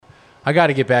I got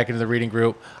to get back into the reading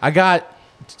group. I got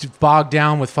bogged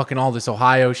down with fucking all this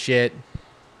Ohio shit.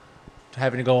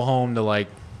 Having to go home to like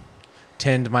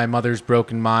tend my mother's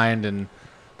broken mind and.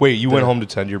 Wait, you went home to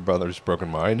tend your brother's broken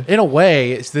mind? In a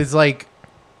way, it's like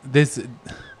this.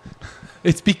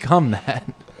 It's become that.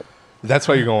 That's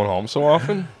why you're going home so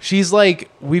often? She's like,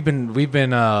 we've been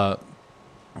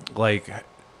like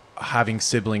having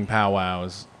sibling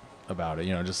powwows about it,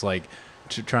 just like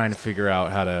trying to figure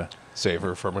out how to save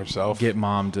her from herself, get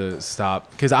mom to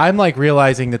stop. Because I'm like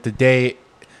realizing that the day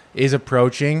is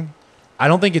approaching. I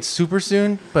don't think it's super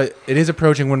soon, but it is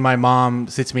approaching when my mom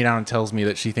sits me down and tells me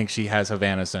that she thinks she has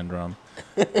Havana syndrome.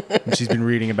 And she's been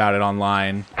reading about it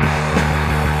online.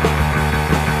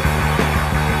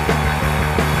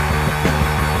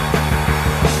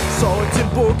 Saw it in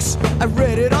books, I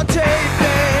read it on TV.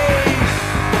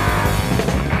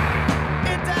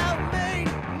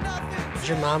 Is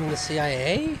your mom in the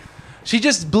CIA? She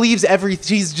just believes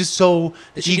she's just so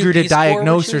eager to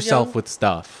diagnose herself with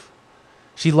stuff.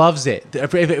 She loves it.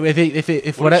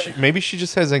 Maybe she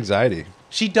just has anxiety.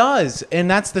 She does, and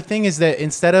that's the thing is that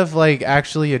instead of like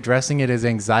actually addressing it as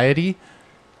anxiety,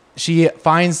 she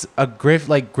finds a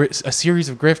series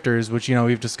of grifters, which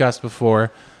we've discussed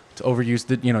before. To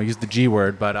overuse use the G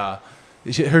word, but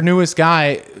her newest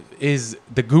guy is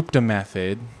the Gupta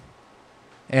method,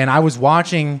 and I was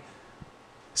watching.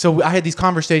 So I had these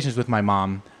conversations with my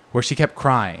mom where she kept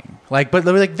crying, but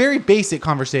they were like very basic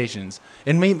conversations,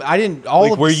 and I didn't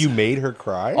you made her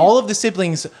cry. All of the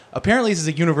siblings apparently this is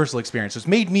a universal experience. So it's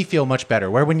made me feel much better.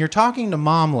 Where when you're talking to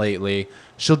mom lately,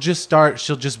 she'll just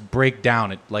break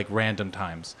down at like random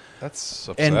times. That's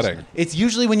upsetting. And it's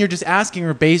usually when you're just asking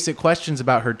her basic questions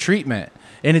about her treatment,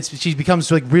 and she becomes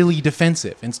like really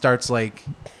defensive and starts like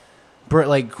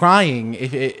crying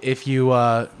if you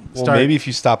start. Well, maybe if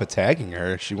you stop attacking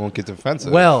her, she won't get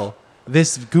defensive. Well,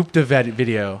 this Gupta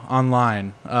video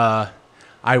online,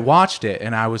 I watched it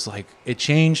and I was like, it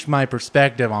changed my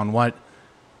perspective on what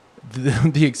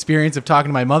the experience of talking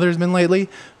to my mother has been lately,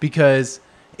 because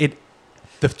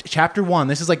chapter 1,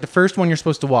 this is like the first one you're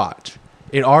supposed to watch.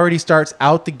 It already starts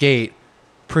out the gate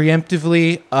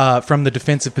preemptively from the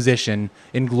defensive position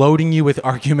and loading you with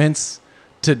arguments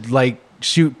to like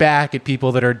shoot back at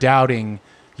people that are doubting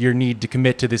your need to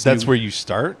commit to this. That's where you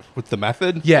start with the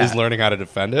method? Yeah. Is learning how to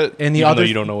defend it? And even though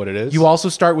you don't know what it is? You also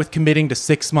start with committing to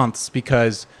 6 months,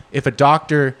 because if a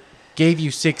doctor gave you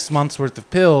 6 months worth of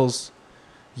pills,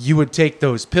 you would take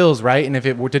those pills, right? And if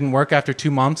it didn't work after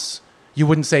 2 months, you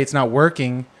wouldn't say it's not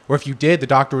working. Or if you did, the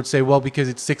doctor would say, well, because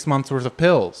it's 6 months worth of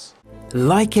pills.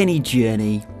 Like any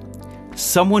journey,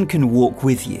 someone can walk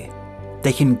with you.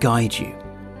 They can guide you.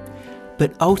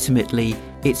 But ultimately,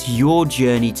 it's your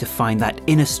journey to find that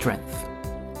inner strength,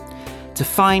 to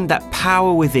find that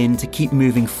power within to keep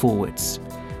moving forwards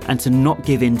and to not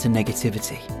give in to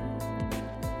negativity.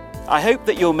 I hope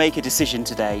that you'll make a decision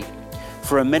today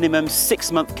for a minimum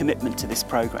 6-month commitment to this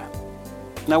program.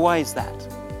 Now, why is that?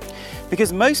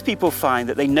 Because most people find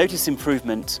that they notice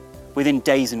improvement within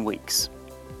days and weeks.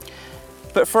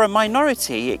 But for a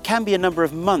minority, it can be a number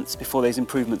of months before those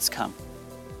improvements come.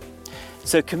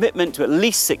 So commitment to at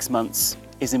least 6 months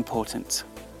is important.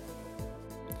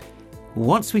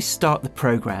 Once we start the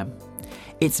program,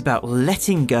 it's about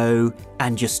letting go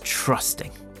and just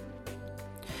trusting.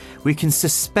 We can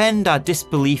suspend our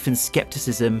disbelief and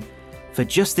skepticism for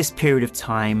just this period of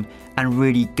time and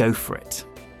really go for it.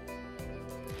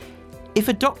 If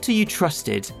a doctor you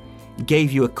trusted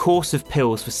gave you a course of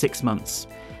pills for 6 months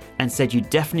and said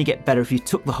you'd definitely get better if you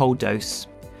took the whole dose,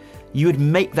 you would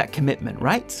make that commitment,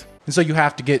 right? And so you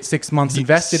have to get 6 months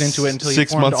invested into it until you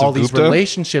 6 formed months all of these Gupta?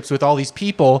 relationships with all these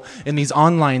people in these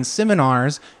online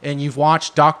seminars, and you've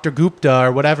watched Dr. Gupta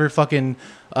or whatever fucking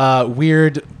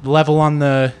weird level on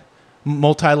the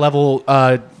multi-level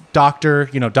doctor,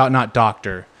 not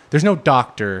doctor. There's no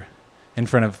doctor in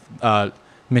front of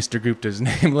Mr. Gupta's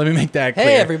name. Let me make that clear.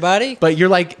 Hey, everybody. But you're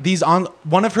like,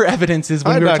 one of her evidences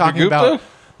when Hi, we were Dr. talking Gupta. about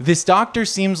this doctor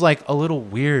seems like a little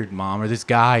weird, Mom, or this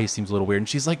guy seems a little weird. And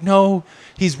she's like, no,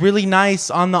 he's really nice.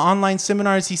 On the online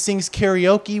seminars, he sings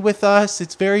karaoke with us.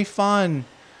 It's very fun.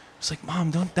 It's like,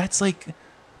 Mom,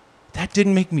 that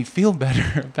didn't make me feel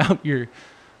better about your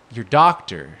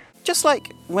doctor. Just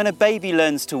like when a baby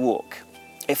learns to walk,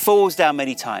 it falls down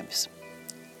many times,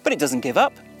 but it doesn't give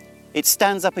up. It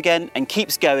stands up again and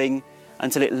keeps going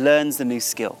until it learns the new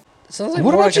skill. Sounds like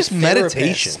What more about like just a therapist.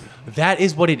 meditation? That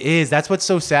is what it is. That's what's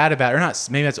so sad about it. Or not,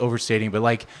 maybe that's overstating, but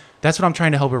like That's what I'm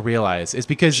trying to help her realize, is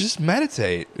because Just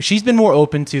meditate. she's been more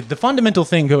open to the fundamental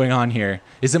thing going on here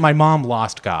is that my mom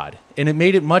lost God, and it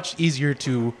made it much easier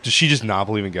to Does she just not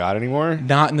believe in God anymore?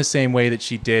 not in the same way that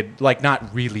she did, like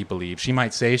not really believe. She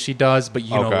might say she does, but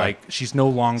you know, Okay. like she's no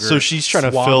longer. So she's trying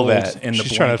to fill swaddled that. in the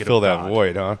She's trying to blanket fill of that God.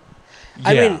 void, huh?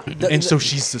 I Yeah. mean, And so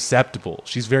she's susceptible.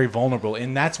 She's very vulnerable,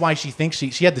 and that's why she thinks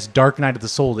she had this dark night of the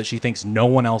soul that she thinks no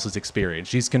one else has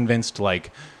experienced. She's convinced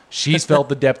like she's felt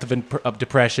the depth of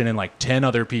depression, and like 10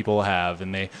 other people have,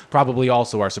 and they probably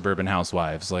also are suburban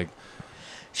housewives. Like,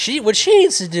 what she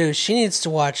needs to do, she needs to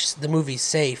watch the movie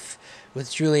Safe with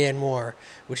Julianne Moore,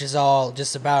 which is all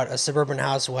just about a suburban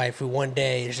housewife who one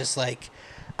day is just like,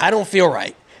 I don't feel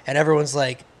right. And everyone's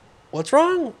like, what's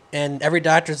wrong? And every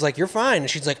doctor's like, you're fine. And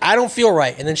she's like, I don't feel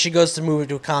right. And then she goes to move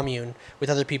into a commune with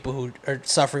other people who are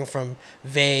suffering from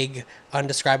vague,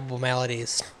 undescribable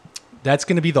maladies. that's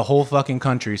going to be the whole fucking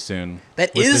country soon.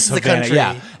 That with is this the Havana- country.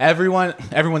 Yeah,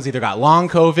 everyone's either got long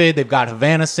COVID, they've got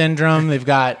Havana syndrome, they've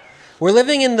got. We're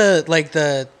living in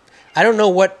the I don't know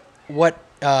what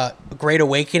Great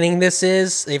Awakening this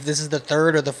is, if this is the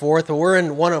third or the fourth, but we're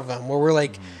in one of them where we're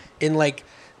like in like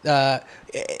the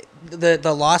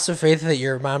loss of faith that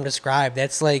your mom described.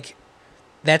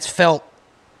 That's felt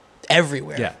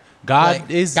everywhere. Yeah, God Like,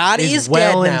 is God is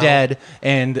well dead and now. dead,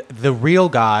 and the real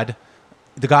God,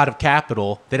 the God of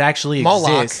capital that actually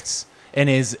Moloch. exists and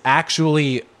is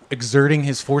actually exerting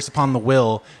his force upon the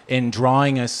will and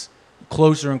drawing us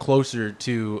closer and closer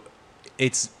to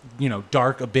its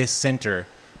dark abyss center,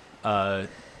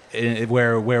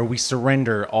 where we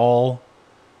surrender all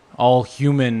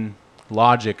human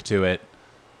logic to it.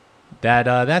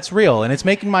 That's real, and it's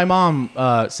making my mom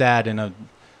sad in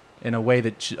a way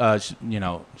that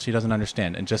she doesn't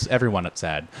understand, and just everyone it's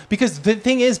sad, because the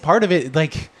thing is, part of it,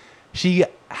 like, she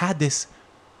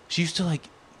used to like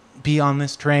be on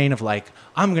this train of like,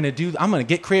 I'm gonna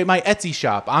create my Etsy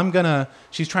shop,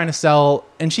 she's trying to sell,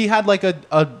 and she had like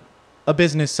a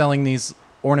business selling these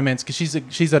ornaments because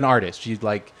she's an artist.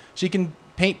 She can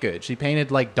paint good. She painted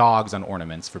like dogs on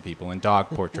ornaments for people and dog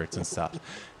portraits and stuff.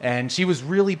 And she was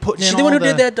really putting Is in she the one all who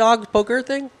did that dog poker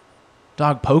thing?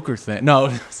 dog poker thing.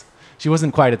 No, she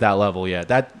wasn't quite at that level yet.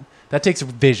 That takes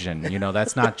vision.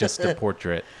 That's not just a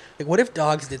portrait. Like, what if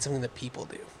dogs did something that people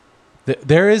do?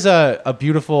 There is a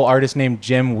beautiful artist named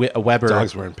Jim Weber.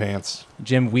 Dogs wearing pants.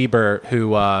 Jim Weber,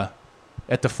 who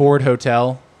at the Ford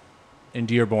Hotel in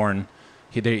Dearborn,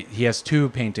 he has 2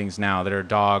 paintings now that are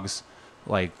dogs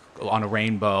like on a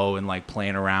rainbow and like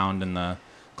playing around in the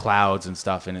clouds and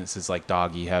stuff, and it's just like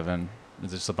doggy heaven.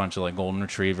 There's just a bunch of like golden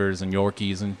retrievers and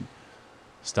Yorkies and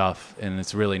stuff, and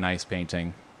it's a really nice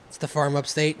painting. It's the farm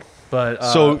upstate. But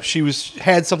So she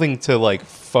had something to like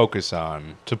focus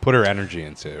on, to put her energy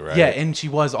into, right? yeah, and she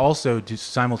was also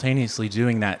simultaneously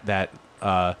doing that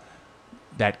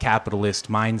capitalist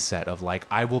mindset of like,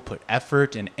 I will put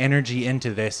effort and energy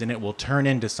into this and it will turn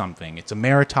into something. It's a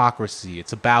meritocracy.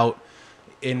 It's about,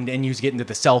 and you get into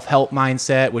the self-help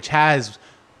mindset, which has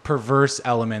perverse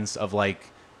elements of like,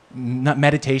 not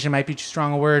meditation might be too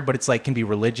strong a word, but it's like can be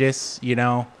religious,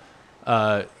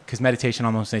 because meditation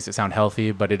almost makes it sound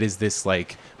healthy, but it is this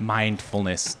like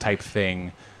mindfulness type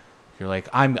thing. You're like,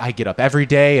 I get up every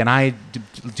day and I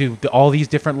do all these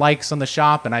different likes on the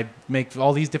shop and I make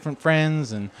all these different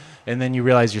friends, and then you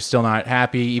realize you're still not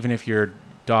happy, even if your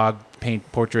dog paint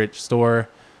portrait store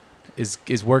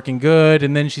is working good.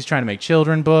 And then she's trying to make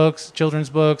children's books,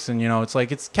 and it's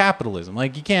like, it's capitalism.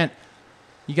 Like, you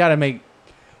got to make.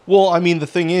 Well, I mean, the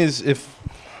thing is, if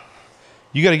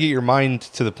you got to get your mind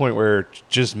to the point where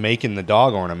just making the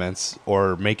dog ornaments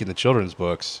or making the children's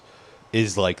books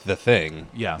is like the thing.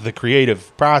 Yeah. The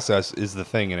creative process is the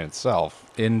thing in itself.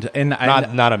 And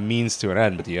Not a means to an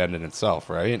end, but the end in itself,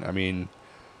 right? I mean,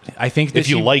 I think that if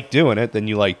you like doing it, then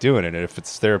you like doing it. And if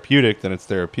it's therapeutic, then it's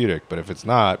therapeutic. But if it's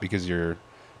not, because you're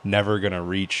never going to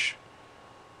reach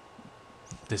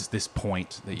this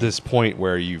point that this point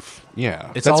where you've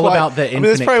It's all about the that's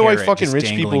infinite probably why carrot fucking just rich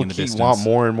dangling people in the want distance.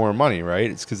 more and more money,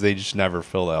 right? It's because they just never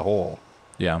fill that hole.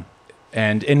 Yeah,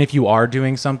 and if you are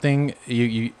doing something,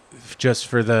 you just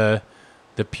for the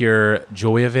pure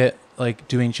joy of it, like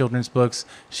doing children's books,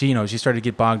 she started to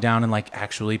get bogged down in like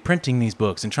actually printing these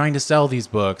books and trying to sell these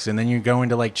books, and then you go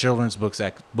into like children's books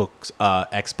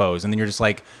expos, and then you're just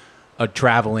like a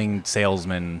traveling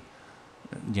salesman.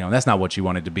 That's not what you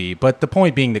wanted to be. But the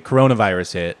point being that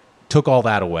coronavirus hit, took all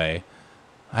that away.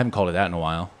 I haven't called it that in a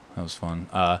while. That was fun.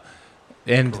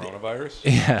 And Coronavirus?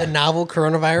 yeah, The novel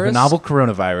coronavirus. the novel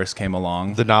coronavirus came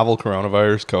along. The novel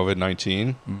coronavirus,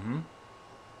 COVID-19.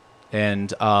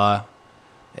 And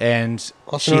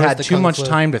Also she known as had the too Kung much Flu.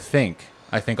 time to think.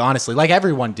 I think, honestly, like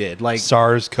everyone did. Like,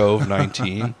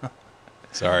 SARS-CoV-19.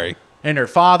 Sorry. and her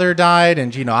father died,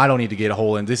 and I don't need to get a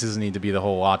whole in. This doesn't need to be the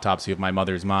whole autopsy of my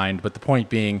mother's mind. But the point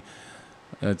being,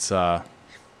 it's hard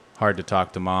to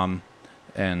talk to Mom,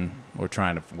 and we're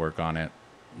trying to work on it.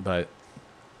 But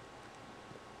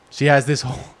she has this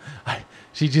whole.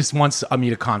 She just wants me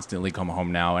to constantly come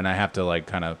home now, and I have to like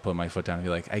kind of put my foot down and be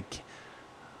like,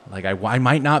 I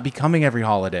might not be coming every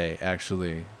holiday.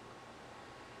 Actually,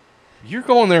 You're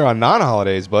going there on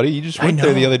non-holidays, buddy. You just went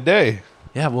there the know. other day.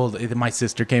 yeah. Well, my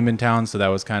sister came in town, so that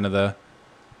was kind of the.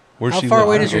 Where's How she far live?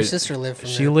 away does your sister live from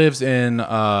She there? lives in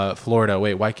Florida.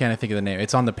 Wait, why can't I think of the name?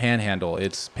 It's on the Panhandle.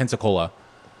 It's Pensacola.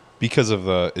 Because of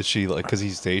is she like because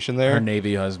he's stationed there? Her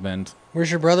Navy husband. Where's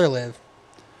your brother live?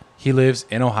 He lives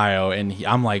in Ohio, and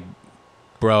I'm like,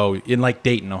 bro, in like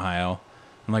Dayton, Ohio.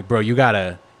 I'm like, bro, you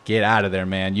gotta get out of there,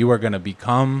 man. You are gonna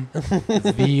become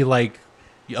the like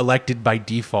elected by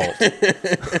default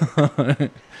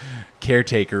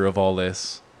caretaker of all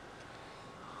this.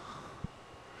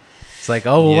 It's like,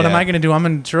 oh, well, what am Yeah. I gonna do? I'm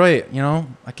in Detroit.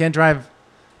 I can't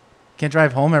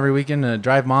drive home every weekend to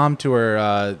drive Mom to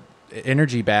her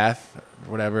energy bath,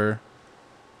 or whatever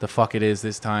the fuck it is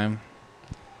this time.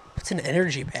 It's an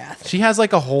energy bath. She has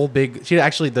like a whole big. She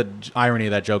actually, the irony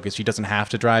of that joke is she doesn't have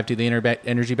to drive to the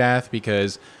energy bath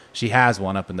because she has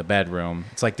one up in the bedroom.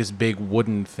 It's like this big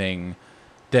wooden thing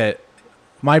that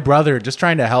my brother, just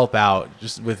trying to help out,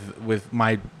 just with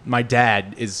my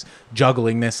dad is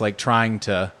juggling this, like trying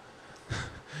to.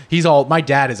 My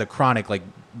dad is a chronic like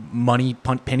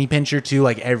penny pincher too.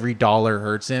 Like every dollar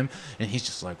hurts him, and he's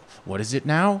just like, "What is it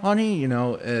now, honey?"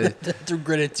 Through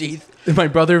gritted teeth. My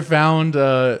brother found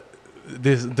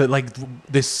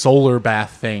this solar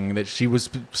bath thing that she was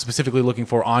specifically looking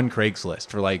for on Craigslist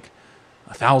for like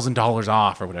 $1,000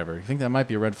 off or whatever. You think that might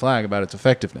be a red flag about its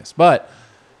effectiveness? But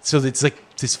so it's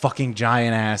like this fucking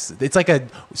giant ass. It's like a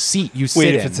seat you sit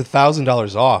Wait, in. if it's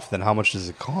 $1,000 off, then how much does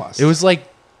it cost? It was like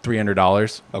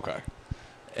 $300, okay.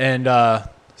 and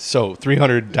So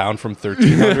 300 down from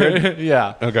 1,300.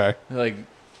 yeah, Okay. like.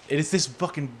 It is this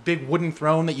fucking big wooden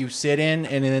throne that you sit in,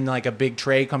 and then like a big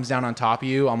tray comes down on top of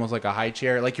you, almost like a high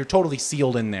chair. Like you're totally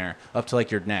sealed in there up to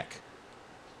like your neck,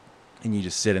 and you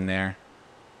just sit in there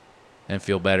and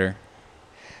feel better.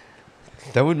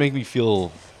 That would make me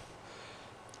feel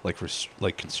like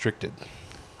constricted.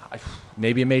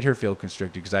 Maybe it made her feel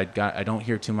constricted because I don't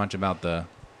hear too much about the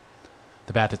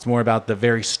bath. It's more about the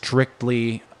very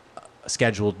strictly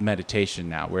scheduled meditation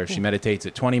now, where if she meditates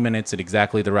at 20 minutes at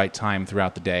exactly the right time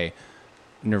throughout the day,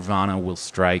 nirvana will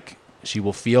strike. She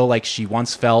will feel like she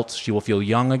once felt. She will feel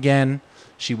young again.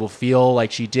 She will feel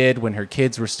like she did when her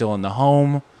kids were still in the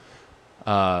home,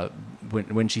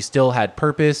 when she still had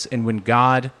purpose, and when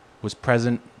God was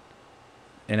present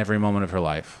in every moment of her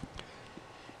life.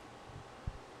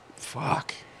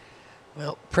 Fuck.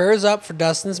 Well, prayers up for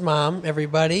Dustin's mom,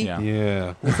 everybody. Yeah.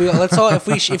 Yeah.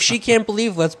 If she can't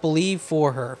believe, let's believe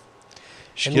for her.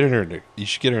 You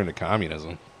should get her into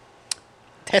communism.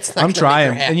 That's not I'm gonna trying,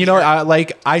 make her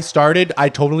and I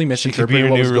totally She could be misinterpreted your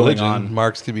what new was going religion. on.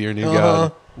 Marx could be your new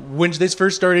god. When this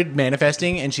first started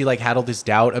manifesting, and she like had all this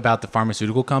doubt about the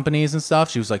pharmaceutical companies and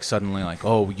stuff, she was like suddenly like,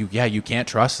 "Oh, you can't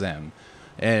trust them,"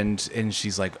 and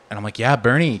she's like, and I'm like, "Yeah,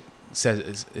 Bernie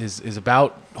says is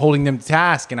about holding them to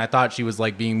task," and I thought she was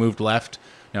like being moved left.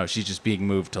 No, she's just being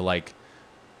moved to like,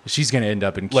 she's gonna end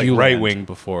up in Like Q-land right wing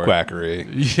before quackery.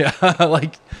 Yeah,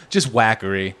 like just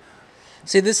whackery.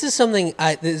 See, this is something.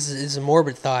 This is a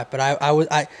morbid thought, but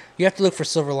you have to look for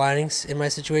silver linings in my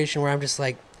situation where I'm just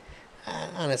like,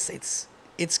 honestly,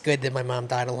 it's good that my mom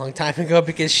died a long time ago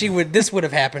because this would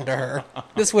have happened to her.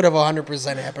 This would have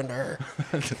 100% happened to her.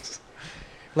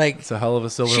 Like, It's a hell of a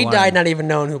silver she lining. died not even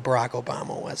knowing who Barack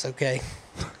Obama was. Okay,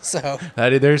 so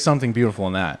There's something beautiful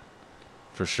in that,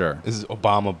 for sure.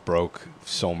 Obama broke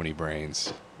so many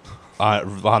brains.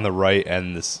 On the right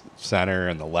and the center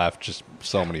and the left, just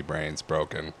so many brains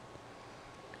broken.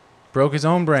 Broke his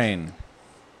own brain.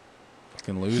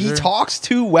 Fucking loser. He talks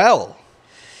too well.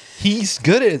 He's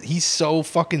good at it. He's so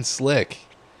fucking slick.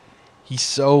 He's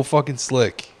so fucking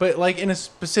slick. But like in a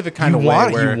specific kind You of want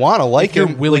way where you want to like if you're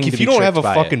him. willing Like to if be you don't have a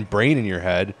tricked by it. fucking brain in your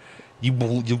head, you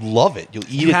love it. You'll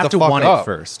eat You it have the to fuck want up it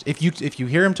first. If you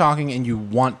hear him talking and you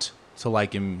want to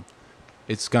like him,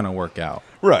 it's gonna work out.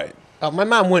 Right. my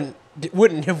mom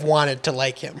wouldn't have wanted to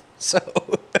like him. So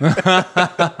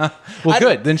Well,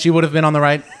 good. Then she would have been on the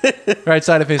right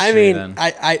side of history. I mean,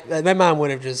 then. my mom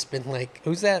would have just been like,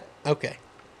 "Who's that?" Okay,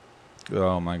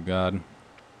 Oh my god.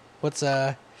 what's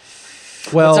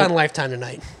Well, on Lifetime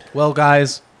tonight? well,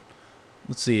 guys.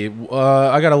 Let's see.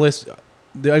 I got a list.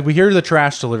 we hear the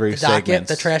trash delivery The docket, segments.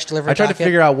 the trash delivery I tried to docket.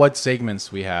 figure out what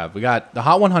segments we have. We got the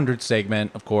Hot 100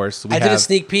 segment, of course. We I did a have-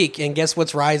 sneak peek, and guess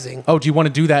what's rising? Oh, do you want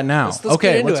to do that now? Let's get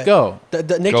Okay, into let's it. go.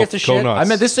 The Nick Go- After go Shit. nuts. I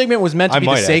meant this segment was meant to I be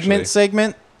the might,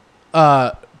 segment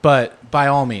actually. but by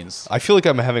all means. I feel like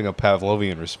I'm having a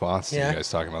Pavlovian response to Yeah. you guys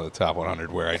talking about the top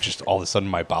 100, where I just all of a sudden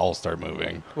my bowels start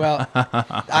moving. Well,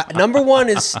 number one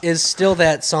is still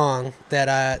that song that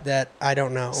I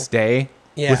don't know. Stay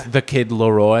Yeah. with the Kid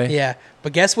Leroy. Yeah,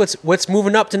 but guess what's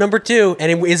moving up to number 2,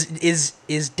 and it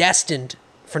is destined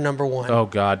for number 1. Oh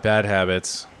God, Bad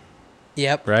Habits.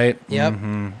 Yep. Right? Yep.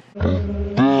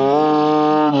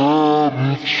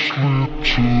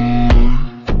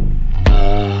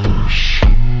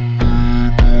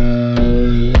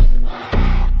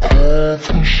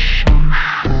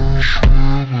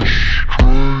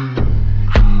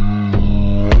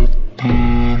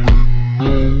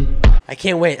 I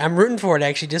can't wait. I'm rooting for it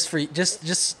actually,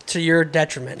 just to your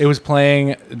detriment. It was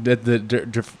playing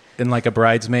in like a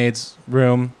bridesmaid's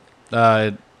room,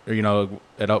 or, you know,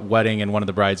 at a wedding, and one of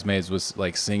the bridesmaids was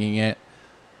like singing it,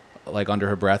 like under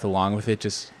her breath along with it,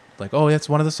 just like, oh, that's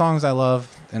one of the songs I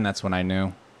love, and that's when I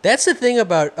knew. That's the thing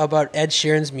about Ed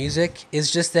Sheeran's music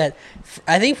is just that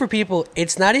I think for people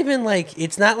it's not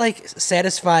like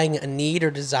satisfying a need or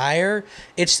desire.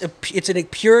 It's a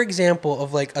pure example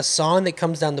of like a song that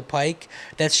comes down the pike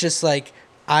that's just like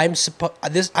I'm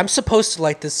supposed to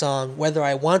like this song whether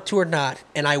I want to or not,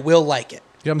 and I will like it.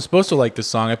 Yeah, I'm supposed to like this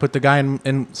song. I put the guy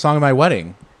in Song of My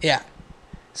Wedding. Yeah.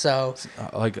 So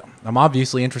Like, I'm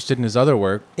obviously interested in his other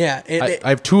work. yeah, I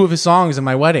have 2 of his songs in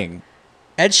my wedding.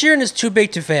 Ed Sheeran is too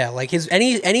big to fail. Like his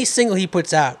any single he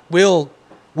puts out will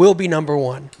be number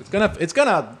 1. It's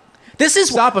gonna This is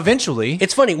stop eventually.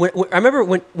 It's funny. I remember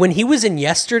when he was in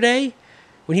Yesterday,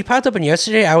 when he popped up in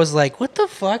Yesterday, I was like, "What the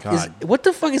fuck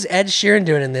is Ed Sheeran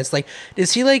doing in this? Like,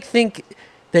 does he like think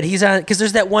that he's on?" Because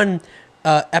there's that one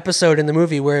episode in the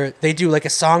movie where they do like a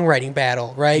songwriting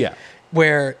battle, right? Yeah.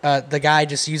 Where the guy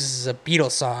just uses a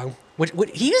Beatles song. Which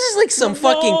he uses like some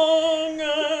fucking.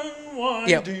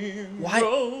 Yeah.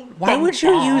 Why would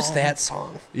you use that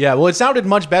song? Yeah, well, it sounded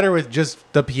much better with just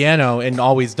the piano, and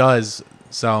always does.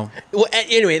 So Well,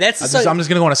 anyway, that's the I'm just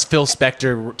gonna go on a Phil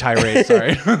Spector tirade.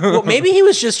 Sorry. well, maybe he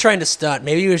was just trying to stunt.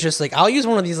 Maybe he was just like, I'll use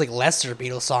one of these like lesser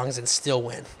Beatles songs and still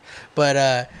win. But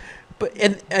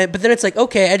then it's like,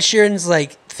 okay, Ed Sheeran's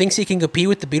like thinks he can compete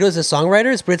with the Beatles as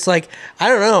songwriters, but it's like, I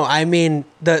don't know. I mean,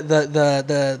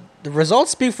 the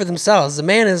results speak for themselves. The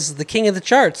man is the king of the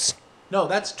charts. No,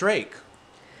 that's Drake.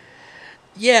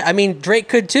 Yeah, I mean Drake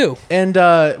could too. And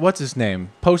what's his name?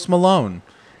 Post Malone.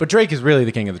 But Drake is really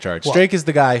the king of the charts. What? Drake is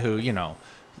the guy who, you know,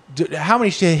 how many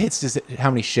shits does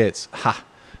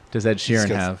Ed Sheeran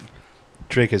got- have?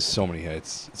 Drake has so many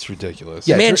hits. It's ridiculous.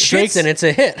 Yeah, Man Drake's- shits and it's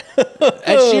a hit.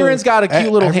 Ed Sheeran's got a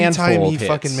cute little Every handful time of he hits.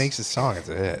 fucking makes a song, it's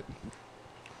a hit.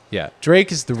 Yeah,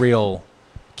 Drake is the real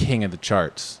king of the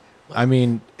charts. I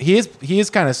mean, he is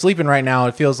kind of sleeping right now.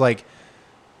 It feels like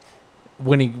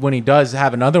when he does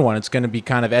have another one, it's going to be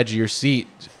kind of edge of your seat.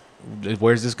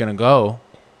 Where's this going to go?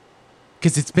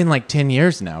 Because it's been like 10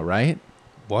 years now, right?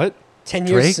 What? 10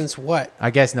 years Drake? since what? I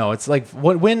guess no. It's like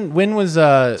when was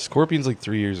Scorpion's like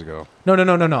 3 years ago. no. I'm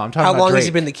talking How about long Drake. has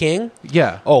he been the king?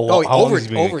 Yeah. Oh, Oh, how long over has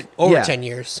he been? Yeah. 10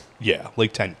 years. Yeah,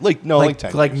 like 10. Like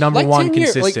 10. like number Like one 10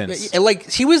 years. consistent. Like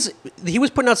he was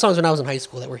putting out songs when I was in high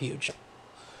school that were huge.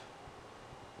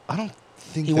 I don't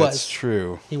think He that's was.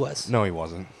 true. He was. No, he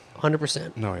wasn't.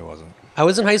 100%. No, he wasn't. I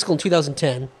was in high school in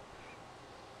 2010.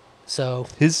 So,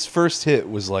 His first hit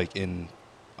was like in,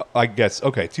 I guess,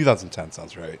 okay, 2010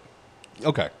 sounds right.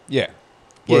 Okay, yeah.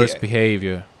 Worst yeah.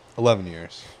 behavior. 11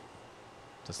 years.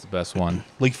 That's the best one.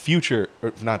 Like Future,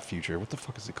 or not Future, what the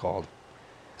fuck is it called?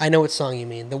 I know what song you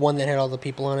mean. The one that had all the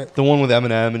people on it. The one with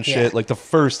Eminem and shit, Yeah. like the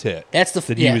first hit That's the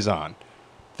that yeah. he was on.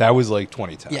 That was like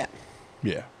 2010. Yeah.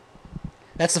 Yeah.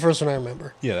 That's the first one I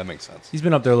remember. Yeah, that makes sense. He's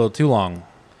been up there a little too long.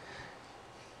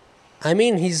 I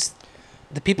mean,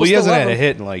 the people Well, he still hasn't love had a him.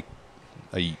 hit in like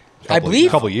a I believe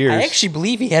couple years. I actually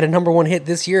believe he had a number 1 hit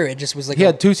this year. It just was like He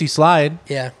had Tootsie Slide.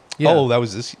 yeah, Yeah. Oh, that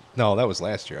was this. No, that was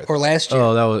last year. I think. or last year,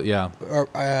 Oh, that was yeah.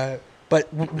 or, but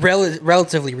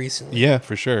relatively recently. Yeah,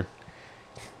 for sure.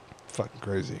 Fucking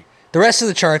crazy. The rest of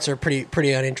the charts are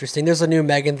pretty uninteresting. There's a new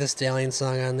Megan Thee Stallion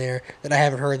song on there that I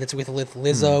haven't heard that's with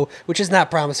Lizzo, which is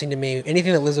not promising to me.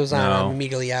 Anything that Lizzo's on, No. I'm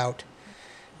immediately out.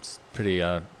 Pretty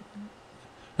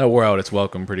that wore out its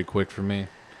welcome pretty quick for me.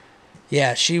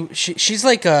 Yeah, she's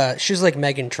like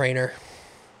Megan Trainor,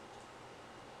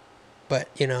 but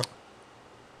you know,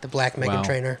 the black Megan Wow.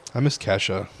 Trainor. I miss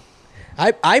Kesha.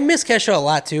 I miss Kesha a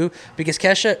lot too because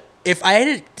Kesha. If I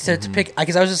had to pick,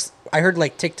 because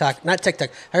like TikTok, not TikTok.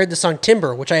 I heard the song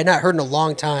Timber, which I had not heard in a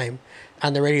long time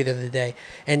on the radio the other day.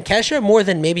 And Kesha, more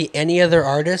than maybe any other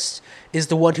artist, is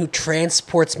the one who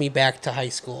transports me back to high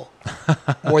school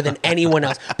more than anyone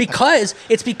else. Because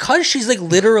she's like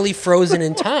literally frozen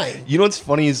in time. You know what's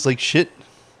funny is like shit.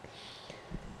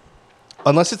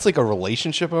 Unless it's like a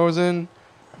relationship I was in,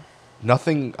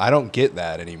 nothing. I don't get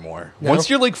that anymore. No?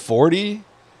 Once you're like 40,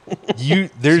 you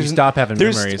stop having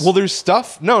memories. Well, there's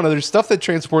stuff. No, there's stuff that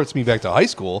transports me back to high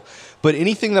school. But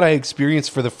anything that I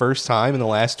experienced for the first time in the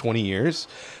last 20 years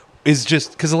is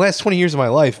just because the last 20 years of my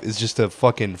life is just a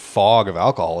fucking fog of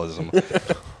alcoholism.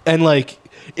 And like,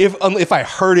 if I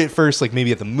heard it first, like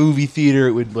maybe at the movie theater,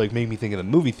 it would like make me think of the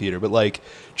movie theater. But like,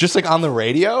 just like on the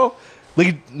radio.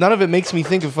 Like, none of it makes me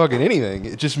think of fucking anything.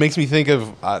 It just makes me think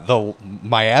of the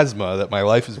miasma that my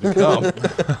life has become.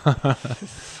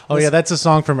 Oh, yeah, that's a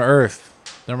song from Earth.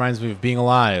 That reminds me of Being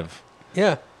Alive.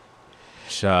 Yeah.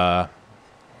 Which,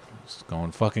 it's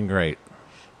going fucking great.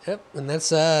 Yep. And that's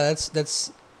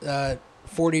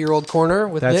 40-year-old corner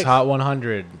with That's Nick. Hot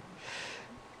 100.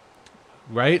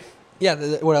 Right? Yeah.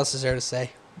 What else is there to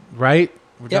say? Right?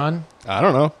 We're Yep. done? I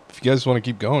don't know. If you guys want to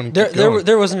keep going, keep There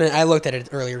going. wasn't. I looked at it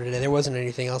earlier today. There wasn't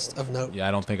anything else of note. Yeah,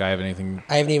 I don't think I have anything.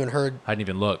 I haven't even heard I didn't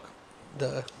even look.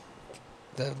 the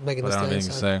Megan But Thee I don't have Stallion anything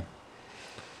to song. say. All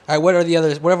right. What are the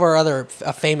others? What are our other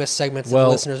famous segments that the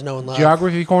listeners know and love?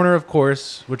 Geography Corner, of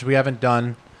course, which we haven't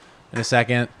done in a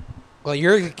second. Well,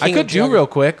 you're the king I of could do geography. real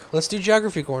quick. Let's do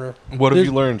Geography Corner. What have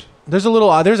you learned? There's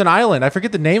an island. I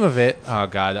forget the name of it. Oh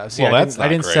God. See, Well, I that's didn't, I not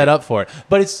didn't great. set up for it.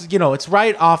 But it's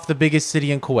right off the biggest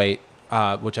city in Kuwait,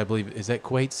 which I believe is that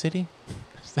Kuwait City.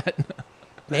 Is that?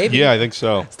 Maybe. Yeah, I think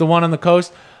so. It's the one on the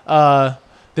coast.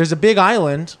 There's a big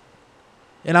island,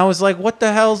 and I was like, "What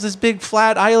the hell is this big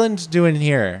flat island doing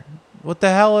here? What the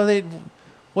hell are they?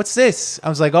 What's this?" I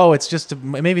was like, "Oh,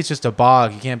 maybe it's just a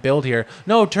bog. You can't build here."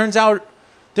 No, it turns out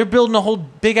they're building a whole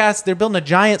big ass. They're building a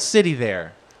giant city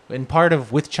there, in part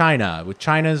of with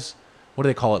China's what do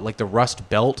they call it? Like the Rust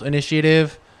Belt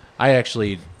Initiative. I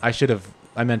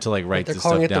meant to like write They're this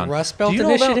calling stuff it down. the Rust Belt Do you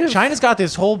know about- Initiative? China's got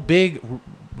this whole big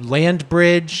land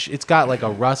bridge. It's got like a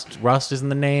Rust isn't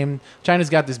the name. China's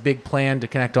got this big plan to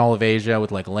connect all of Asia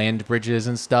with like land bridges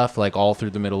and stuff, like all through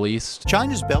the Middle East.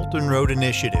 China's Belt and Road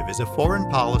Initiative is a foreign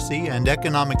policy and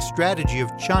economic strategy of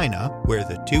China where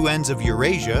the two ends of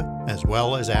Eurasia, as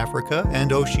well as Africa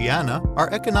and Oceania,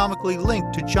 are economically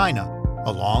linked to China,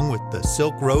 along with the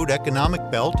Silk Road Economic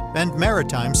Belt and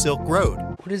Maritime Silk Road.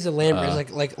 What is the land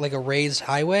bridge? Like a raised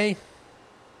highway?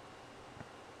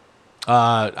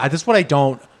 That's what I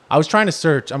don't. I was trying to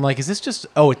search. I'm like, is this just?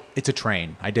 Oh, it's a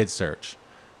train. I did search,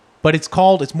 but it's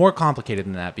more complicated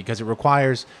than that because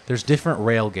there's different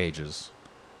rail gauges.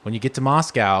 When you get to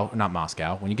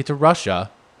when you get to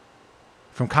Russia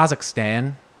from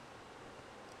Kazakhstan,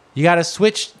 you got to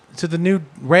switch to the new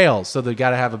rails. So they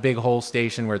got to have a big whole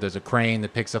station where there's a crane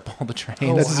that picks up all the trains,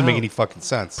 That doesn't wow. make any fucking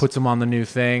sense. puts them on the new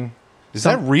thing. Is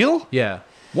that real? Yeah.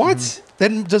 What?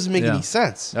 That doesn't make Yeah. any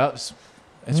sense. Yep, it's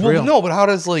Well, real. No, but how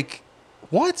does like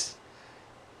what?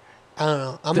 I don't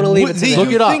know. I'm going to leave it to They them.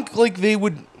 Look it up. think like they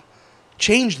would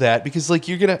change that because like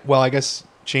you're gonna. Well, I guess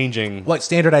changing. What,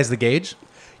 standardize the gauge?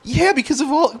 Yeah, because of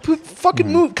all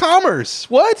fucking move commerce.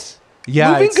 What?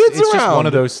 Yeah, Moving it's goods just around. one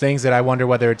of those things that I wonder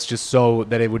whether it's just so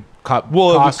that it would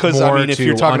Well, cost because more I mean, if to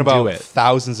you're talking undo about it.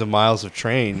 thousands of miles of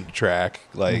train track,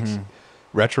 like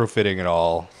retrofitting it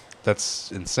all,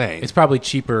 that's insane. It's probably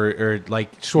cheaper or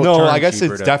like short no, term. I guess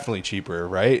cheaper it's to- definitely cheaper,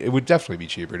 right? It would definitely be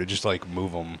cheaper to just like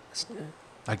move them.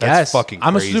 I that's guess. fucking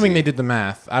I'm crazy. assuming they did the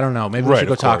math. I don't know. Maybe we Right, should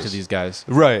go of talk to course. these guys.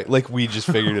 Right, like we just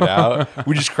figured it out.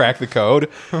 We just cracked the code.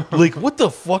 Like, what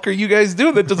the fuck are you guys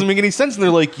doing? That doesn't make any sense. And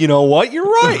they're like, you know what? You're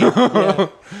right.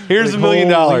 Here's Like, $1 million.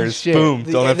 holy shit. Boom.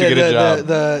 Don't have to get a job.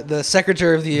 The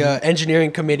secretary of the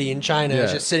engineering committee in China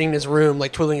is Yeah. just sitting in his room,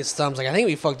 like twiddling his thumbs, like I think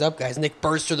we fucked up, guys. Nick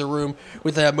bursts through the room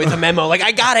with a memo, like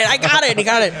I got it, and he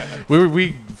got it.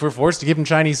 We were forced to give him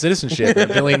Chinese citizenship at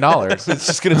 $1 billion. It's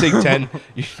just gonna take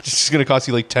It's just gonna cost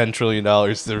you like $10 trillion to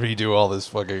redo all this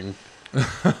fucking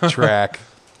track.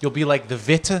 You'll be like the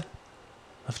Vita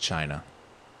of China.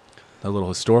 A little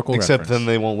historical Except reference. then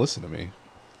they won't listen to me.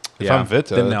 If Yeah, I'm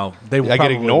Vita, then they I get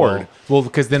probably ignored. will. Well,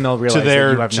 because then they'll realize their-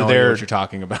 that you have to no idea their- what you're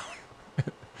talking about.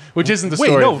 Which isn't the Wait,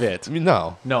 story no, of it. I mean,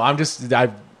 no. No,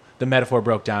 the metaphor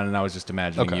broke down, and I was just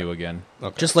imagining Okay. you again.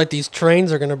 Okay. Just like these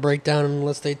trains are gonna break down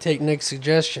unless they take Nick's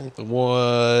suggestion.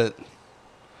 What?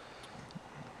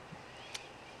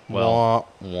 Well,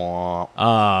 wah,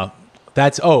 wah.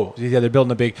 they're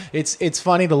building a big. It's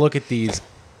funny to look at these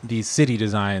city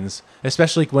designs,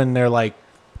 especially when they're like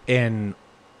in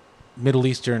Middle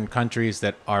Eastern countries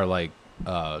that are like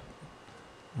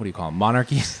what do you call them,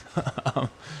 monarchies,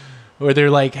 where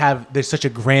there's such a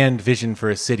grand vision for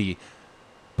a city,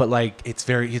 but like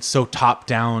it's so top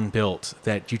down built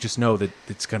that you just know that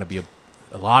it's going to be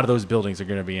a lot of those buildings are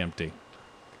going to be empty.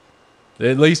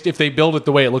 At least if they build it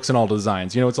the way it looks in all the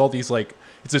designs. You know, it's all these like,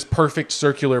 it's this perfect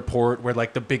circular port where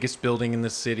like the biggest building in the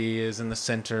city is in the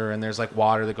center and there's like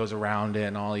water that goes around it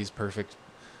and all these perfect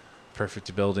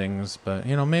buildings. But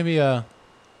you know, maybe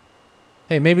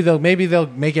they'll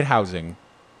make it housing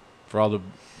for all the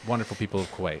wonderful people of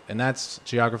Kuwait. And that's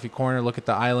Geography Corner. Look at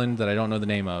the island that I don't know the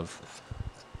name of.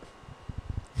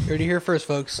 You heard it here first,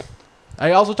 folks.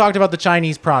 I also talked about the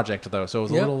Chinese project, though, so it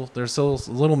was Yep. there's still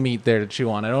a little meat there to chew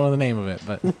on. I don't know the name of it,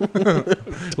 but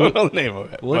Don't know the name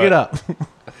of it. look it up.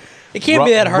 It can't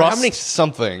be that hard. Rust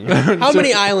something. How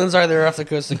many islands are there off the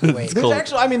coast of Kuwait? There's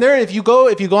actually, I mean, if you go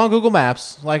on Google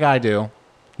Maps, like I do,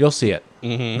 you'll see it.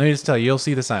 Mm-hmm. Let me just tell you, you'll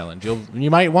see this island.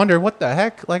 You might wonder what the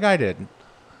heck, like I did.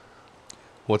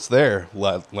 What's there?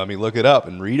 Let me look it up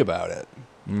and read about it.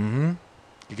 You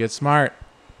get smart.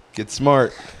 Get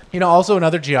smart. You know, also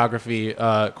another geography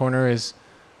corner is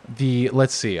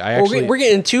let's see. We're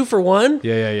getting 2 for 1.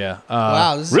 Yeah.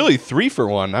 Wow, this is Really 3 for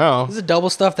 1 now. a double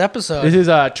stuffed episode. This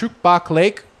is Truc Bac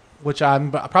Lake, which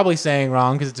I'm probably saying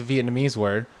wrong because it's a Vietnamese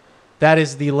word. That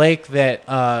is the lake that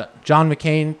John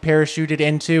McCain parachuted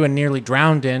into and nearly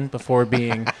drowned in before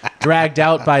being dragged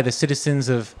out by the citizens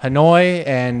of Hanoi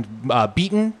and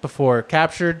beaten before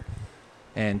captured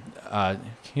and,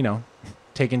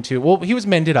 taken to... Well, he was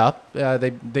mended up.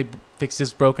 They fixed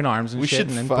his broken arms and We shit. should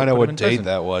and then find put out him what in date prison.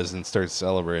 that was and start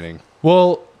celebrating.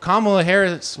 Well, Kamala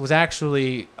Harris was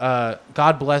actually,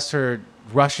 God bless her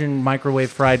Russian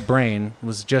microwave fried brain,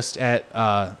 was just at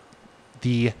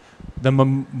the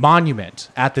monument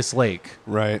at this lake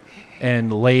Right.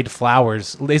 and laid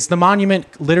flowers. Is the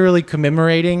monument literally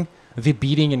commemorating the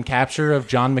beating and capture of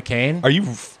John McCain?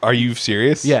 Are you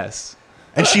serious? Yes.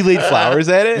 And she laid flowers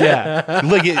at it? Yeah.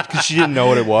 Like it because she didn't know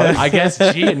what it was. I guess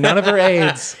none of her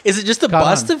aides. Is it just a Come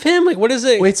bust on. of him? Like, what is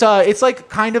it? It's like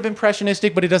kind of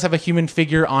impressionistic, but it does have a human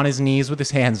figure on his knees with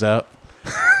his hands up.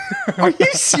 Are you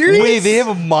serious? Wait, they have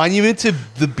a monument to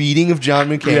the beating of John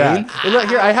McCain? And look,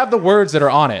 here, I have the words that are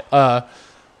on it.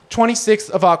 26th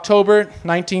of October,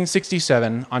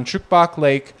 1967, on Truc Bac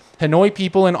Lake, Hanoi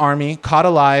people and army caught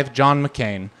alive John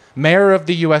McCain, mayor of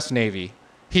the U.S. Navy.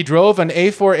 He drove an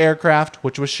A-4 aircraft,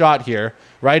 which was shot here,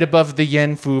 right above the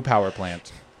Yen Phu power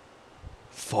plant.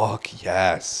 Fuck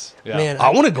yes. Yeah. Man,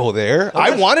 I want to go there.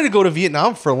 I wanted to go to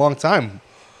Vietnam for a long time.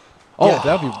 Oh, Yeah.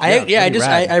 that'd be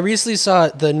I recently saw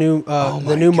the new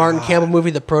Martin Campbell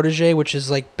movie, The Protege, which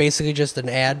is like basically just an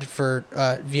ad for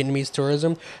Vietnamese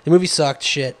tourism. The movie sucked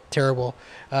shit, terrible,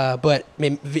 but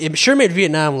it sure made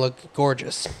Vietnam look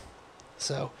gorgeous.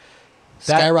 So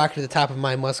skyrocketed to the top of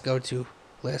my must go to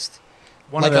list.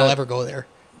 One I'll of the ever go there.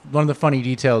 one of the funny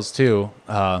details too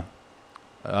about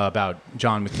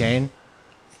John McCain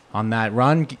on that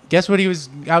run. Guess what he was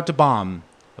out to bomb?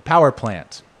 A power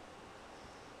plant.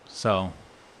 So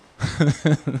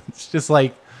it's just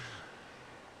like,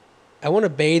 I want to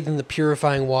bathe in the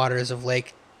purifying waters of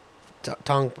Lake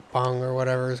Tong Pong or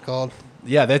whatever it's called.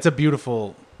 yeah, it's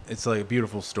like a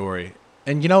beautiful story.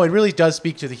 And you know, it really does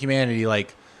speak to the humanity,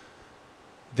 like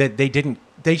that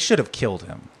they should have killed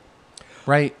him.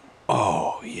 Right?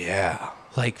 Oh, yeah.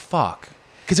 Like, fuck.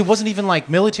 Because it wasn't even like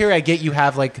military. I get you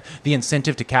have like the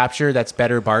incentive to capture. That's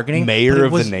better bargaining. but Mayor it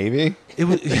of was- the Navy? It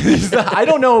was. I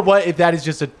don't know if that is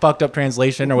just a fucked up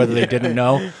translation or whether they didn't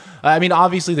know. I mean,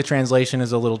 obviously the translation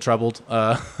is a little troubled.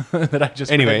 That I just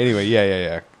read. Anyway,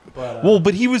 yeah.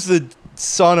 But he was the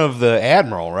son of the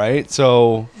admiral, right?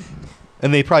 So,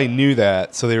 and they probably knew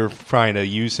that, so they were trying to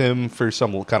use him for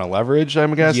some kind of leverage,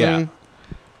 I'm guessing. Yeah.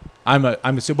 I'm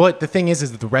assuming. But the thing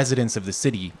is that the residents of the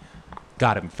city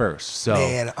got him first. So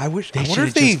Man, I wonder they if should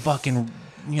they just fucking.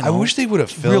 You know, I wish they would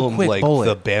have real filmed quick like bullet.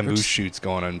 the bamboo Or just- shoots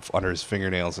going on under his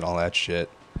fingernails and all that shit.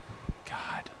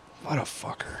 God. What a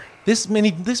fucker. This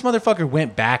motherfucker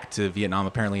went back to Vietnam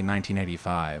apparently in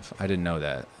 1985. I didn't know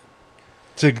that.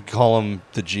 To call him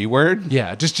the G word?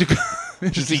 Yeah, just to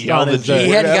yell on the his, G He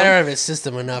word hadn't got out? out of his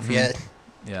system enough yet.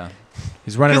 Yeah,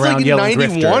 he's running Because around like in yelling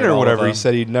 91 grifter at or all whatever, of he them.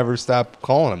 said he'd never stop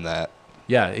calling him that.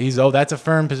 Yeah, that's a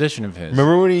firm position of his.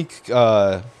 Remember when he,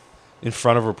 in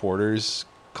front of reporters,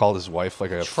 called his wife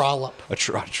like a Trollop. a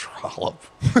trollop?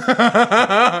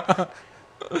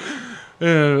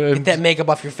 Get that makeup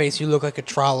off your face. You look like a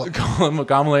trollop.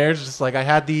 Kamala Harris just like, I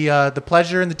had the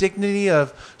pleasure and the dignity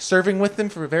of serving with him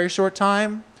for a very short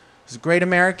time. He's a great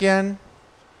American.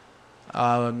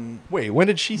 Wait, when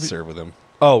did she serve with him?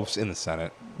 Oh, in the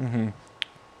Senate.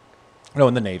 No,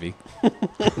 in the Navy.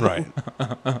 Right.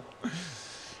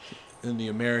 in the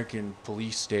American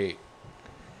police state.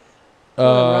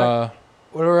 What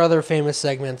are other famous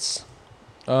segments?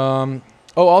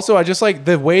 Oh, also, I just like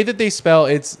the way that they spell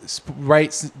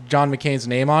writes John McCain's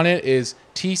name on it is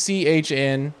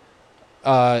TCHN,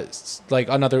 like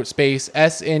another space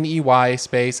SNEY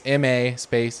space MA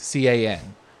space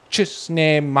CAN.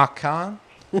 Chisne Makan.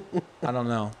 I don't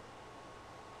know,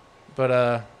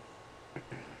 but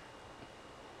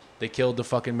they killed the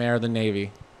fucking mayor of the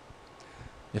Navy.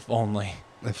 If only.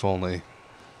 If only.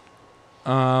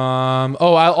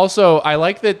 I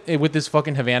like that with this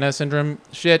fucking Havana syndrome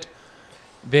shit.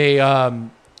 They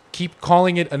keep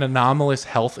calling it an anomalous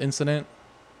health incident.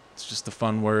 It's just a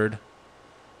fun word.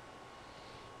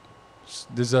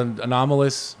 There's an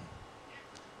anomalous.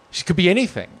 She could be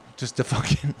anything. Just a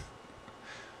fucking.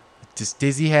 Just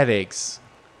dizzy headaches.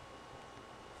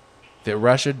 That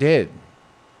Russia did.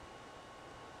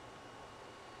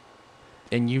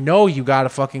 And you know you gotta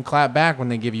fucking clap back when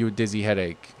they give you a dizzy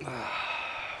headache.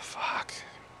 Fuck.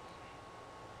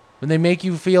 When they make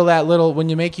you feel that little. When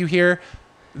you make you hear.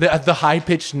 The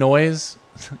high-pitched noise,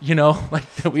 you know,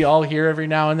 like that we all hear every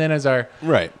now and then as our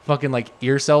fucking like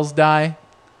ear cells die.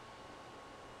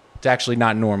 It's actually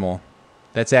not normal.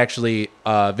 That's actually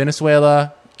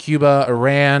Venezuela, Cuba,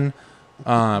 Iran,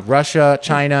 Russia,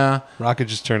 China. Rocket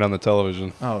just turned on the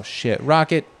television. Oh shit,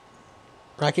 Rocket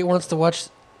wants to watch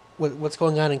what's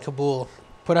going on in Kabul.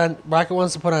 Rocket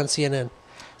wants to put on CNN.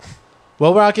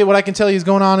 Well, Rocket, what I can tell you is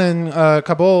going on in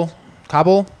Kabul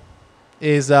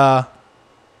is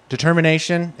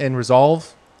determination and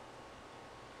resolve.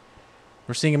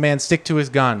 We're seeing a man stick to his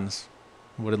guns.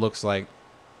 What it looks like.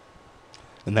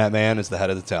 And that man is the head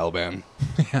of the Taliban.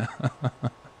 Yeah.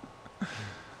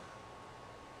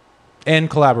 And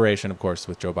collaboration, of course,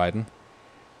 with Joe Biden.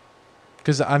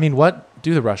 Because, I mean, what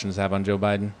do the Russians have on Joe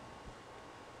Biden?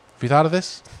 Have you thought of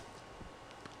this?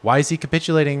 Why is he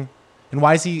capitulating? And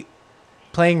why is he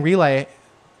playing relay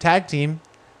tag team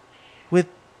with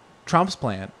Trump's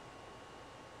plan?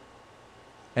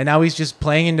 And now he's just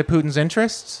playing into Putin's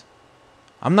interests?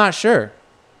 I'm not sure.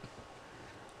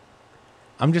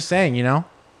 I'm just saying, you know?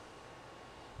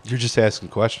 You're just asking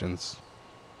questions.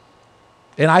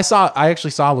 And I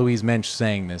actually saw Louise Mensch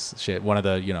saying this shit. One of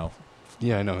the, you know...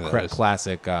 Yeah, I know who that is.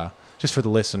 Classic, just for the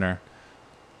listener,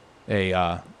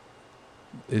 as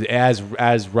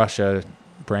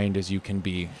Russia-brained as you can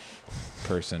be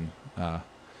person,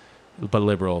 but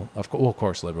liberal. Of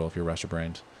course liberal if you're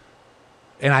Russia-brained.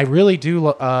 And I really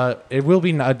do. It will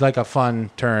be like a fun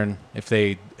turn if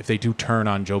they do turn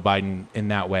on Joe Biden in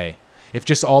that way. If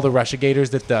just all the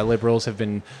Russiagators that the liberals have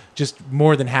been just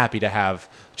more than happy to have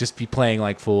just be playing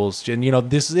like fools, and you know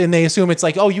this, and they assume it's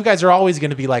like, oh, you guys are always going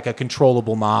to be like a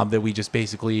controllable mob that we just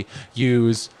basically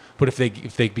use. But if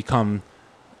they become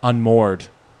unmoored,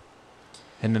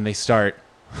 and then they start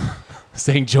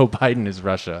saying Joe Biden is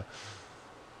Russia.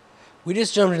 We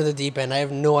just jumped into the deep end. I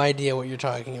have no idea what you're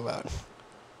talking about.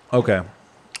 Okay.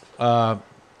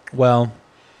 Well,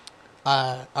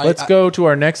 let's go to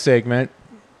our next segment.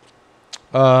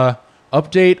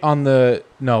 Update on the...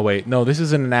 No, this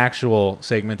isn't an actual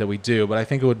segment that we do, but I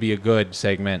think it would be a good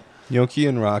segment. Gnocchi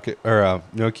and Rocket, or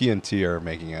Gnocchi and T are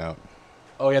making out.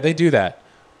 Oh, yeah, they do that.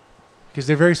 Because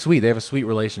they're very sweet. They have a sweet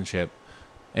relationship.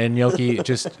 And Gnocchi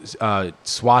just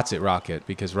swats at Rocket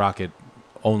because Rocket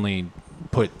only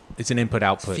it's an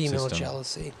input-output system. Female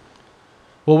jealousy.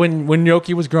 Well, when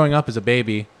Gnocchi was growing up as a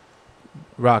baby,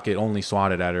 Rocket only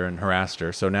swatted at her and harassed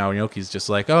her. So now Gnocchi's just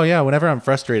like, oh yeah, whenever I'm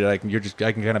frustrated, I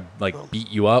can kind of like beat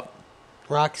you up.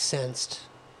 Rock sensed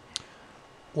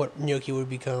what Gnocchi would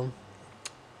become.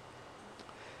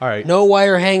 All right. No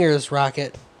wire hangers,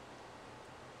 Rocket.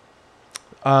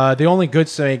 The only good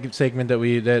segment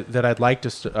that I'd like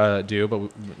to do,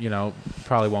 but you know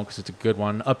probably won't because it's a good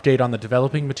one. Update on the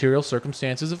developing material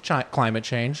circumstances of climate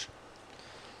change.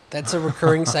 That's a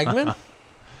recurring segment.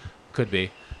 Could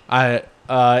be. And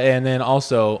then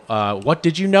also, what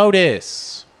did you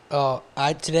notice?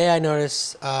 Today I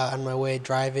noticed on my way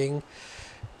driving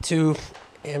to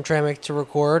Hamtramck to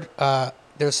record,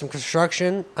 there's some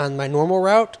construction on my normal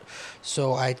route,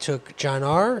 so I took John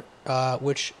R.,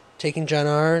 taking John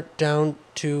R. down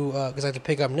to, because I had to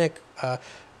pick up Nick,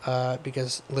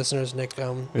 because listeners, Nick...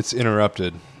 it's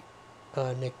interrupted.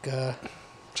 Nick...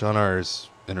 John R. is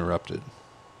interrupted.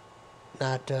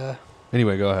 Not...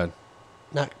 Anyway, go ahead.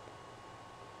 Not...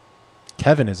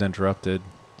 Kevin is interrupted.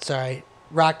 Sorry.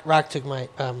 Rock took my...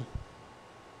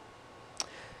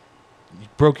 You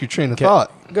broke your train of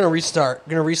thought. I'm gonna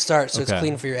restart so it's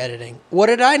clean for your editing. What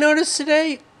did I notice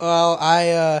today? Well,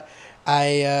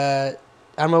 I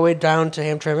on my way down to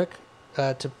Hamtramck,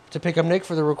 to pick up Nick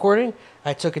for the recording.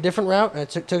 I took a different route. I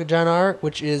took John R.,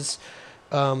 which is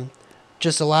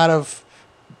just a lot of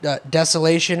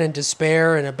desolation and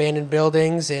despair and abandoned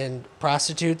buildings and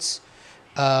prostitutes.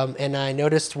 And I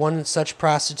noticed one such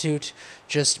prostitute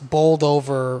just bowled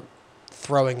over,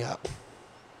 throwing up.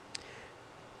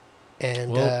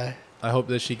 And Well, I hope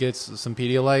that she gets some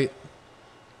Pedialyte.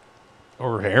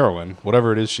 Or heroin,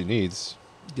 whatever it is she needs.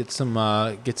 Get some.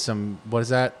 What is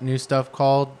that new stuff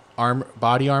called?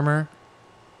 Body armor.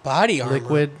 body armor.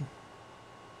 Liquid.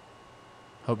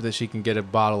 Hope that she can get a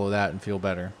bottle of that and feel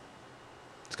better.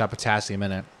 It's got potassium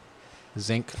in it.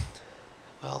 Zinc.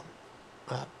 Well,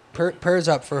 prayers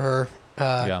up for her.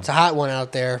 Yeah. It's a hot one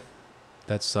out there.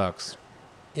 That sucks.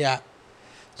 Yeah.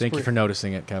 Thank you for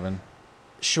noticing it, Kevin.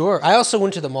 Sure. I also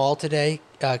went to the mall today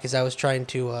because I was trying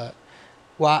to.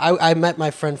 I met my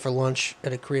friend for lunch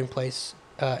at a Korean place,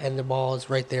 and the mall is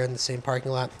right there in the same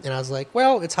parking lot. And I was like,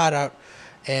 "Well, it's hot out,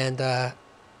 and I'll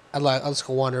just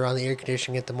go wander around the air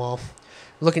conditioning at the mall."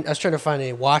 I was trying to find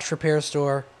a watch repair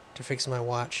store to fix my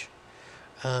watch.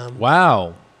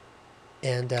 Wow.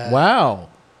 And Wow.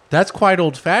 That's quite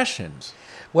old-fashioned.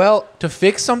 well, To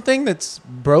fix something that's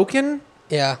broken,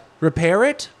 yeah. repair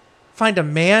it, find a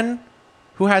man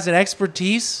who has an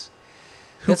expertise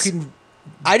who That's- can.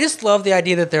 I just love the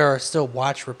idea that there are still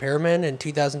watch repairmen in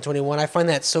 2021. I find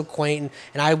that so quaint,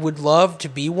 and I would love to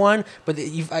be one. But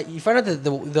you find out that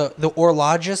the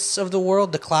horologists of the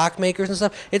world, the clockmakers and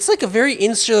stuff, it's like a very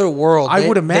insular world. I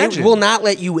would imagine. They will not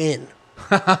let you in.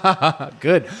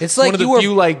 Good. It's one like of the you were-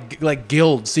 few like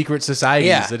guild secret societies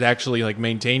Yeah. that actually like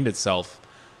maintained itself.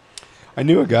 I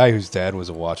knew a guy whose dad was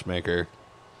a watchmaker,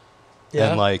 Yeah.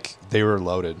 and like they were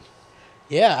loaded.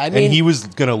 Yeah, I mean, And he was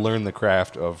gonna learn the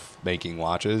craft of making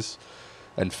watches,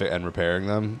 and repairing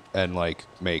them, and like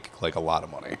make like a lot of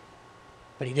money.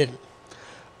 but he didn't.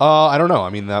 I don't know. I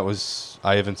mean,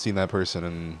 I haven't seen that person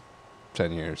in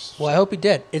 10 years. Well, I hope he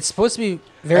did. It's supposed to be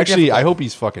very Actually, difficult. I hope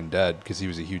he's fucking dead because he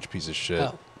was a huge piece of shit.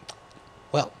 Oh.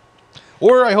 Well,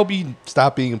 Or I hope he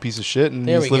stopped being a piece of shit and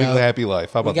There he's we living go. the happy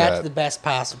life. How we about got to that? the best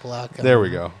possible outcome. There we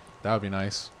go. That would be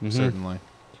nice. Mm-hmm. Certainly.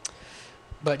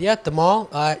 But yeah, the mall.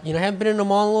 I haven't been in the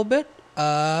mall in a little bit.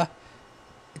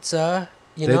 It's The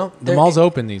they're- mall's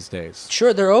open these days.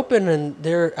 Sure, they're open, and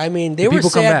they Do were people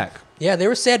sad. come back? Yeah, they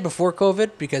were sad before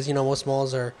COVID because most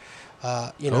malls are,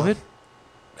 COVID?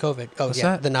 COVID. Oh, What's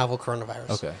yeah, that? the novel coronavirus.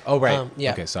 Okay. Oh, right.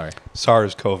 Yeah. Okay, sorry.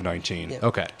 SARS-CoV-19. Yeah.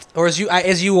 Okay. Or as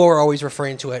you were always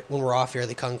referring to it when we're off here,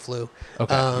 the Kung Flu.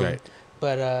 Okay. Right.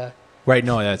 But Right.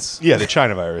 No, that's. Yeah, the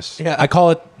China virus. yeah, I call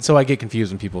it so I get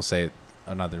confused when people say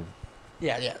another.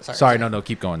 yeah. Sorry. No.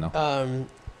 Keep going though.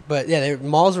 But yeah,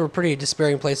 malls were pretty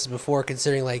despairing places before,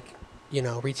 considering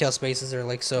retail spaces are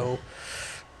like so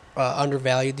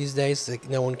undervalued these days. Like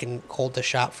no one can hold the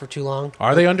shop for too long.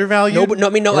 Are they undervalued? No, but no, I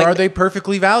mean, no, Or like- are they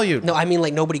perfectly valued? No, I mean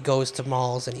nobody goes to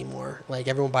malls anymore. Like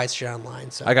everyone buys shit online.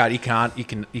 So I got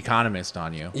economist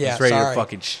on you. Yeah, It's ready sorry. to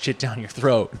fucking shit down your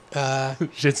throat.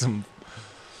 Shit some.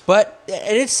 But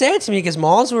and it's sad to me because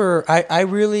malls were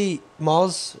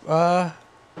malls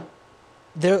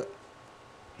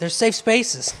they're safe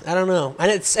spaces. I don't know, and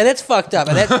it's fucked up.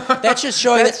 And that's just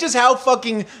showing That's just how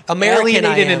fucking American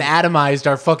I alienated and am. atomized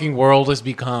our fucking world has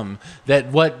become.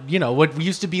 That what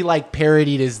used to be like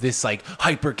parodied as this like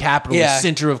hyper capitalist Yeah.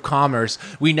 center of commerce,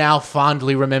 we now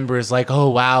fondly remember as like, oh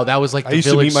wow, that was like the I used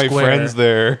to village meet my square. friends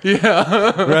there.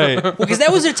 Yeah. Right. because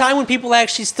that was a time when people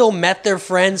actually still met their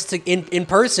friends in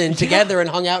person together and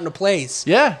hung out in a place.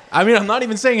 Yeah, I mean, I'm not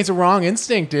even saying it's a wrong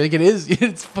instinct. Like it is.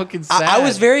 It's fucking sad. I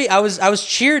was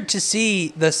cheered to see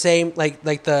the same like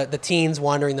the teens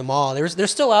wandering the mall. They're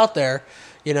still out there,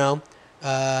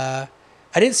 I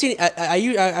didn't see.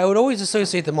 I would always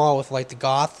associate the mall with like the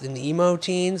goth and the emo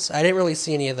teens. I didn't really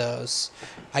see any of those.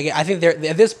 I think they're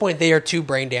at this point they are too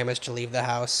brain damaged to leave the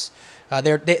house.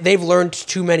 They've learned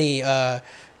too many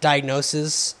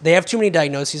diagnoses. They have too many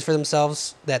diagnoses for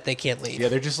themselves that they can't leave. Yeah,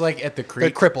 they're just like at the creek.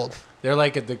 They're crippled. They're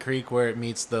like at the creek where it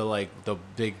meets the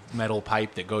big metal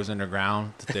pipe that goes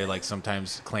underground. That they like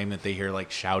sometimes claim that they hear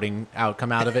like shouting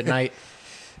come out of at night.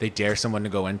 They dare someone to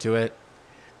go into it.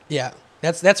 Yeah,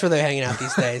 that's where they're hanging out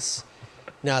these days.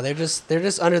 No, they're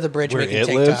just under the bridge Where making it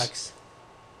TikToks. lives?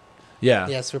 Yeah.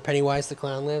 Yes, where Pennywise the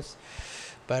clown lives.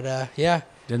 But yeah,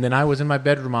 And then I was in my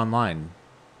bedroom online.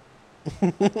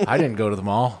 I didn't go to the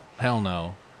mall. Hell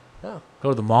no. Oh. Go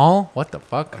to the mall? What the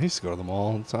fuck? I used to go to the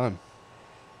mall all the time.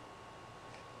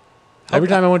 Every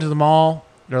time I went to the mall,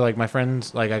 or like my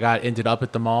friends, like I ended up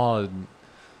at the mall and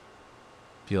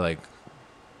be like,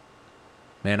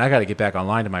 man, I got to get back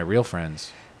online to my real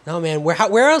friends. no man,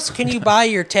 where else can you buy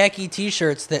your tacky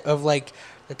T-shirts that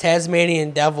the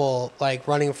Tasmanian devil, like,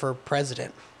 running for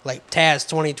president. Like, Taz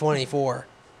 2024.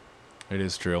 It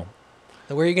is true.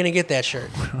 Where are you going to get that shirt?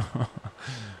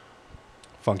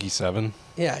 Funky 7.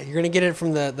 Yeah, you're going to get it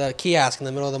from the kiosk in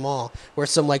the middle of the mall, where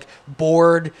some, like,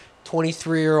 bored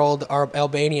 23-year-old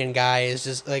Albanian guy is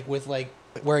just, like, with, like,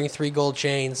 wearing 3 gold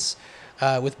chains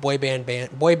with boy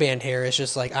band hair, is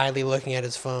just, like, idly looking at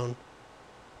his phone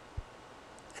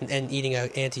and eating a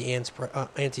Auntie Annie's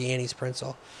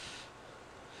Prinzel.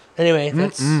 Anyway,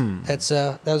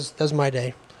 that was my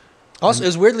day. Also, it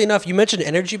was weirdly enough, you mentioned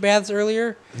energy baths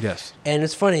earlier. Yes. And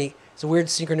it's funny. It's a weird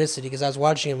synchronicity because I was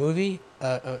watching a movie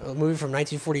from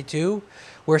 1942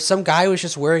 where some guy was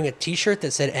just wearing a T-shirt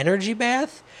that said energy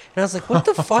bath. And I was like, what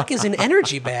the fuck is an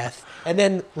energy bath? And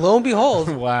then, lo and behold,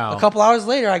 Wow. a couple hours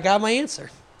later, I got my answer.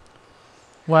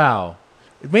 Wow.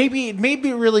 Maybe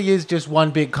it really is just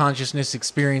one big consciousness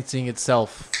experiencing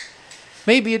itself.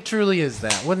 Maybe it truly is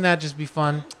that. Wouldn't that just be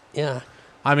fun? Yeah.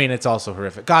 I mean, it's also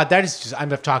horrific. God, that is just,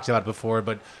 I've talked about it before,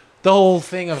 but the whole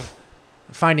thing of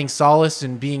finding solace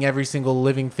in being every single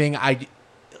living thing,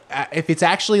 if it's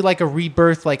actually like a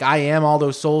rebirth, like I am all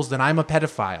those souls, then I'm a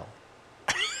pedophile.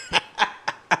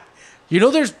 You know,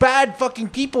 there's bad fucking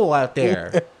people out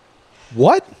there.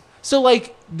 What? So,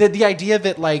 like, the idea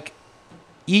that, like,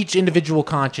 each individual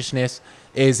consciousness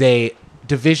is a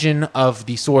division of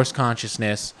the source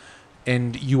consciousness,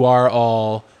 and it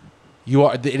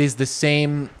is the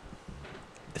same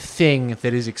thing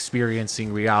that is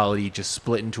experiencing reality, just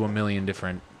split into a million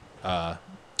different,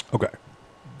 Okay.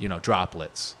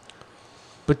 droplets.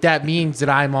 But that means that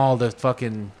I'm all the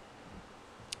fucking...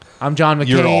 I'm John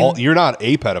McCain. You're not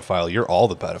a pedophile. You're all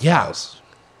the pedophiles.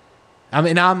 Yeah.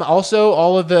 I'm also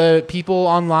all of the people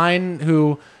online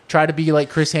who try to be like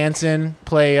Chris Hansen,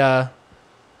 play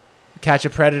catch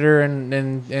a predator, and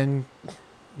then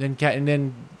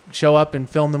show up and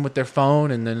film them with their phone,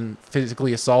 and then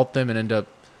physically assault them, and end up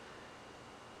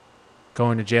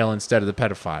going to jail instead of the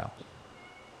pedophile.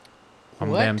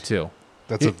 I'm What? them too.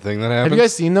 That's a thing that happens? Have you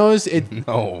guys seen those?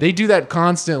 No. They do that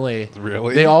constantly.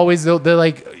 Really? They're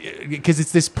like, because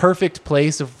it's this perfect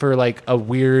place for like a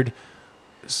weird,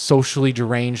 socially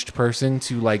deranged person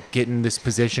to like get in this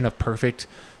position of perfect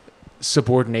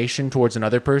subordination towards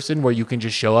another person, where you can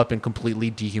just show up and completely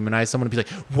dehumanize someone and be like,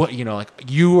 what, like,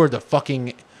 you're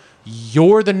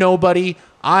the nobody,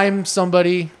 I'm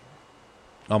somebody.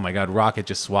 Oh my God, Rocket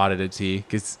just swatted at T,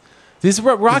 because this is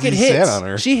where Rocket he hits. sat on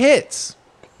her. She hits.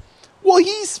 Well,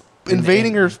 he's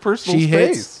invading her personal She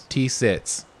space. hits, T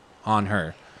sits on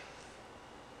her.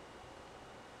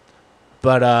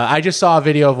 But I just saw a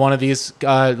video of one of these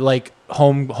like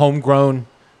homegrown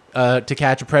To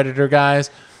Catch a Predator guys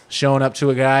showing up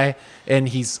to a guy, and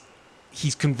he's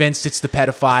convinced it's the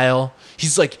pedophile.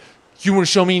 He's like, you want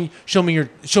to show me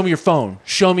your phone.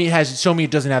 Show me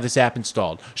it doesn't have this app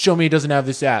installed. Show me it doesn't have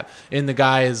this app. And the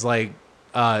guy is like,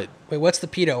 Wait, what's the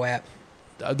pedo app?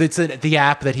 it's the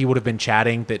app that he would have been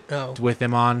chatting Oh. with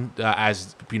him on,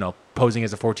 as posing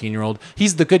as a 14-year-old.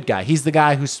 He's the good guy. He's the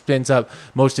guy who spends up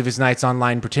most of his nights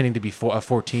online pretending to be a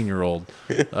 14-year-old.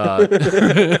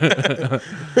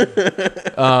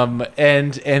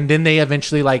 And then they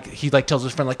eventually, like, he like tells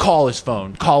his friend, like, call his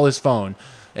phone,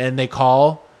 and they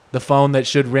call the phone that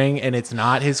should ring, and it's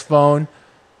not his phone.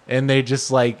 And they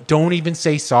just, like, don't even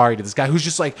say sorry to this guy who's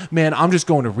just like, man, I'm just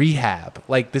going to rehab.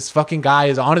 Like, this fucking guy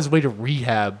is on his way to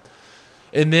rehab.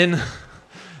 And then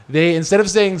they, instead of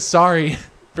saying sorry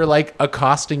for, like,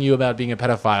 accosting you about being a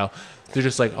pedophile, they're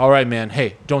just like, all right, man,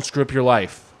 hey, don't screw up your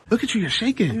life. Look at you, you're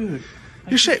shaking. Dude,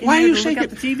 You're shaking. Why are you shaking?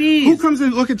 Look at the TVs. Who comes in,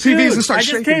 look at TVs Dude, and start I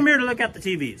just shaking? came here to look at the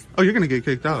TVs. Oh, you're gonna get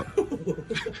kicked out.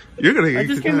 You're gonna get I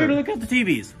just kicked came here to out. look at the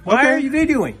TVs. Why Okay. are you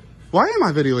videoing? Why am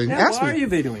I videoing? Yeah, Ask why me. are you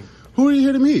videoing? Who are you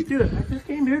here to meet? Dude, I just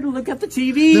came here to look at the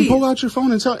TVs. Then pull out your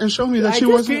phone and show me that I she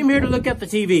just wasn't. came here to look at the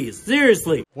TVs.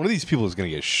 Seriously. One of these people is going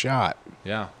to get shot.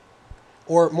 Yeah.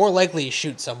 Or more likely,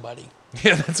 shoot somebody.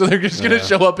 Yeah, that's what they're just going to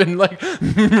show up and, like,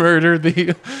 murder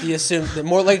the... You assume that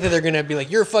more likely they're going to be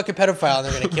like, you're a fucking pedophile, and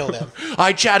they're going to kill them.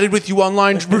 I chatted with you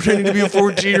online pretending to be a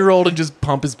 14-year-old and just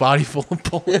pump his body full of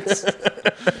bullets.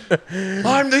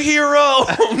 I'm the hero!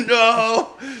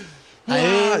 Oh,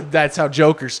 no! That's how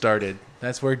Joker started.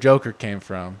 That's where Joker came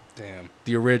from. Damn.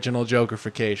 The original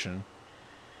Jokerification.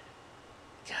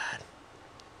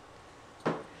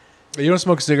 God. You don't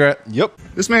smoke a cigarette? Yep.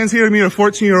 This man's here to meet a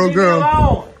 14-year-old Leave me girl.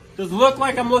 alone. Does look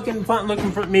like I'm looking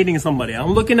for meeting somebody.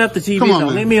 I'm looking at the TV. Come on, now.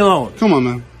 man. Leave me alone. Come on,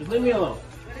 man. Just leave me alone.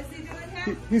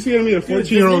 He's here to meet a Dude,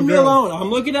 just 14-year-old leave me girl. alone. I'm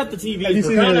looking at the TV. Have you for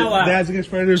seen crying the out loud. Dads Against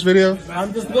Predators video?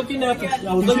 I'm just looking at the.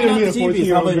 I was He's looking here to at the meet a TV.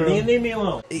 14-year-old But girl. leave me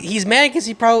alone. He's mad because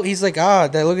he's like,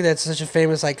 look at that, such a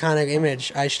famous, iconic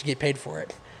image. I should get paid for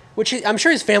it. Which I'm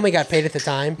sure his family got paid at the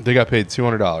time. They got paid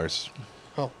 $200.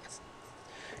 Oh,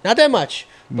 not that much,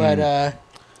 but Well,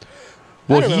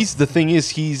 don't know. the thing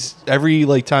is, he's every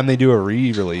like time they do a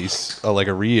re-release, like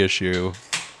a reissue,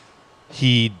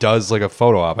 he does like a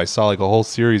photo op. I saw like a whole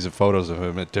series of photos of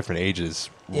him at different ages,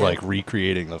 Yeah. like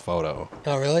recreating the photo.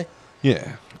 oh really?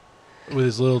 Yeah, With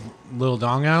his little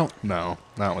dong out. no,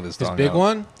 not with his His dong big out.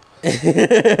 one.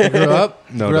 He grew up.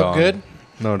 No grew dong. up good.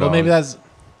 No, Well, maybe that's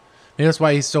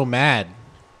why he's so mad.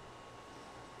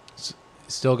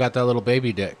 Still got that little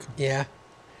baby dick. Yeah.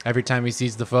 Every time he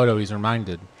sees the photo, he's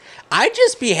reminded. I'd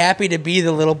just be happy to be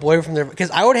the little boy from there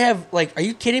because I would have like. Are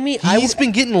you kidding me? He's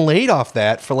been getting laid off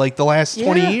that for like the last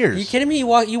 20 years. Are you kidding me? You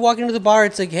walk into the bar.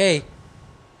 It's like, hey,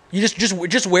 you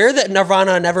just wear that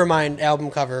Nirvana Nevermind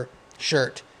album cover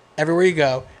shirt everywhere you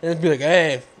go, and it'd be like,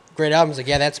 hey, great album. It's like,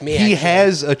 yeah, that's me. He actually.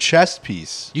 has a chest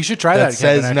piece. You should try that. that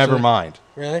says Kevin, actually. Nevermind.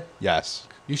 Really? Yes.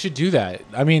 You should do that.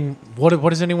 I mean, what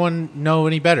does anyone know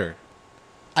any better?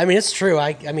 I mean, it's true.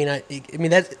 I mean, that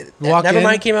Walk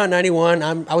Nevermind in. came out in '91.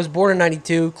 I was born in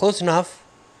 '92. Close enough.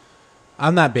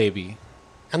 I'm that baby.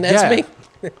 And that's Yeah.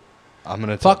 me. I'm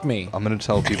gonna Fuck me. I'm gonna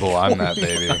tell people I'm that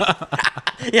baby.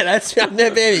 Yeah, I'm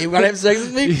that baby. You want to have sex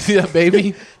with me? You see that baby? Do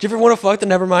you ever want to fuck the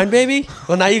Nevermind baby?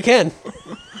 Well, now you can.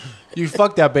 You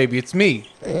fuck that baby. It's me.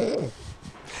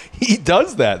 He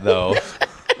does that though.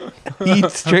 He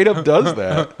straight up does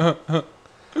that.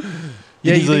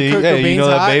 Yeah, He's you think Kurt hey, you Cobain's know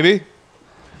that hot? baby?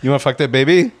 You want to fuck that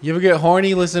baby? You ever get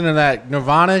horny listening to that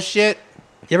Nirvana shit?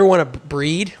 You ever want to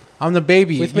breed? I'm the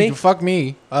baby. With You me? can fuck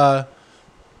me.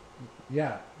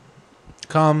 Yeah.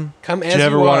 Come Come as Did you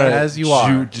ever you want are. to? As you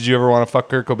are. Did you ever want to fuck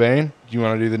Kurt Cobain? Do you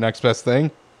want to do the next best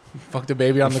thing? fuck the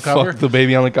baby on the cover. Fuck the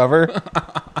baby on the cover.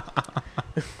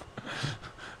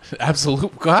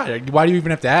 Absolute God. Why do you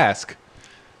even have to ask?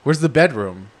 Where's the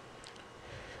bedroom?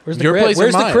 Where's the Your crib? place or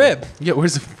Where's the mine? crib? Yeah,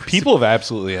 where's the People have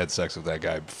absolutely had sex with that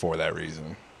guy for that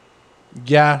reason.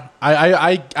 Yeah,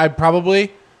 I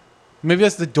probably maybe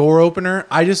that's the door opener.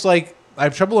 I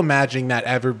have trouble imagining that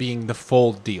ever being the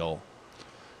full deal.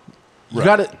 You Right.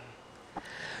 got it.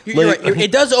 You're right.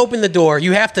 It does open the door.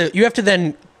 You have to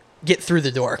then get through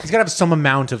the door. He's got to have some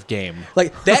amount of game.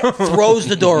 Like that throws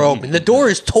the door open. The door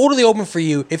is totally open for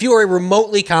you. If you are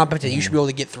remotely competent, you should be able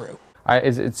to get through.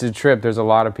 It's a trip. There's a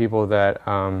lot of people that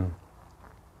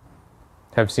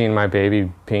have seen my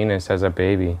baby penis as a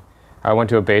baby. I went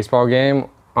to a baseball game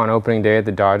on opening day at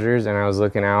the Dodgers, and I was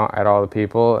looking out at all the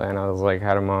people, and I was like,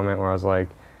 had a moment where I was like,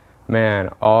 man,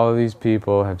 all these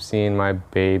people have seen my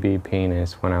baby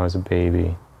penis when I was a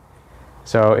baby.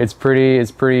 So it's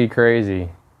pretty crazy.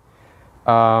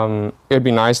 It'd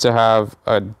be nice to have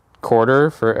a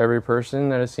quarter for every person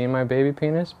that has seen my baby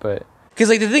penis, but Because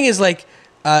like the thing is like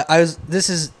this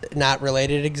is not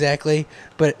related exactly,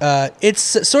 but it's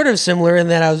sort of similar in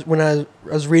that I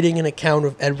was reading an account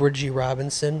of Edward G.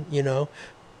 Robinson, you know,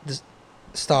 the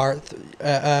star,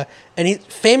 and he's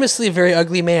famously a very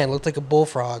ugly man, looked like a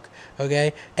bullfrog.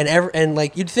 Okay, and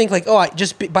like you'd think like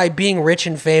by being rich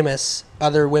and famous,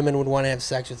 other women would want to have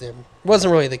sex with him.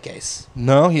 Wasn't really the case.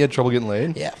 No, he had trouble getting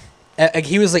laid. Yeah. Like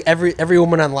he was like every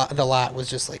woman on the lot was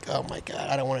just like, oh my God,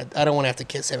 I don't want to have to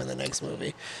kiss him in the next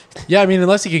movie. Yeah, I mean,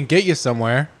 unless he can get you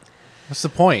somewhere, what's the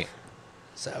point?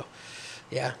 So,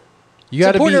 yeah, You it's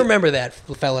got to important be. to remember that,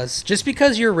 fellas. Just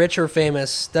because you're rich or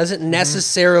famous doesn't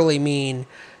necessarily mean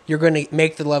you're going to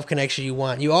make the love connection you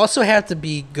want. You also have to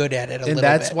be good at it a And little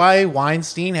that's bit. why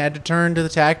Weinstein had to turn to the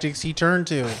tactics he turned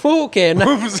to. Okay, He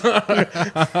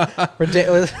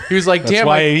was like, That's "Damn,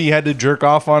 why he had to jerk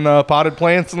off on potted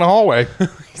plants in the hallway.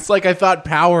 it's like I thought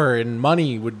power and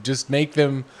money would just make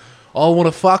them all want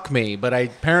to fuck me, but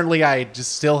apparently I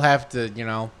just still have to,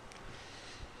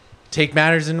 take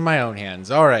matters into my own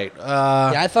hands." All right.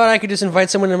 yeah, I thought I could just invite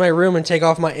someone in my room and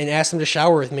and ask them to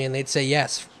shower with me, and they'd say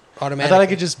yes I automatically. thought I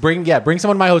could just bring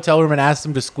someone to my hotel room and ask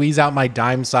them to squeeze out my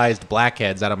dime-sized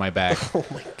blackheads out of my back, Oh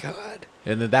my God.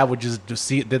 and that would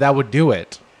that would do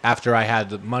it after I had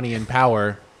the money and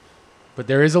power. But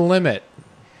there is a limit.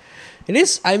 It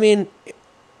is. I mean,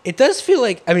 it does feel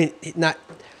like. I mean, not.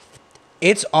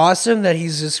 It's awesome that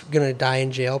he's just gonna die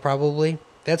in jail. Probably.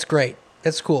 That's great.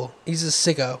 That's cool. He's a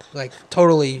sicko, like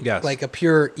totally, Yes. like a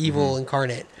pure evil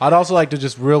incarnate. I'd also like to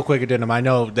just real quick addendum. I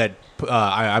know that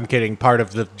I'm kidding. Part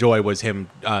of the joy was him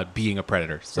being a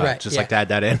predator. So Right, just yeah. like to add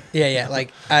that in. Yeah.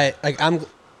 I'm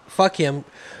fuck him.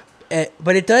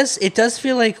 But it does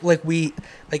feel like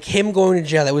him going to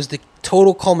jail. That was the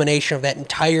total culmination of that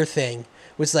entire thing.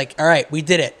 Was like, all right, we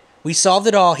did it. We solved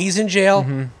it all. He's in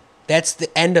jail. That's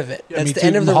the end of it. That's me the too.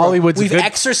 end of the Hollywood's a road. We've good-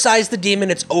 exorcised the demon.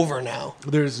 It's over now.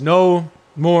 There's no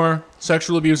more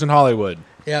sexual abuse in Hollywood.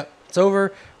 Yep. It's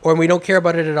over, or we don't care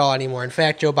about it at all anymore. In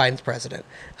fact, Joe Biden's president.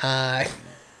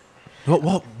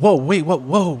 Wait,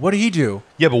 what did he do?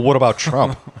 Yeah, but what about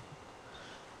Trump?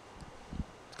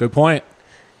 Good point.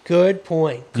 Good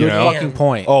point. You Good know? Fucking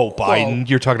point. Oh, Biden.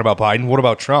 You're talking about Biden. What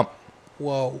about Trump?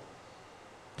 Whoa.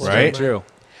 Right? True.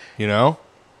 You know?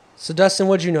 So, Dustin,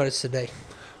 what'd you notice today?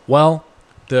 Well,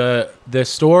 the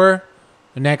store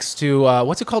next to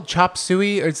what's it called? Chop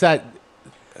Suey? Or it's that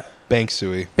Bank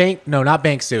Suey. No, not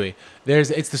Bank Suey.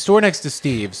 It's the store next to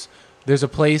Steve's. There's a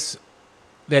place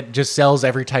that just sells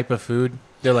every type of food.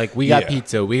 They're like, we got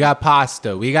pizza, we got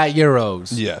pasta, we got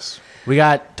gyros. Yes. We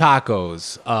got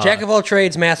tacos. Jack of all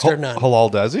trades, master of none.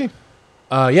 Halal Desi?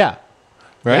 Yeah.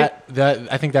 Right? That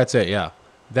I think that's it, yeah.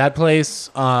 That place,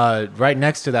 right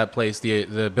next to that place,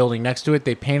 the building next to it,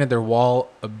 they painted their wall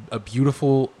a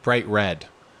beautiful bright red.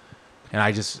 And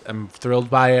I'm thrilled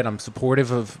by it. I'm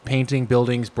supportive of painting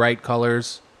buildings bright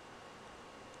colors.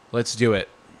 Let's do it.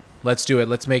 Let's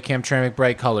make Hamtramck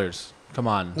bright colors. Come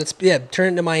on. Let's turn it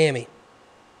into Miami.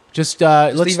 Just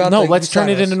leave out let's the turn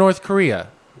it silos. into North Korea.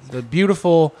 The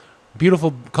beautiful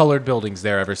colored buildings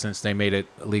there ever since they made it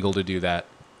illegal to do that.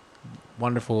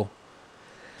 Wonderful,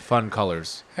 fun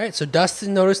colors. All right, so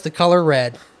Dustin noticed the color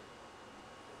red.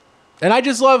 And I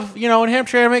just love, in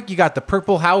Hamtramck, you got the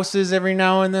purple houses every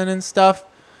now and then and stuff.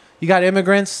 You got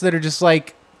immigrants that are just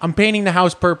like, I'm painting the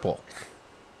house purple.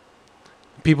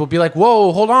 People be like,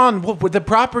 whoa, hold on, with the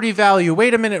property value,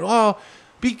 wait a minute, oh,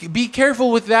 be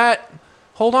careful with that.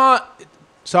 Hold on.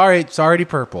 Sorry, it's already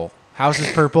purple. House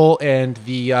is purple, and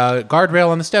the guardrail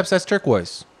on the steps, that's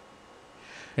turquoise.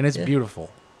 And it's beautiful.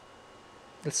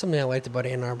 That's something I liked about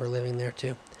Ann Arbor living there,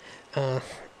 too.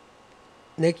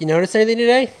 Nick, you notice anything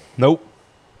today? Nope.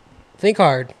 Think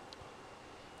hard.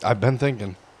 I've been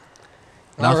thinking.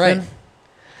 All right.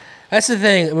 That's the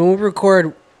thing. I mean,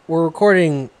 we're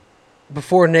recording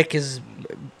before Nick has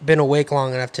been awake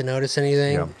long enough to notice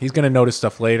anything. Yeah. He's going to notice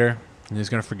stuff later, and he's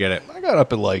going to forget it. I got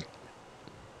up at like,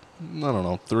 I don't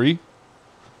know, 3.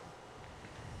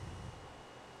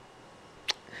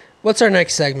 What's our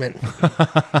next segment?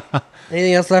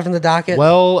 Anything else left in the docket?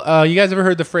 Well, you guys ever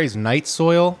heard the phrase night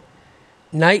soil?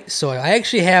 Night soil. I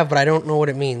actually have, but I don't know what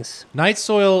it means. Night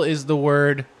soil is the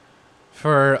word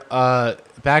for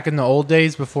back in the old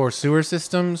days before sewer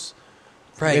systems.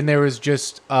 Right. And there was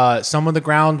just some of the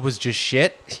ground was just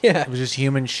shit. Yeah. It was just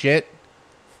human shit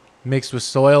mixed with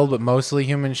soil, but mostly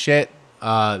human shit.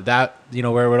 That,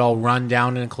 where it would all run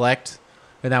down and collect.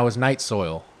 And that was night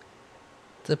soil.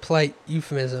 It's a polite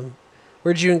euphemism.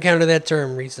 Where'd you encounter that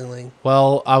term recently?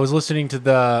 Well, I was listening to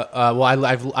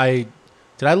the.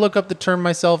 Did I look up the term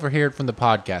myself or hear it from the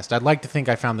podcast? I'd like to think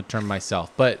I found the term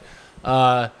myself, but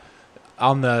on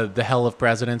the Hell of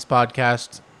Presidents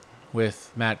podcast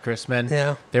with Matt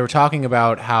Chrisman, they were talking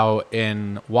about how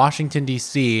in Washington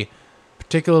D.C.,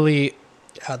 particularly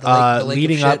the lake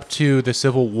leading of up to the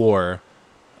Civil War,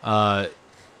 there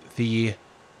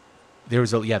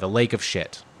was the lake of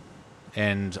shit,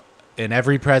 and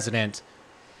every president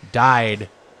died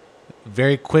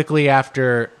very quickly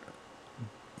after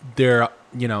their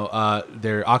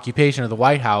occupation of the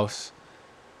White House.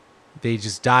 They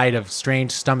just died of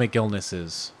strange stomach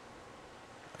illnesses,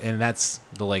 and that's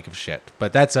the lake of shit.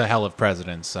 But that's a Hell of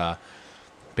Presidents,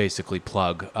 basically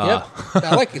plug. Yep.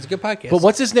 I like it. It's a good podcast. But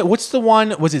what's his name? What's the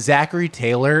one? Was it Zachary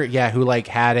Taylor? Yeah, who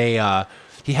had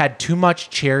he had too much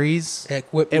cherries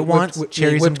at once.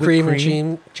 Cherries whipped and cream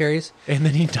and cherries, and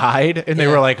then he died. And they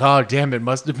were like, "Oh, damn! It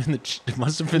must have been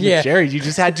the cherries. You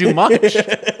just had too much."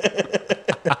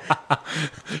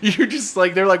 You're just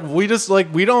like, they're like, we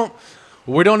don't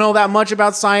know that much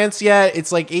about science yet.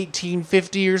 It's like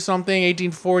 1850 or something,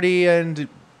 1840, and it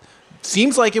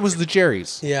seems like it was the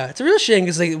cherries. Yeah, it's a real shame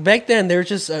because back then there was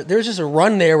just a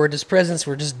run there where just presidents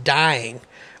were just dying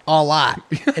a lot,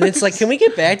 and it's like, can we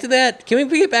get back to that? Can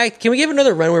we give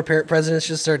another run where presidents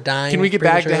just start dying? Can we get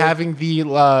back to having the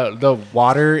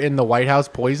water in the White House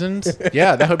poisoned?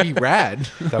 Yeah, that would be rad.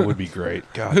 That would be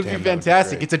great. God, it would be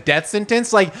fantastic. It's a death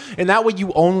sentence, and that way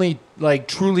you only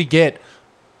truly get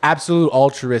absolute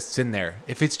altruists in there.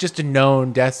 If it's just a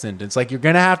known death sentence, you're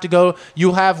gonna have to go.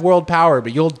 You'll have world power,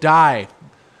 but you'll die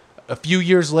a few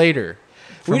years later.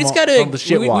 We just gotta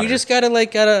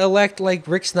elect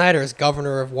Rick Snyder as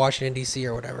governor of Washington D.C.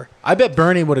 or whatever. I bet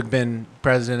Bernie would have been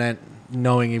president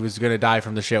knowing he was gonna die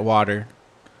from the shit water.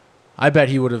 I bet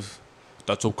he would have.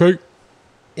 That's okay.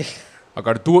 I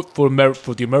gotta do it for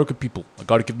the American people. I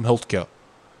gotta give them health care.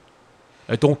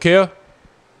 I don't care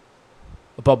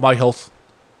about my health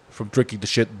from drinking the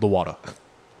shit in the water.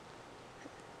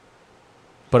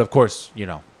 But of course,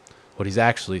 what he's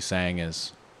actually saying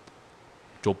is,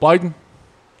 Joe Biden,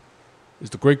 is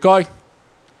the great guy,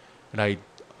 and I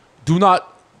do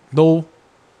not know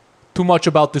too much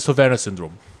about the Savannah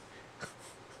syndrome.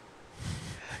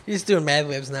 He's doing Mad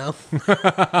Libs now.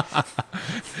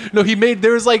 No,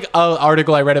 there was like an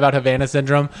article I read about Havana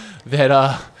syndrome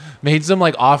that made some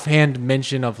like offhand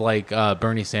mention of like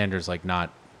Bernie Sanders like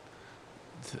not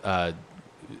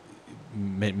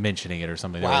mentioning it or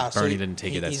something. Wow, Like, Bernie didn't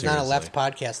take it that he's seriously. not a left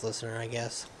podcast listener, I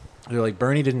guess. They're like,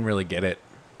 Bernie didn't really get it.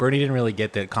 Bernie didn't really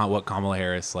get that what Kamala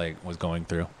Harris like was going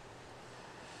through.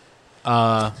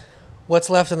 What's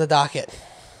left on the docket?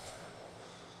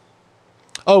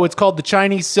 Oh, it's called the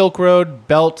Chinese Silk Road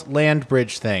Belt Land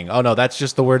Bridge thing. Oh no, that's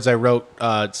just the words I wrote.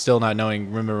 Still not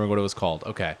remembering what it was called.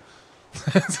 Okay.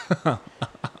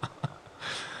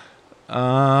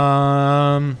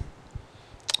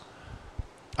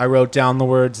 I wrote down the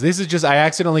words. This is just I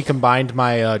accidentally combined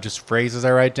my just phrases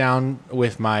I write down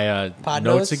with my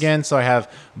notes again. So I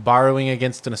have borrowing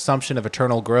against an assumption of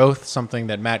eternal growth, something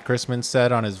that Matt Christman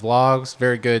said on his vlogs.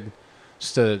 Very good,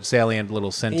 just a salient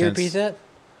little sentence. Can you repeat that?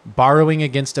 Borrowing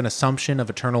against an assumption of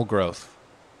eternal growth.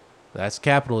 That's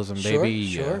capitalism, baby.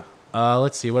 Sure.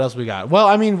 Let's see what else we got. Well,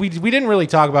 I mean, we didn't really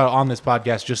talk about on this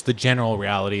podcast just the general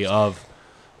reality of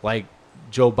like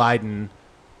Joe Biden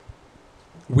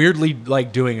weirdly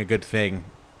like doing a good thing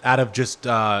out of just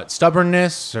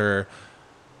stubbornness or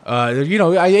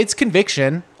it's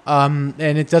conviction. And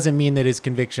it doesn't mean that his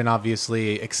conviction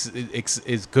obviously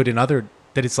is good in other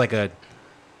that it's like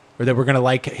or that we're gonna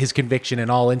like his conviction in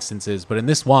all instances. But in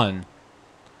this one,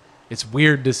 it's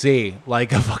weird to see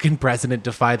like a fucking president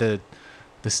defy the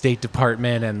State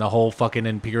Department and the whole fucking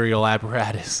imperial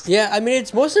apparatus. Yeah, I mean,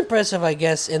 it's most impressive, I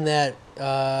guess, in that,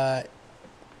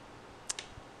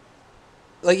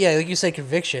 like you said,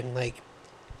 conviction. Like,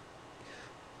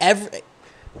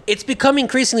 it's become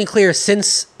increasingly clear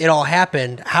since it all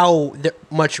happened how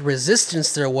much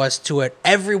resistance there was to it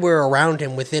everywhere around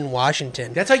him within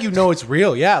Washington. That's how you know it's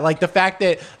real. Yeah, like the fact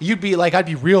that I'd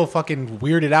be real fucking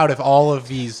weirded out if all of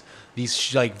these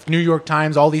like New York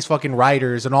Times, all these fucking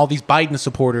writers and all these Biden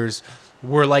supporters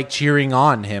were like cheering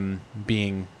on him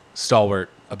being stalwart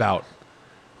about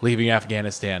leaving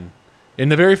Afghanistan.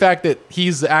 And the very fact that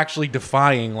he's actually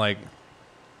defying like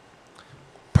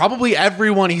probably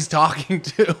everyone he's talking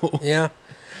to. Yeah.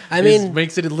 I mean,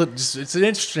 makes it it's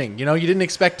interesting, you didn't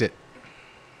expect it.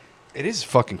 It is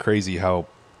fucking crazy how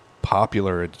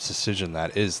popular a decision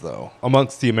that is though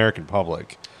amongst the American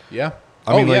public. Yeah.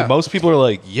 I mean, most people are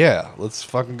like, yeah, let's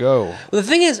fucking go. Well, the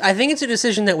thing is, I think it's a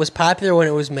decision that was popular when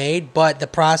it was made, but the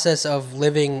process of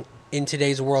living in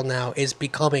today's world now is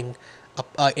becoming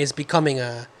I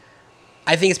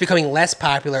think it's becoming less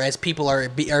popular as people are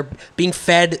being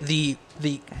fed the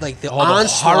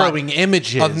onslaught harrowing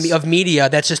images of media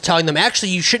that's just telling them, actually,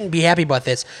 you shouldn't be happy about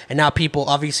this. And now people,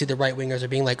 obviously the right wingers, are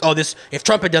being like, oh, this if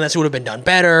Trump had done this, it would have been done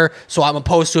better. So I'm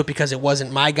opposed to it because it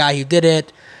wasn't my guy who did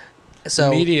it.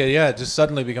 So media, just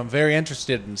suddenly become very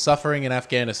interested in suffering in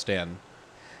Afghanistan.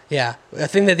 Yeah, a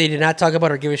thing that they did not talk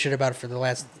about or give a shit about for the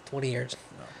last 20 years.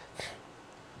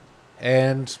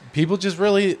 And people just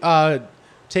really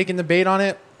taking the bait on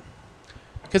it.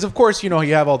 Because, of course, you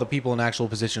have all the people in actual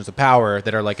positions of power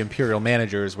that are like imperial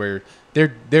managers where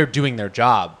they're doing their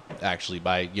job, actually,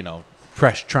 by,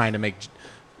 trying to make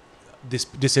this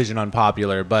decision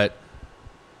unpopular. But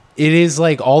it is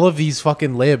like all of these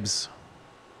fucking libs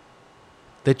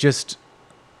that just...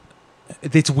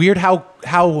 It's weird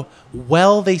how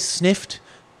well they sniffed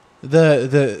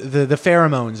the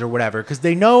pheromones or whatever, because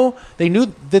they knew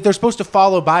that they're supposed to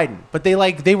follow Biden, but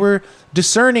they were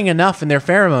discerning enough in their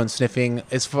pheromone sniffing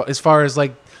as far as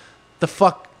like the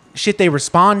fuck shit they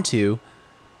respond to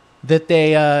that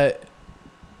they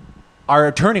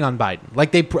are turning on Biden.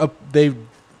 Like they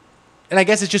and I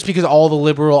guess it's just because all the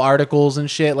liberal articles and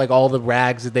shit, like all the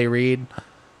rags that they read,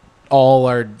 all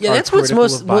are that's are what's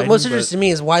most Biden, interesting to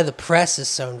me is why the press is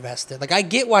so invested. Like I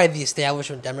get why the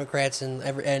establishment Democrats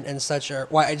and such are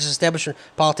why just establishment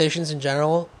politicians in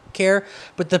general care,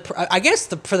 but I guess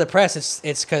for the press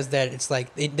it's because that it's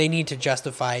like they need to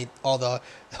justify all the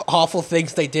awful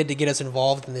things they did to get us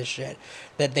involved in this shit,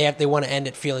 that they want to end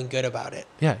it feeling good about it.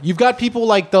 Yeah, you've got people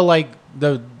like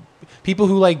the people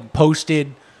who like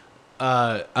posted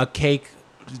a cake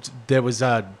that was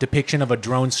a depiction of a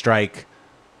drone strike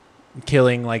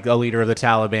killing like a leader of the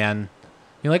Taliban.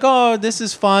 You're like, oh, this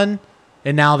is fun,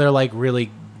 and now they're like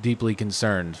really deeply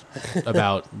concerned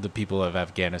about the people of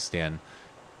Afghanistan,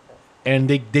 and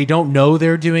they don't know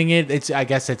they're doing it. I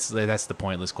guess that's the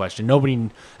pointless question.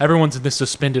 Everyone's in this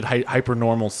suspended hyper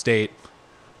normal state.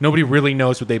 Nobody really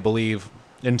knows what they believe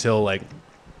until like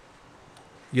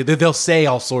they'll say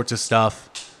all sorts of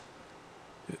stuff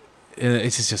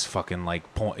it's just fucking like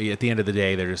at the end of the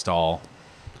day, they're just all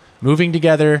moving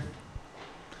together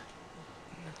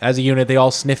as a unit. They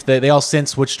all they all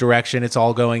sense which direction it's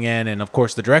all going in, and of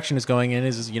course, the direction it's going in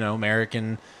is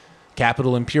American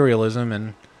capital imperialism,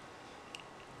 and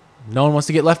no one wants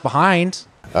to get left behind.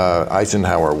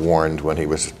 Eisenhower warned when he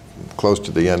was close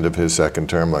to the end of his second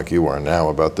term, like you are now,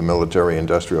 about the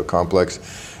military-industrial complex,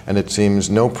 and it seems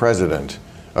no president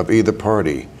of either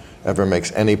party ever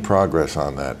makes any progress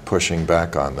on that, pushing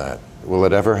back on that. Will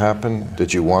it ever happen?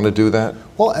 Did you want to do that?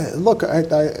 Well, look,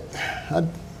 I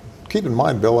keep in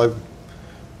mind, Bill,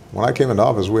 when I came into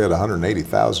office, we had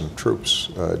 180,000 troops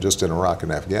just in Iraq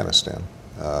and Afghanistan.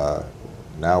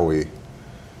 Now we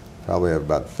probably have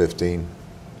about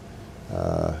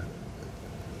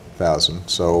 15,000.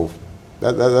 So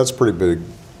that's pretty big.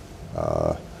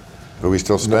 But we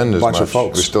still spend as bunch much. Of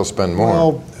folks. We still spend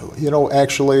more. Well,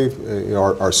 actually,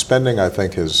 our spending, I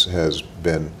think, has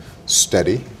been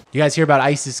steady. You guys hear about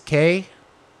ISIS-K?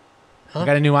 Huh?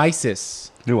 Got a new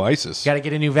ISIS. New ISIS. Got to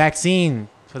get a new vaccine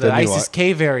for the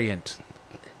ISIS-K variant.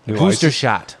 New Booster ISIS?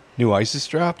 shot. New ISIS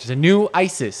dropped? It's a new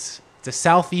ISIS. It's a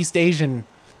Southeast Asian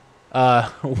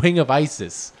wing of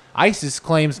ISIS. ISIS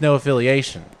claims no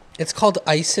affiliation. It's called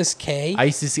ISIS-K?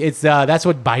 ISIS, it's that's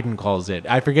what Biden calls it.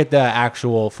 I forget the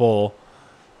actual full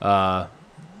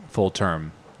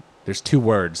term. There's 2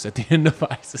 words at the end of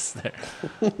ISIS there.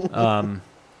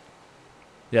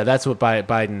 Yeah, that's what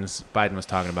Biden was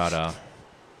talking about. I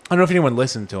don't know if anyone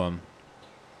listened to him.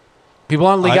 People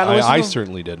on got to listen. I to him.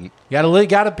 certainly didn't. You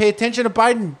got to pay attention to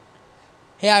Biden.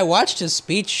 Hey, I watched his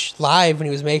speech live when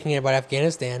he was making it about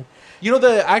Afghanistan. You know,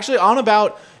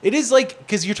 it is like,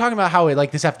 because you're talking about how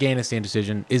this Afghanistan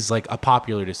decision is like a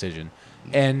popular decision,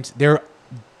 and they're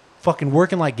fucking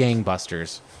working like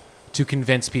gangbusters to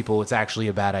convince people it's actually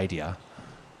a bad idea.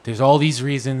 There's all these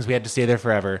reasons we had to stay there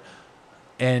forever.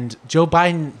 And Joe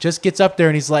Biden just gets up there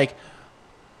and he's like,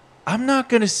 I'm not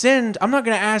going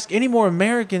to ask any more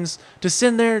Americans to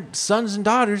send their sons and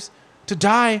daughters to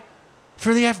die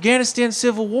for the Afghanistan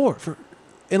civil war.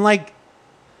 And like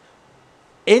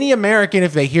any American,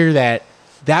 if they hear that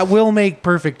will make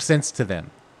perfect sense to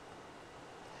them.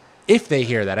 If they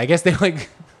hear that, I guess they like.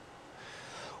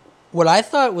 What I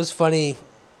thought was funny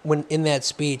when in that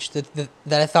speech that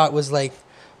I thought was like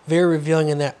very revealing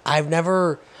in that I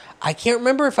can't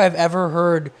remember if I've ever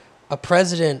heard a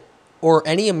president or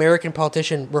any American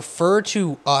politician refer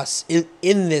to us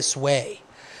in this way.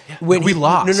 When we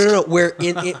lost. No.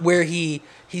 Where he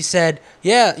said,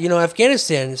 yeah,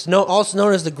 Afghanistan is also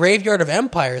known as the graveyard of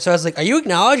empire. So I was like, are you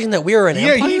acknowledging that we are an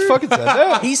empire? Yeah, he fucking said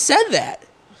that. He said that.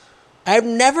 I've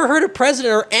never heard a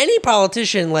president or any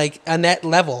politician like on that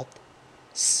level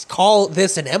call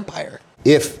this an empire.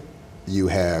 If you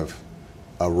have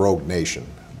a rogue nation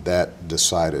that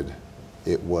decided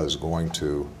it was going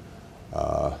to,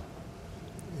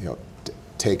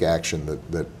 take action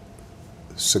that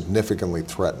significantly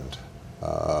threatened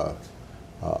a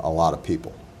lot of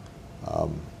people,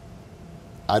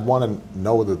 I'd want to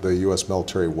know that the U.S.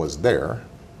 military was there,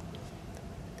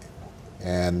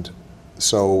 and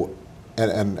so,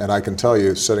 and I can tell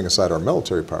you, setting aside our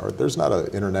military power, there's not an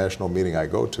international meeting I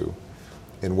go to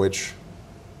in which,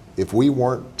 if we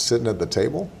weren't sitting at the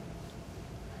table,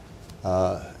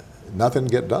 nothing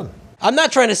get done. I'm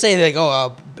not trying to say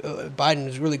Biden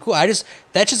is really cool. That's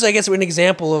just I guess an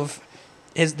example of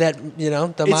it's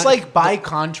like by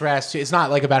contrast to, it's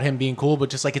not like about him being cool, but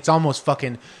just like it's almost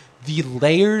fucking the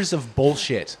layers of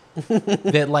bullshit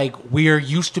that like we're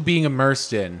used to being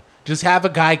immersed in. Just have a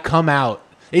guy come out.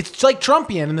 It's like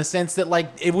Trumpian in the sense that like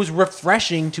it was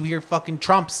refreshing to hear fucking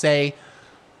Trump say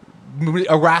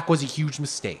Iraq was a huge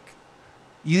mistake.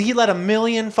 He let 1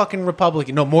 million fucking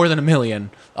Republicans, no, more than 1 million,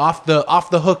 off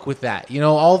the hook with that.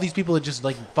 All these people that just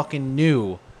like fucking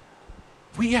knew.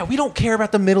 We don't care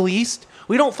about the Middle East.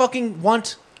 We don't fucking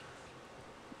want.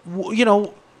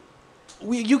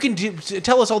 You can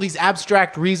tell us all these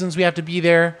abstract reasons we have to be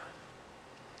there,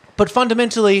 but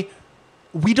fundamentally,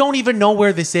 we don't even know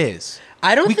where this is.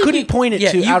 We couldn't point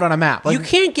it out on a map. You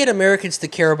can't get Americans to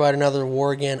care about another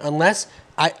war again unless.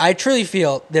 I truly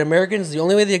feel that Americans, the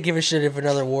only way they give a shit of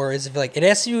another war is if like it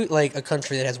has to be like a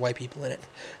country that has white people in it.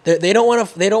 They don't want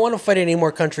to fight any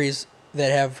more countries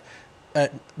that have.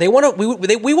 We want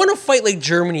to fight like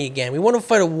Germany again. We want to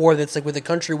fight a war that's like with a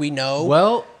country we know.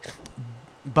 Well,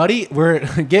 buddy,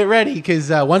 get ready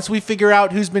because once we figure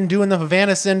out who's been doing the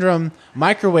Havana Syndrome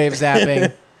microwave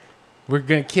zapping, we're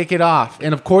gonna kick it off.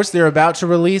 And of course, they're about to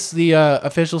release the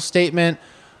official statement.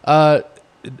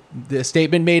 The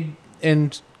statement made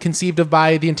and conceived of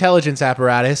by the intelligence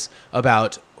apparatus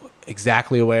about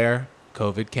exactly where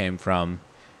COVID came from.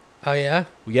 Oh, yeah?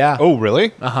 Yeah. Oh,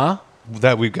 really? Uh-huh.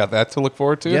 That we've got that to look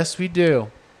forward to? Yes, we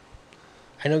do.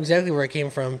 I know exactly where it came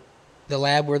from. The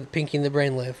lab where the Pinky and the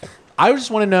Brain live. I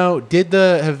just want to know, did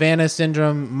the Havana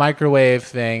syndrome microwave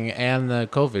thing and the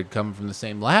COVID come from the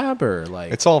same lab, or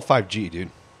like? It's all 5G, dude.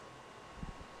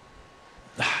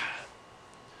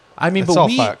 I mean, It's but all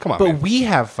we, come on, but man. we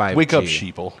have 5G. Wake up,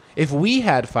 sheeple. If we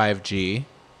had 5G,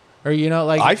 or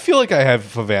like, I feel like I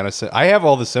have I have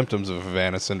all the symptoms of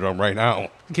Havana syndrome right now.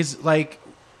 because like,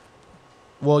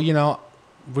 well,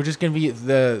 we're just gonna be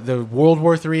the World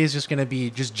War III is just gonna be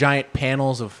just giant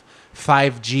panels of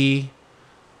 5G.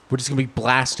 We're just gonna be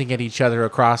blasting at each other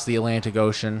across the Atlantic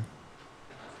Ocean.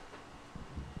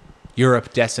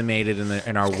 Europe decimated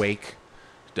in our wake.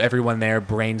 Everyone there,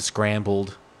 brain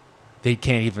scrambled. They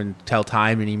can't even tell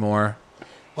time anymore.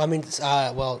 Well, I mean,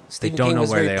 Stephen don't King know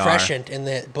was where very they are. prescient in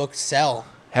the book Cell.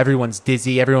 Everyone's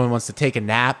dizzy. Everyone wants to take a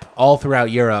nap all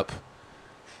throughout Europe.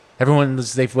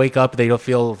 They wake up, they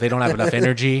don't have enough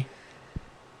energy.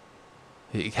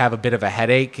 They have a bit of a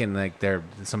headache and like there's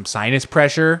some sinus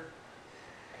pressure.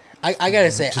 I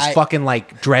gotta say, Just fucking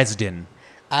like Dresden.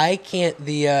 I can't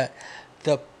the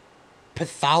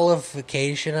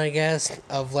pathologification, I guess,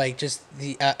 of like just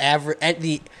the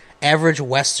average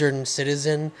Western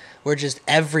citizen, where just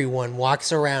everyone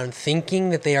walks around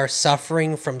thinking that they are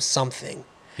suffering from something.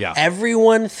 Yeah.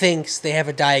 Everyone thinks they have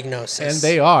a diagnosis. And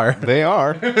they are. They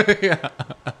are.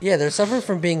 Yeah, they're suffering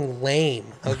from being lame,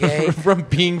 okay? From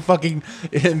being fucking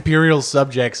imperial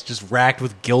subjects just racked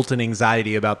with guilt and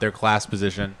anxiety about their class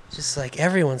position. Just like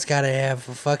everyone's got to have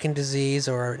a fucking disease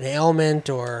or an ailment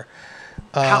or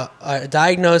a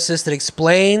diagnosis that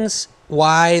explains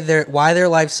why their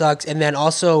life sucks, and then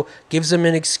also gives them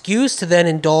an excuse to then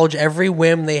indulge every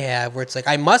whim they have, where it's like,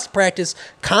 I must practice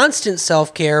constant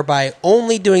self-care by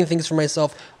only doing things for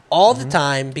myself all the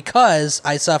time because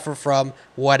I suffer from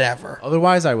whatever.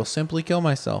 Otherwise, I will simply kill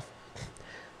myself.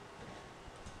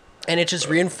 And it's just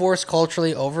reinforced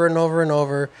culturally over and over and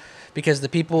over, because the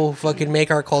people who fucking make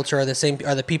our culture are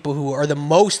the people who are the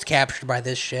most captured by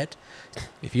this shit.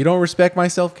 If you don't respect my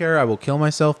self-care, I will kill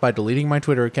myself by deleting my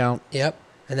Twitter account. Yep.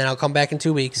 And then I'll come back in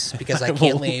 2 weeks because I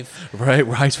can't leave. Right,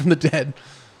 rise from the dead.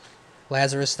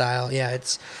 Lazarus style. Yeah,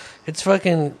 it's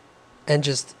fucking, and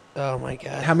just, oh my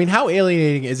God. I mean, how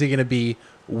alienating is it going to be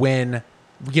when,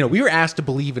 we were asked to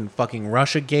believe in fucking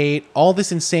Russiagate, all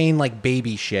this insane, like,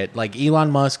 baby shit, like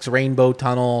Elon Musk's Rainbow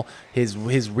Tunnel, his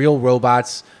real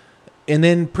robots, and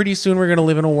then pretty soon we're going to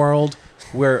live in a world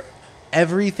where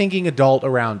every thinking adult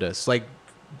around us, like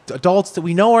adults that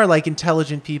we know are like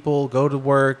intelligent people, go to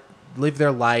work, live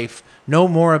their life, know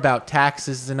more about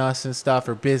taxes than us and stuff,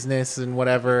 or business and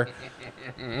whatever.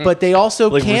 But they also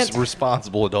like can't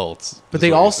responsible adults. But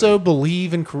they also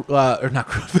believe in or not.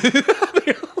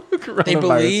 They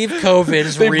believe COVID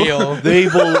is real.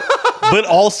 But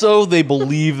also they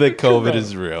believe that COVID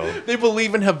is real. They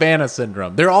believe in Havana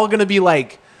syndrome. They're all gonna be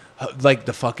like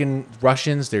the fucking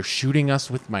Russians. They're shooting us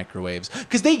with microwaves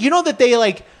because they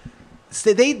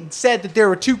said that there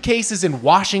were 2 cases in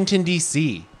Washington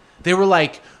D.C. They were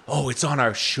like, oh, it's on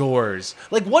our shores.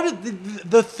 Like, what are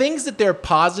the things that they're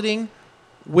positing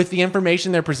with the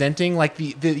information they're presenting? Like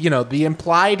the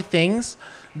implied things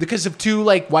because of 2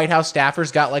 like White House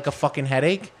staffers got like a fucking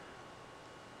headache.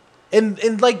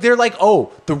 And like they're like,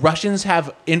 oh, the Russians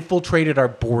have infiltrated our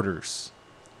borders.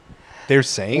 They're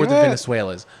saying or the that?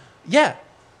 Venezuelans. Yeah.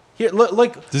 Here,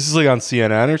 like this is like on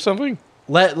CNN or something.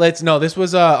 Let's no. This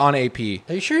was on AP.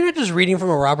 Are you sure you're not just reading from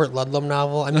a Robert Ludlum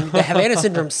novel? I mean, the Havana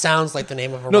syndrome sounds like the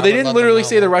name of a. No, Robert they didn't Ludlum literally novel.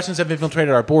 say the Russians have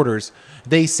infiltrated our borders.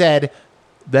 They said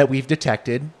that we've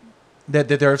detected that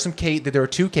there are that there are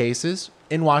 2 cases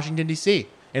in Washington D.C.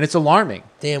 and it's alarming.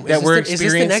 Damn, that is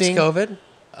this the next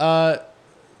COVID?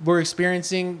 We're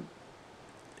experiencing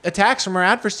attacks from our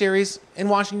adversaries in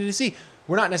Washington D.C.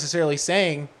 We're not necessarily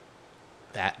saying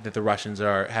that the Russians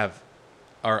are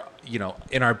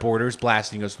in our borders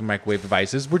blasting us with microwave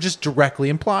devices. We're just directly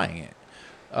implying it.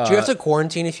 Do you have to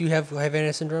quarantine if you have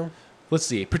Havana syndrome? Let's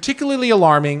see. Particularly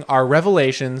alarming are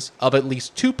revelations of at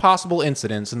least 2 possible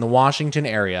incidents in the Washington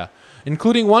area,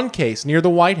 including 1 case near the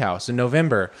White House in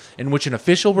November in which an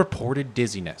official reported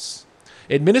dizziness.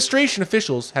 Administration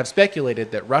officials have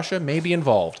speculated that Russia may be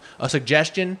involved, a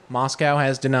suggestion Moscow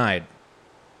has denied.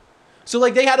 So,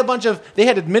 like, they had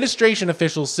administration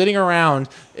officials sitting around,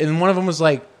 and one of them was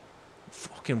like,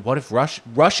 "Fucking, what if Russia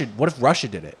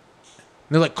did it?"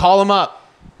 And they're like, "Call them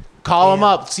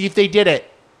up, see if they did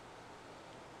it."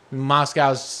 And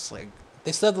Moscow's just like,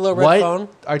 they still have the little red phone.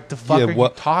 The fuck are you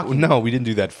talking? No, we didn't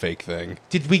do that fake thing.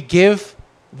 Did we give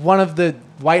one of the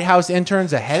White House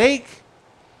interns a headache?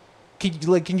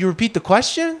 Can you repeat the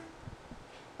question?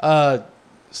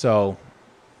 So,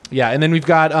 yeah, and then we've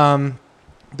got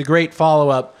the great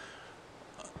follow-up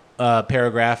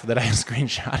paragraph that I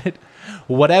screenshotted.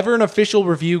 Whatever an official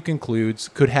review concludes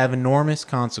could have enormous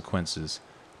consequences.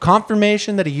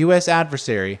 Confirmation that a U.S.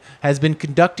 adversary has been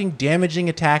conducting damaging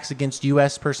attacks against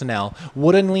U.S. personnel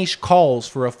would unleash calls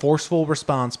for a forceful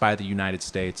response by the United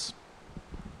States.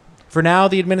 For now,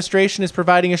 the administration is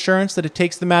providing assurance that it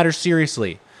takes the matter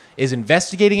seriously, is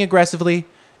investigating aggressively,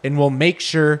 and will make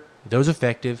sure those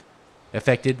affected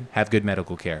have good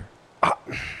medical care.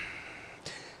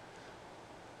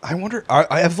 I wonder.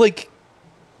 I have like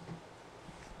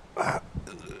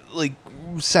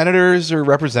senators or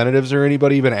representatives or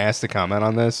anybody been asked to comment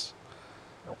on this?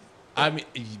 I mean,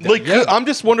 like, I'm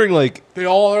just wondering, like, they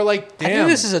all are like, I damn. think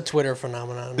this is a Twitter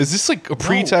phenomenon. is this like a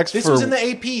pretext This for? was in the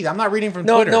AP. I'm not reading from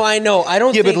No, Twitter. no, I know. I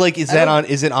don't. Yeah, think, but like, is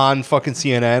it on fucking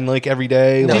CNN like every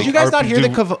day? Did Like, you guys are- not hear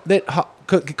do- that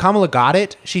Kamala got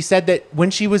it? She said that when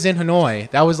she was in Hanoi,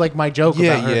 that was like my joke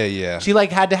Yeah, about her. yeah. She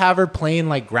like had to have her plane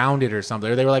like grounded or something.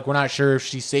 Or they were like, we're not sure if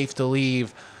she's safe to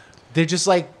leave. They're just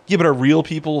like, Yeah, but are real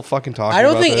people fucking talking? I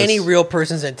don't about think this? any real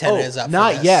person's antenna is up. for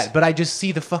not this. yet, but I just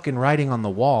see the fucking writing on the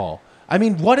wall. I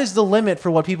mean, what is the limit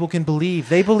for what people can believe?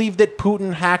 They believe that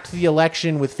Putin hacked the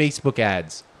election with Facebook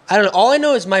ads. I don't know. All I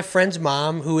know is my friend's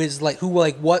mom, who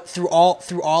what through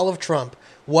all of Trump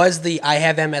was the I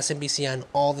have MSNBC on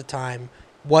all the time,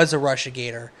 was a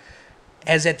Russiagator.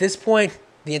 As at this point,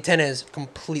 the antenna is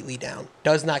completely down.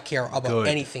 Does not care about Good.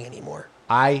 anything anymore.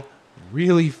 I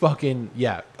really fucking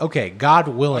okay, God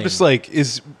willing. I'm just like,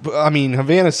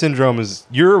 Havana syndrome is,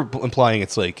 you're implying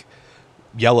it's like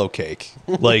yellow cake.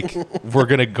 Like, we're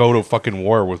going to go to fucking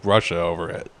war with Russia over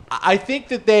it. I think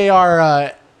that they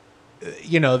are,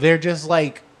 they're just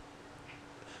like,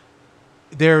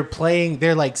 they're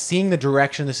like seeing the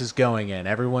direction this is going in.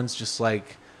 Everyone's just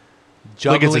like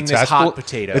juggling this hot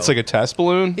potato. It's like a test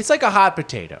balloon? It's like a hot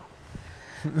potato.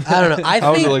 I don't know.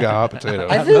 How is it like a hot potato?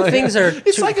 I think things are.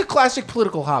 It's like a classic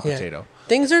political hot Yeah. potato.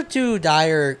 Things are too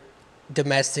dire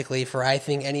domestically for I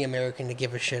think any American to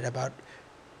give a shit about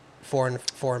foreign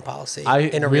policy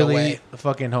in a real way. really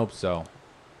fucking hope so.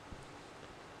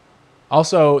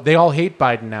 Also, they all hate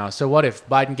Biden now. So what if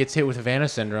Biden gets hit with Havana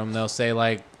syndrome? They'll say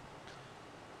like,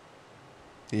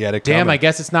 Yeah, "Damn, I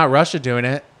guess it's not Russia doing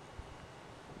it."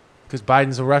 Because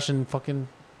Biden's a Russian fucking.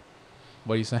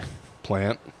 What do you say?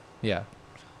 Plant. Yeah.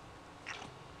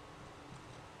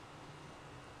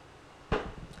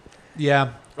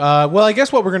 Yeah. Well, I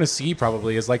guess what we're going to see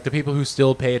probably is like the people who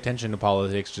still pay attention to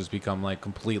politics just become like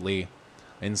completely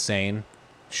insane.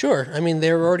 Sure. I mean,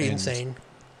 they're already insane.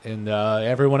 And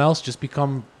everyone else just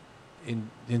become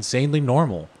insanely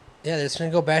normal. Yeah, they're just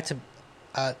going to go back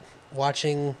to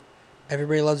watching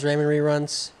Everybody Loves Raymond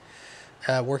reruns,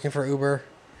 working for Uber.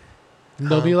 And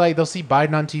they'll be like, they'll see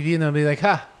Biden on TV and they'll be like,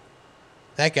 ha.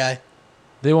 That guy.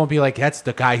 They won't be like, that's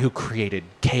the guy who created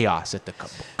chaos at the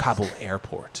Kabul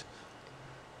airport.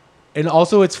 And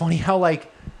also, it's funny how,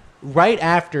 like, right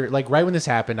when this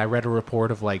happened, I read a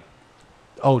report of, like,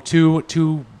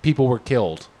 two people were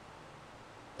killed.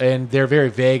 And they're very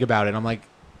vague about it. I'm like,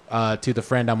 to the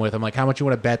friend I'm with, I'm like, how much you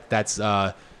want to bet that's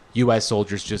U.S.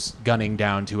 soldiers just gunning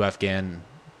down two Afghan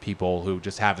people who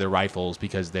just have their rifles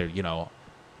because they're,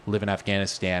 live in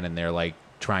Afghanistan and they're, like,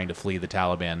 trying to flee the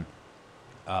Taliban.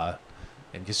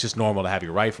 And it's just normal to have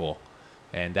your rifle.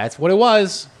 And that's what it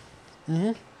was.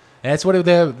 Mm-hmm. That's what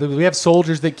we have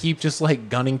soldiers that keep just like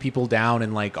gunning people down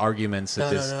in like arguments. No.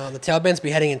 The Taliban's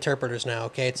beheading interpreters now.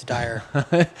 Okay, it's dire.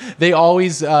 They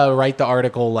always write the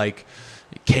article like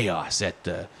chaos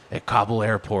at Kabul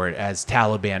airport as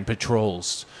Taliban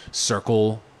patrols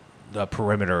circle the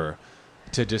perimeter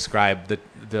to describe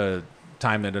the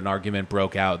time that an argument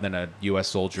broke out. And then a U.S.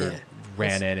 soldier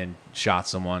ran in and shot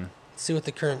someone. Let's see what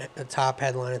the current top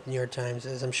headline at the New York Times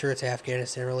is. I'm sure it's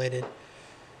Afghanistan related.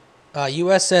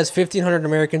 U.S. says 1,500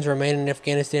 Americans remain in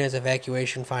Afghanistan as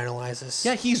evacuation finalizes.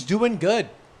 Yeah, he's doing good.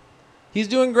 He's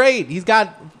doing great. He's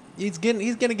gonna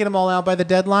get them all out by the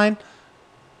deadline.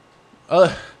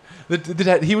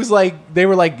 He was like, they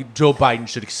were like, Joe Biden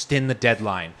should extend the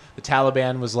deadline. The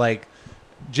Taliban was like,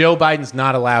 Joe Biden's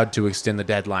not allowed to extend the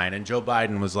deadline, and Joe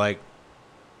Biden was like,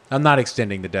 I'm not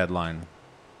extending the deadline.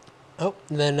 Oh,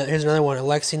 and then here's another one.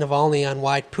 Alexei Navalny on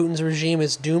why Putin's regime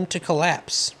is doomed to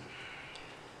collapse.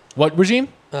 What regime?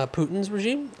 Putin's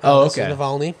regime. Oh, Alexei okay.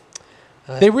 Navalny.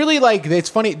 They really like. It's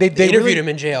funny. They interviewed really, him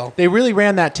in jail. They really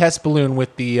ran that test balloon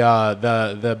with the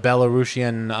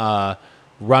Belarusian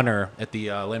runner at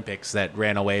the Olympics that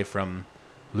ran away from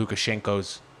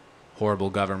Lukashenko's horrible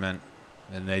government,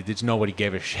 and nobody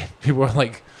gave a shit. People were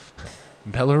like,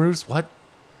 Belarus, what?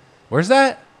 Where's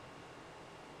that?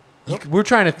 We're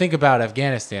trying to think about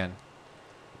Afghanistan.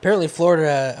 Apparently,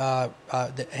 Florida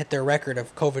hit their record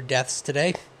of COVID deaths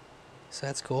today, so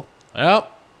that's cool.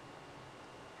 Yep.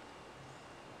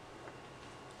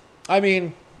 I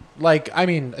mean,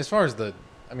 as far as I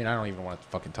don't even want to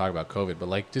fucking talk about COVID, but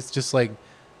like, just like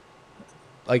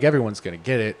everyone's gonna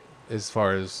get it. As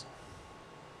far as,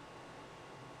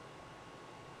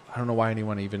 I don't know why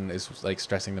anyone even is like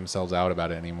stressing themselves out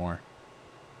about it anymore.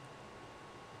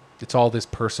 It's all this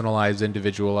personalized,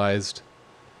 individualized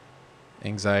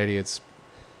anxiety. Just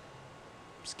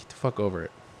get the fuck over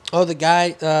it. Oh, the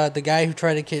guy who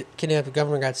tried to kidnap the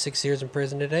governor got 6 years in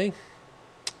prison today.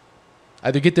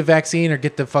 Either get the vaccine or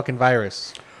get the fucking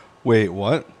virus. Wait,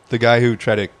 what? The guy who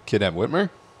tried to kidnap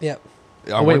Whitmer? Yep.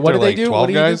 Wait, what did they do?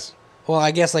 12 guys? Well,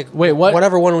 I guess what?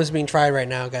 Whatever one was being tried right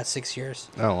now got 6 years.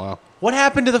 Oh, wow. What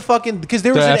happened to the fucking... Because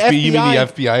there was an FBI... You mean the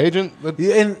FBI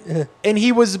agent? And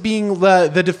he was being...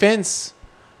 The defense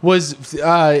was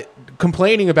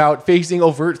complaining about facing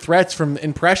overt threats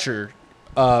and pressure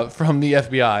from the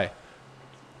FBI.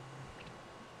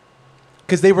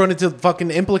 Because they wanted to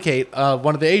fucking implicate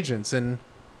one of the agents. And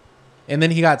then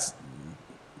he got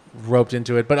roped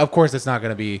into it. But of course it's not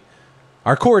going to be...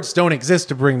 Our courts don't exist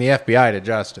to bring the FBI to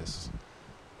justice.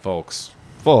 Folks.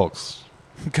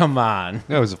 Come on.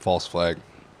 That was a false flag.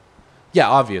 Yeah,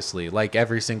 obviously. Like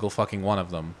every single fucking one of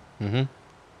them. Mm-hmm.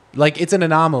 Like, it's an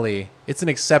anomaly. It's an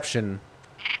exception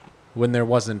when there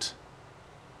wasn't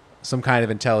some kind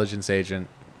of intelligence agent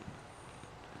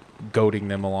goading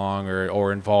them along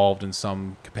or involved in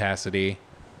some capacity.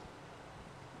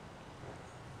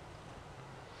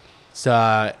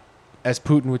 So, as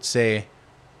Putin would say,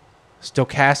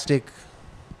 stochastic...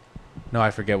 No,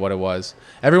 I forget what it was.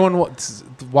 Everyone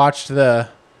watched the...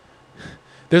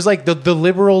 There's like the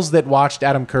liberals that watched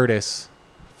Adam Curtis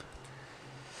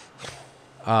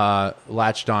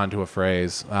latched on to a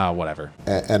phrase. Whatever.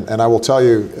 And I will tell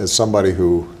you, as somebody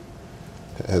who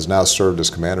has now served as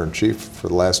commander-in-chief for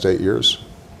the last 8 years,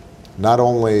 not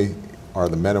only are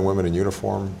the men and women in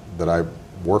uniform that I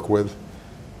work with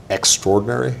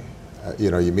extraordinary.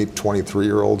 You meet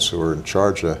 23-year-olds who are in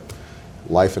charge of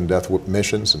life and death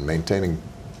missions and maintaining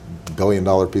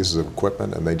billion-dollar pieces of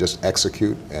equipment, and they just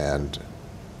execute and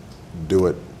do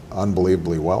it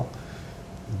unbelievably well.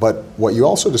 But what you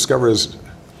also discover is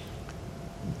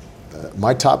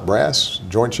my top brass,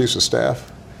 Joint Chiefs of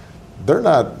Staff, they're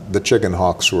not the chicken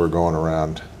hawks who are going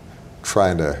around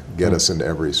trying to get us into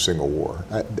every single war.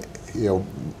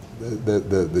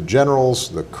 The generals,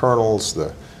 the colonels,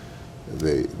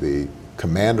 the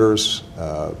commanders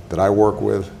that I work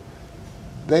with,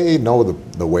 they know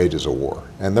the wages of war,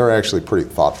 and they're actually pretty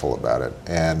thoughtful about it.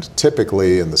 And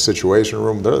typically in the Situation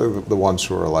Room, they're the ones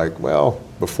who are like, well,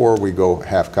 before we go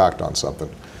half-cocked on something,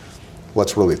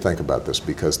 let's really think about this,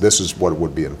 because this is what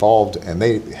would be involved, and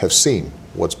they have seen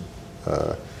what's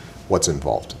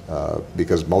involved,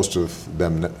 because most of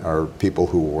them are people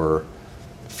who were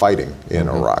fighting in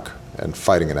Iraq and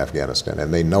fighting in Afghanistan,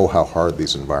 and they know how hard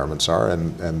these environments are,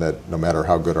 and that no matter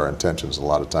how good our intentions, a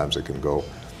lot of times it can go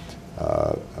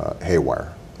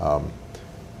haywire.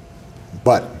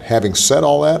 But having said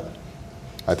all that,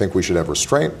 I think we should have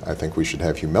restraint. I think we should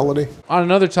have humility. On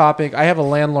another topic, I have a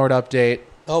landlord update.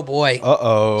 Oh boy.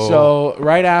 Uh-oh. So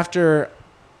right after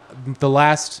the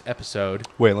last episode...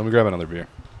 Wait, let me grab another beer.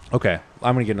 Okay,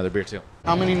 I'm going to get another beer too.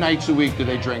 How many nights a week do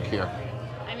they drink here?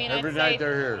 I mean, Every night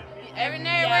they're here. Every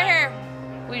night we're here.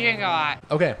 We drink a lot.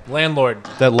 Okay, landlord.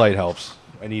 That light helps.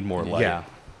 I need more light. Yeah.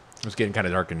 It's getting kind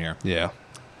of dark in here. Yeah.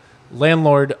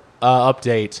 Landlord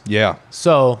update. Yeah.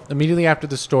 So immediately after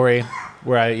the story,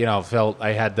 where I felt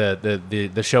I had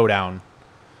the showdown,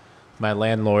 my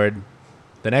landlord,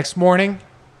 the next morning,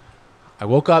 I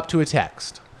woke up to a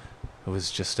text. It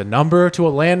was just a number to a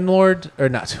landlord, or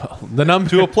not the number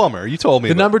to a plumber. You told me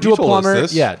the number to a plumber.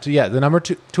 This. Yeah, the number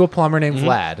to a plumber named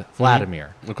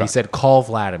Vladimir. Okay. He said, "Call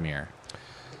Vladimir."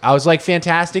 I was like,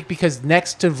 fantastic, because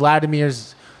next to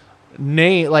Vladimir's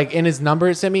name, like in his number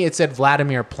it sent me, it said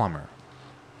Vladimir Plumber.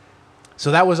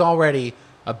 So that was already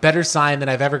a better sign than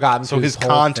I've ever gotten. So his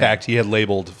contact, he had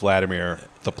labeled Vladimir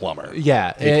the plumber.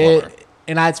 Yeah, plumber.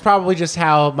 And it's probably just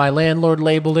how my landlord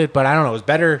labeled it, but I don't know. It was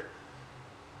better,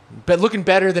 but looking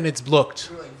better than it's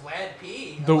looked. Like Vlad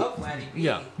P. I love Vladdy P.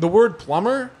 Yeah, the word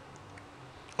plumber.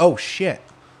 Oh shit!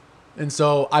 And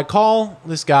so I call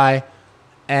this guy,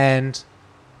 and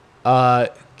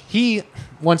he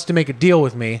wants to make a deal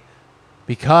with me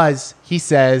because he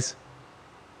says,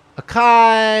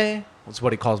 "Akai." That's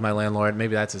what he calls my landlord.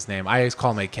 Maybe that's his name. I always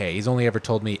call him AK. He's only ever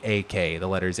told me AK. The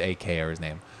letters AK are his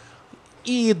name.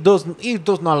 He does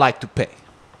not like to pay.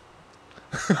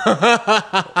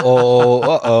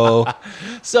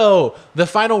 So the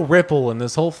final ripple in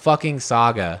this whole fucking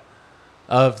saga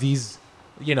of these,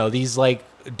 these like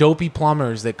dopey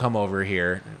plumbers that come over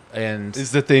here, and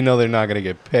is that they know they're not going to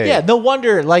get paid. yeah, no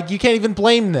wonder. Like, you can't even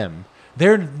blame them.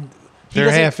 They're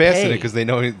half-assing it because they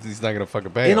know he's not going to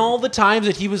fucking pay in them. all the times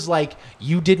that he was like,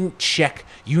 you didn't check,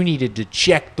 you needed to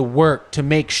check the work to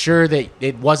make sure that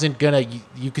it wasn't gonna,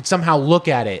 you could somehow look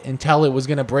at it and tell it was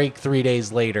gonna break 3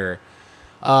 days later.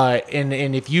 And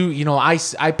if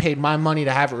I paid my money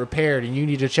to have it repaired and you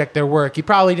need to check their work, you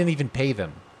probably didn't even pay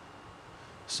them.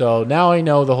 So now I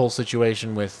know the whole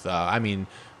situation with,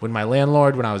 when my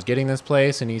landlord, when I was getting this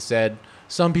place, and he said,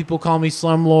 some people call me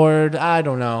slumlord. I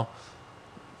don't know.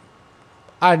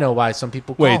 I know why some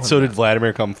people call him Wait, so that. did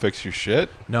Vladimir come fix your shit?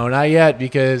 No, not yet,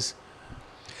 because...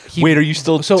 Wait, are you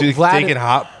still taking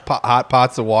hot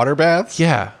pots of water baths?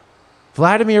 Yeah.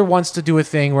 Vladimir wants to do a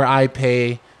thing where I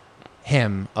pay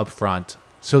him up front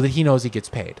so that he knows he gets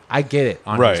paid. I get it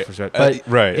on his perspective.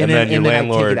 But right. And then your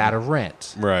landlord... I take it out of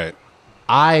rent. Right.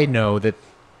 I know that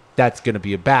that's going to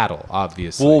be a battle,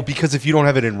 obviously. Well, because if you don't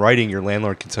have it in writing, your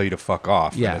landlord can tell you to fuck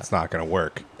off. Yeah. And it's not going to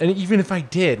work. And even if I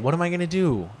did, what am I going to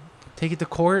do? Take it to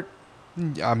court?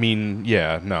 I mean,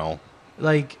 yeah, no.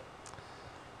 Like...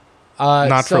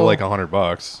 not for like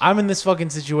 $100. I'm in this fucking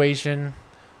situation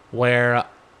where...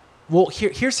 Well,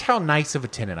 here's how nice of a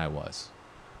tenant I was.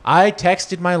 I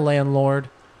texted my landlord,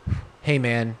 hey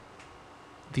man,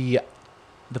 the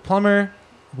plumber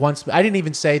wants... I didn't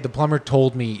even say the plumber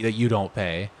told me that you don't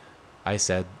pay. I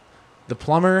said, the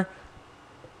plumber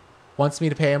wants me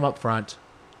to pay him up front.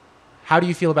 How do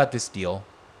you feel about this deal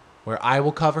where I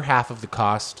will cover half of the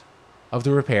cost of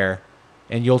the repair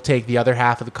and you'll take the other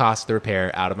half of the cost of the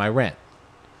repair out of my rent?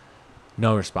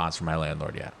 No response from my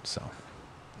landlord yet. So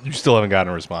you still haven't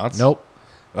gotten a response? Nope.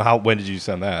 When did you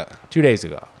send that? 2 days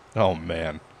ago. Oh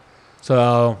man.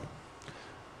 So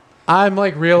I'm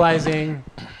like realizing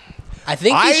I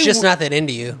think he's just not that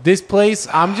into you. This place,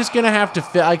 I'm just gonna have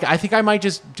to I think I might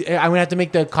just I'm gonna have to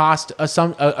make the cost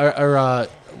run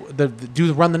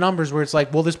the numbers where it's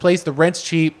like, well, this place, the rent's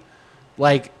cheap.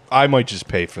 Like, I might just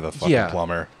pay for the fucking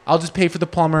plumber. I'll just pay for the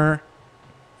plumber.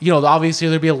 Obviously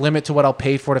there'll be a limit to what I'll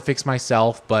pay for to fix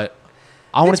myself, but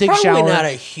I want to take a shower. It's probably not a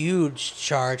huge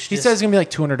charge. He says it's gonna be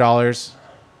like $200.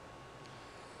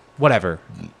 Whatever.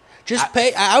 Just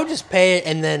pay. I would just pay it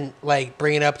and then like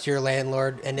bring it up to your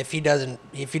landlord. And if he doesn't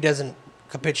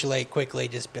capitulate quickly,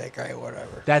 just be like, all right,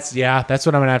 whatever. That's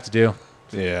what I'm gonna have to do.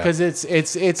 Yeah. Because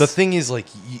it's the thing is, like,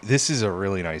 this is a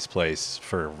really nice place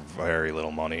for very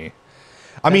little money.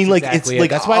 I mean, like, exactly it's like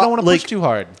that's why I don't want to push too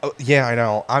hard. Yeah, I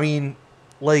know. I mean,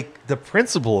 like, the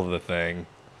principle of the thing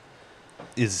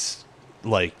is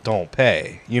like, don't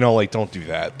pay. Like, don't do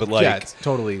that. But like, yeah, it's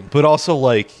totally. But also,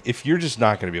 like, if you're just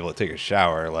not going to be able to take a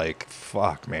shower, like,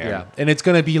 fuck, man. Yeah, and it's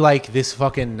gonna be like this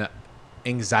fucking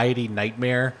anxiety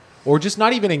nightmare, or just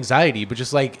not even anxiety, but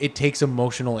just like it takes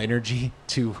emotional energy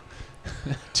to.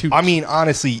 I mean,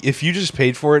 honestly, if you just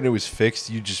paid for it and it was fixed,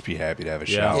 you'd just be happy to have a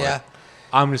shower. Yeah.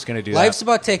 I'm just gonna do Life's that.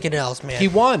 about taking L's, man. He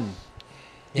won.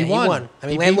 Yeah, he won. I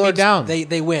mean, he beat me landlords down.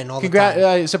 They win all the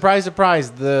time. Surprise,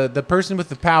 surprise! The person with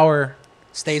the power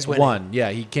stays winning. Won. Yeah,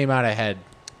 he came out ahead.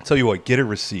 Tell you what, get a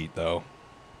receipt though.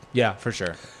 Yeah, for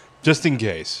sure. Just in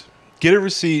case, get a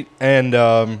receipt,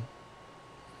 and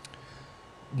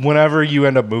whenever you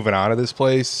end up moving out of this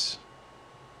place,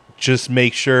 just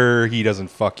make sure he doesn't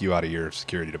fuck you out of your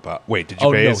security deposit. Wait, did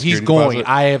you pay his security he's going.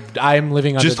 deposit? I'm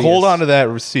living under Just hold on to that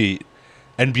receipt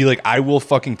and be like, I will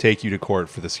fucking take you to court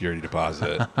for the security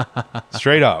deposit.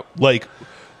 Straight up. Like,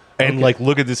 and Okay. like,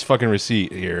 look at this fucking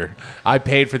receipt here. I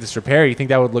paid for this repair. You think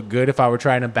that would look good if I were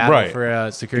trying to battle Right. for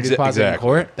a security deposit in exactly.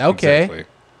 court? Okay. Exactly.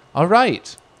 All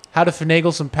right. How to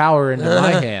finagle some power into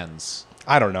my hands.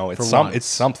 I don't know. For It's once. it's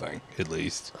something, at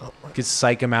least. Could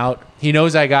psych him out. He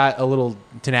knows I got a little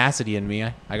tenacity in me.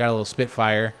 I got a little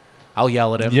spitfire. I'll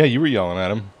yell at him. Yeah, you were yelling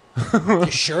at him. Your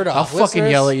shirt I'll off. fucking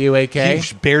listeners. yell at you, AK.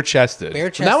 He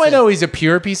bare-chested. Now I know he's a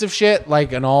pure piece of shit.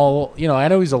 Like an all, I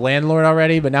know he's a landlord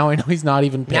already, but now I know he's not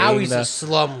even paying. Now he's the, a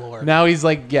slumlord. Now he's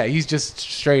like, he's just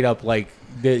straight up like.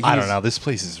 I don't know. This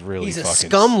place is really He's a fucking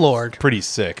scumlord. pretty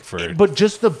sick for. But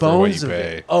just the for what bones you of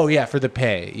pay. it. Oh yeah, for the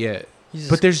pay. Yeah.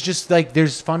 But there's just like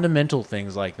there's fundamental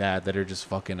things like that are just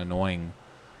fucking annoying.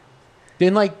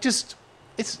 Then like just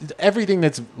it's everything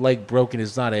that's like broken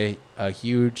is not a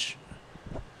huge.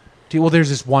 Well, there's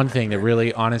this one thing that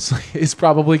really, honestly, is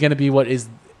probably going to be what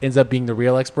ends up being the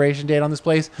real expiration date on this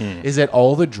place. Is that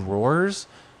all the drawers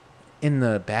in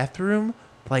the bathroom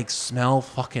like smell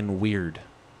fucking weird,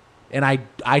 and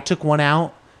I took one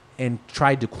out and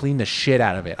tried to clean the shit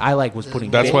out of it. I was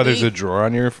putting. That's why there's a drawer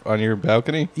on your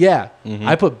balcony. Yeah, Mhm.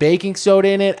 I put baking soda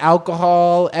in it,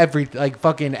 alcohol,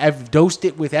 dosed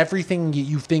it with everything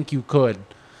you think you could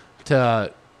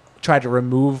to try to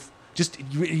remove. Just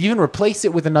even replace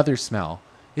it with another smell.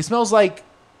 It smells like.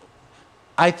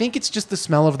 I think it's just the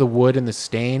smell of the wood and the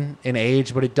stain and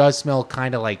age, but it does smell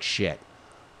kind of like shit.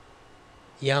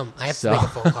 Yum. I have to make a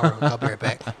phone call. I'll be right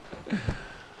back.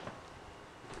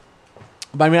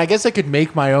 But I mean, I guess I could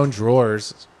make my own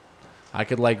drawers. I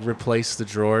could replace the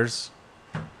drawers.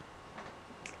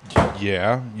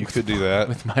 Yeah, you could do that.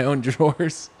 With my own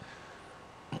drawers.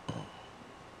 You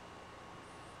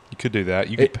could do that.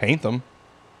 You could paint them.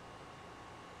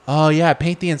 Oh yeah,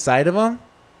 paint the inside of them.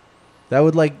 That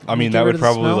would I mean, that would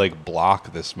probably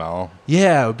block the smell.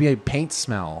 Yeah, it would be a paint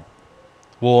smell.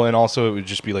 Well, and also it would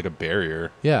just be like a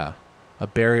barrier. Yeah, a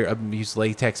barrier. Use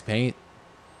latex paint.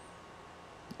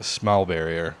 A smell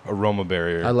barrier, aroma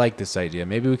barrier. I like this idea.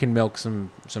 Maybe we can milk some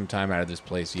time out of this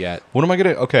place yet. What am I gonna?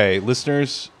 Okay,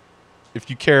 listeners, if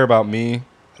you care about me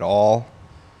at all,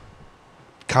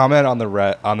 comment on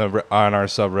our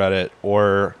subreddit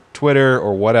or Twitter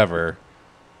or whatever.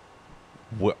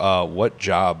 What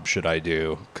job should I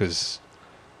do? Because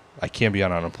I can't be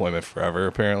on unemployment forever.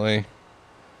 Apparently,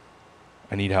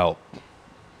 I need help.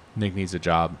 Nick needs a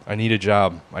job. I need a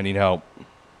job. I need help.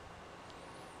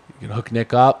 You can hook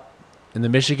Nick up in the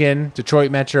Michigan,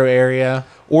 Detroit metro area,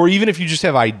 or even if you just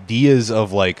have ideas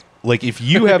of if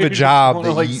you have a job want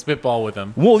to that you spitball with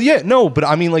him. Well, yeah, no, but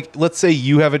I mean, let's say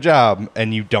you have a job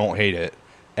and you don't hate it,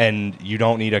 and you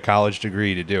don't need a college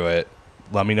degree to do it.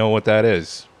 Let me know what that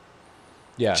is.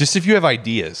 Yeah, just if you have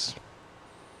ideas.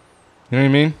 You know what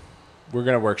I mean? We're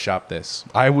gonna workshop this.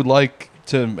 I would like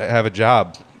to have a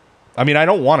job. I mean, I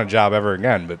don't want a job ever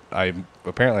again, but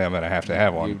apparently I'm gonna have to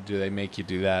have one. Do they make you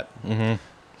do that? Mm-hmm.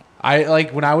 I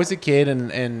when I was a kid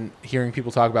and hearing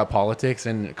people talk about politics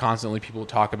and constantly people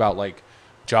talk about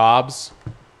jobs,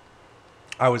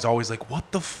 I was always like,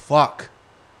 what the fuck?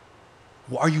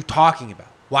 What are you talking about?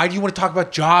 Why do you want to talk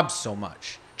about jobs so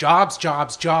much? Jobs.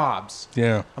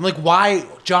 Yeah. I'm like, why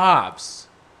jobs?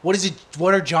 What is it?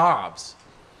 What are jobs?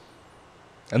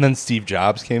 And then Steve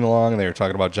Jobs came along and they were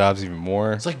talking about jobs even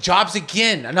more. It's like jobs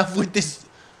again. Enough with this.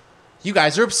 You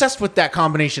guys are obsessed with that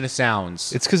combination of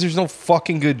sounds. It's because there's no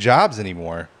fucking good jobs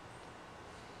anymore.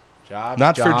 Jobs,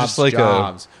 Not for jobs, just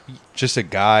jobs. just a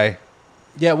guy.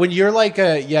 Yeah, when you're I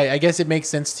guess it makes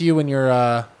sense to you when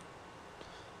you're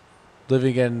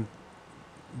living in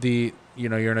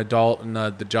you're an adult and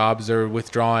the jobs are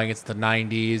withdrawing. It's the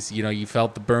 90s. You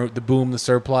felt the boom, the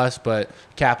surplus, but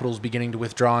capital's beginning to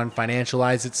withdraw and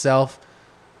financialize itself.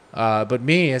 But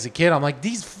me as a kid, I'm like,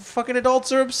 these fucking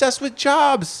adults are obsessed with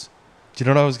jobs. Do you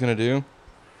know what I was going to do?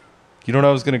 You know what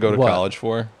I was going to go to What? college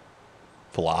for?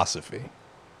 Philosophy.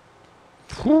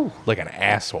 Like an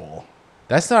asshole.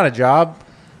 That's not a job.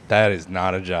 That is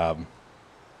not a job.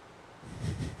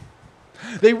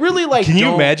 They really Can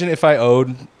you imagine if I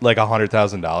owed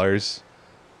 $100,000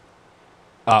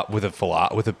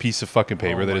 with a piece of fucking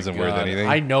paper that isn't worth anything?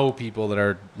 I know people that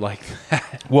are like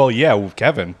that. Well, yeah, with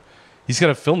Kevin. He's got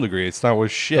a film degree. It's not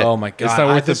worth shit. Oh my god! It's not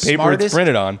worth the paper it's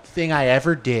printed on. Thing I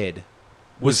ever did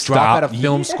was Stop. drop out of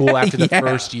film school after the Yeah.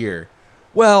 first year.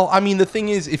 Well, I mean, the thing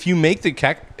is, if you make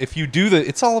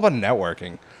it's all about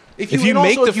networking. If you and also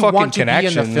make the if you fucking want to be in the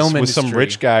connections film with some industry.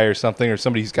 rich guy or something, or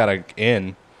somebody who's got a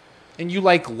in. And you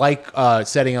like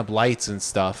setting up lights and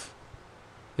stuff.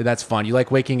 And that's fun. You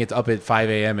like waking it up at 5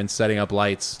 a.m. and setting up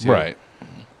lights too. Right.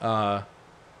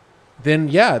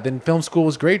 Then film school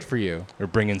was great for you. Or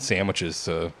bringing sandwiches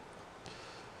to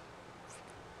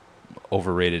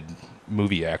overrated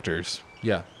movie actors.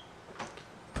 Yeah.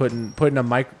 Putting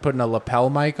a lapel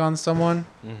mic on someone.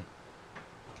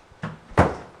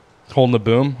 Holding the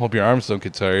boom. Hope your arms don't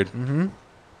get tired. Mm-hmm.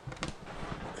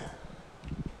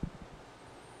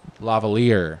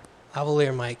 Lavalier.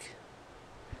 Lavalier Mike.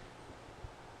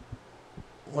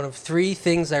 One of 3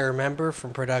 things I remember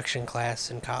from production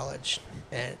class in college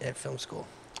at film school.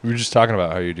 We were just talking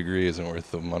about how your degree isn't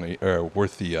worth the money or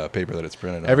worth the paper that it's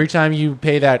printed on. Every time you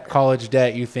pay that college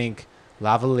debt, you think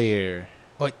lavalier.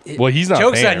 Well, he's not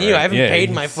Joke's paying on it, you. right? I haven't Yeah,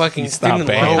 paid my he's- fucking he's not student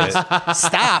paying loans.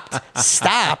 it.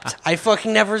 Stopped. I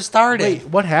fucking never started. Wait,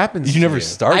 what happens? You to never you?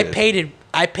 started.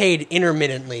 I paid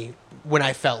intermittently when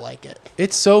I felt like it.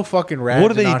 It's so fucking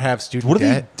rad to not have student What do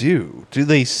debt. they do? Do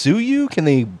they sue you? Can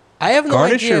they I have no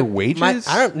garnish idea. your wages?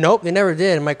 Nope, they never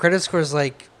did. My credit score is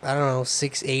like, I don't know,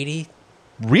 680.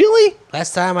 Really?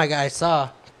 Last time I saw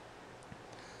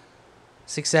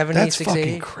 670, That's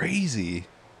 680. fucking crazy.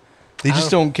 They just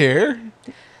don't care?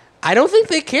 I don't think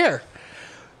they care.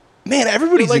 Man,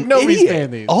 everybody's Like, an nobody's idiot.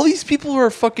 paying these. All these people who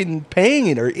are fucking paying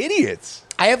it are idiots.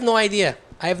 I have no idea.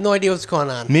 I have no idea what's going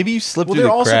on. Maybe you slipped Well, through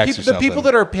they're the also cracks people, or the something. people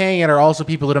that are paying it are also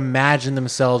people that imagine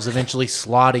themselves eventually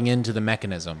slotting into the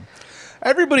mechanism.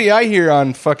 Everybody I hear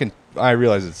on fucking, I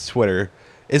realize it's Twitter,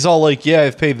 is all like, yeah,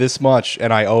 I've paid this much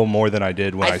and I owe more than I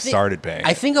did when I think- started paying.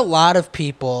 I think a lot of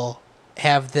people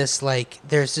have this, like,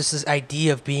 there's just this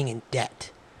idea of being in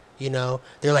debt. You know?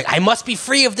 They're like, I must be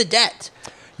free of the debt.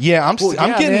 Yeah, I'm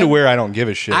getting to where I don't give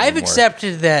a shit I've anymore.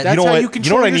 accepted that. That's you know how what? you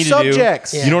control what I your need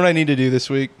subjects. To do? Yeah. You know what I need to do this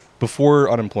week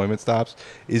before unemployment stops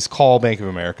is call Bank of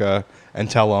America and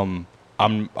tell them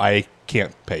I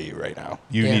can't pay you right now.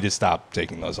 You Yeah. need to stop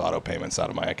taking those auto payments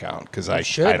out of my account because I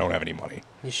should. don't have any money.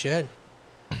 You should.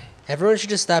 Everyone should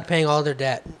just stop paying all their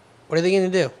debt. What are they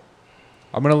going to do?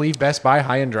 I'm gonna leave Best Buy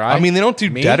high and dry. I mean, they don't do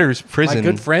Me? debtors prison. My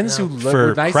good friends who for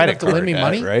were nice credit enough to lend card me debt,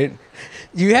 money. right?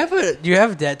 Do you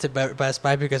have debt to Best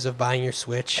Buy because of buying your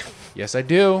Switch? Yes, I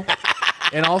do.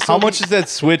 And also, How much does that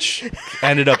Switch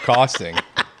ended up costing?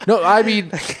 No, I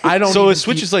mean, I don't. So even a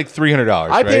Switch keep- is like $300.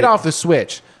 I paid right? off the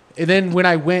Switch, and then when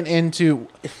I went into,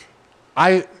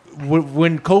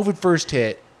 when COVID first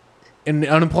hit, and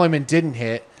unemployment didn't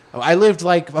hit, I lived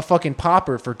like a fucking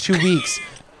pauper for 2 weeks,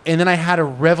 and then I had a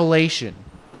revelation.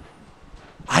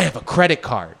 I have a credit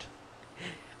card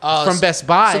from Best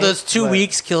Buy. So those 2 but-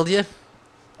 weeks killed you?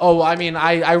 Oh, I mean,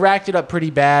 I racked it up pretty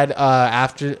bad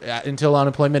until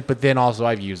unemployment, but then also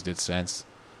I've used it since.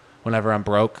 Whenever I'm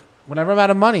broke, whenever I'm out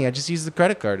of money, I just use the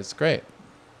credit card. It's great.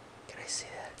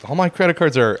 All my credit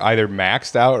cards are either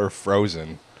maxed out or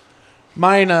frozen.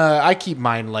 Mine, I keep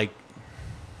mine like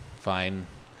fine.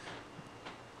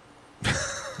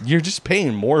 You're just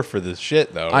paying more for this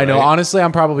shit, though. I know. right? Honestly,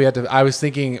 I'm probably at the. I was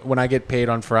thinking when I get paid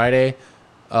on Friday,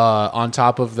 on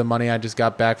top of the money I just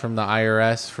got back from the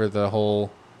IRS for the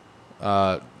whole,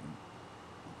 because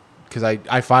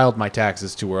I filed my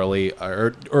taxes too early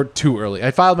or too early.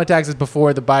 I filed my taxes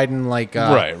before the Biden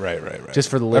Right. Just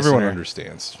for the listener. Everyone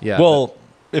understands. Yeah. Well,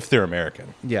 if they're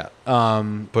American. Yeah. But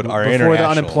our before the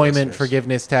international unemployment listeners.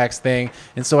 forgiveness tax thing,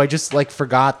 and so I just like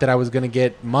forgot that I was going to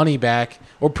get money back,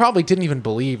 or probably didn't even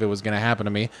believe it was going to happen to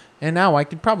me, and now I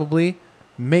could probably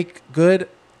make good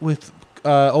with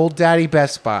old daddy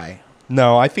Best Buy.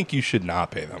 No, I think you should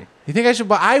not pay them. You think I should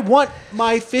buy? I want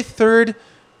my Fifth Third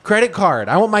credit card.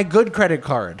 I want my good credit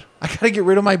card. I got to get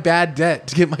rid of my bad debt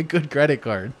to get my good credit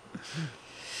card.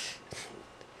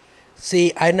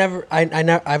 See, I've never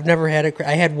had a.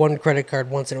 I had one credit card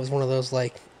once, and it was one of those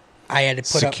like I had to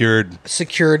put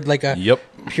secured like a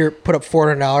put up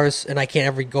 $400, and I can't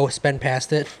ever go spend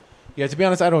past it. Yeah, to be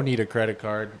honest, I don't need a credit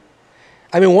card.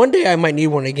 I mean, one day I might need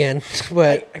one again,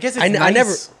 but I guess it's I nice.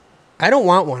 never. I don't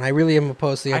want one. I really am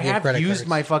opposed to the I idea of have credit used cards.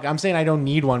 my fuck. I'm saying I don't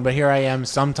need one, but here I am.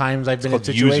 Sometimes I've been in called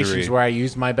situations usury. where I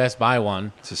used my Best Buy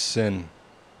one. It's a sin.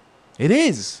 It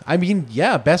is. I mean,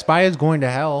 yeah, Best Buy is going to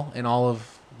hell, and all of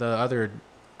the other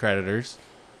creditors,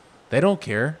 they don't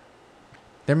care.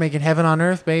 They're making heaven on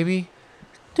earth, baby.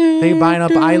 They buying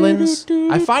up islands.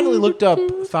 I finally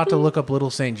thought to look up Little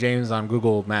St. James on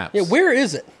Google Maps. Yeah, where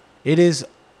is it? It is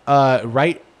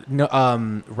right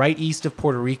east of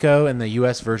Puerto Rico and the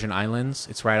U.S. Virgin Islands.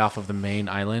 It's right off of the main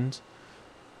island.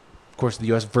 Of course, the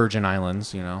U.S. Virgin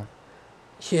Islands, you know.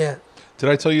 Yeah. Did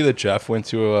I tell you that Jeff went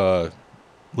to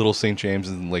Little St. James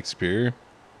in Lake Superior?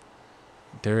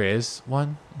 There is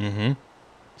one. Mm-hmm.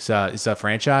 It's a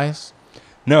franchise.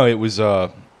 No, it was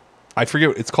I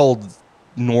forget. It's called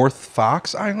North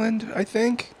Fox Island, I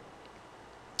think.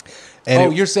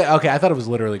 And you're saying okay? I thought it was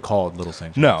literally called Little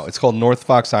St. James. No, it's called North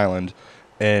Fox Island,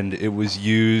 and it was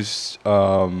used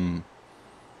to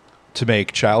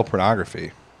make child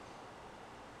pornography.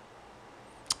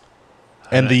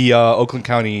 And the Oakland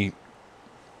County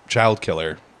child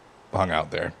killer hung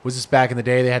out there. Was this back in the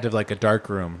day? They had to have like a dark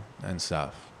room and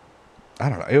stuff. I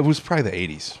don't know. It was probably the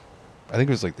 80s. I think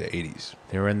it was like the 80s.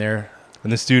 They were in there.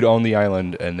 And this dude owned the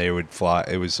island, and they would fly.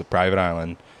 It was a private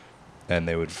island, and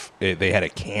they had a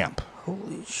camp.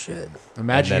 Holy shit!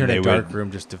 Imagine you're And in a then they dark would-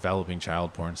 room just developing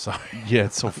child porn. Sorry. Yeah,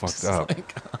 it's so I'm fucked just up.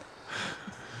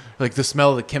 Like the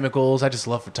smell of the chemicals. I just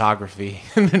love photography,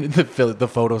 and then the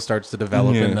photo starts to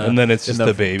develop. Yeah, In the, and then it's in just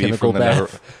the baby chemical from the never.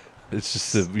 bath. It's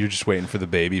just you're just waiting for the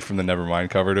baby from the Nevermind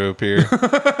cover to appear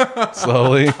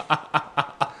slowly.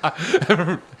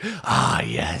 Ah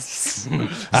yes,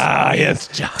 Ah yes,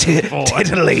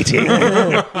 titillating.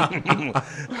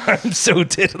 I'm so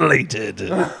titillated.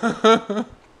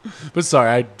 But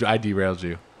sorry, I derailed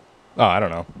you. Oh, I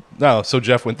don't know. No, so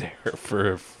Jeff went there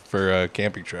for a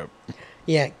camping trip.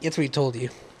 Yeah, that's what he told you.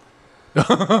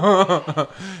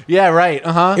 Yeah, right.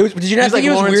 Uh huh. Did you not think it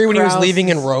was weird when he was leaving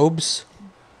in robes?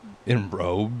 In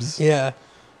robes? Yeah.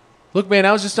 Look, man,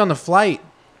 I was just on the flight.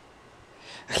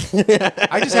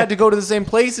 I just had to go to the same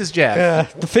place as Jeff.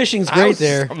 Yeah, the fishing's I great was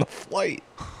there. on the flight.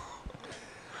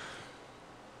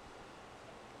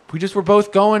 We just were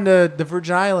both going to the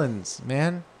Virgin Islands,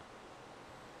 man.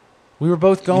 We were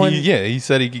both going. Yeah, he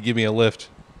said he could give me a lift.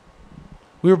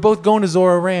 We were both going to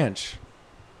Zorro Ranch,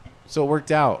 so it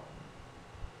worked out.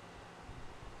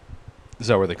 Is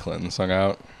that where the Clintons hung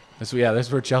out? That's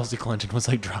where Chelsea Clinton was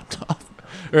like dropped off,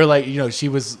 or like she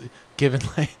was given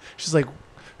like she's like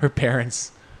her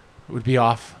parents would be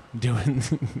off doing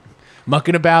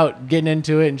mucking about, getting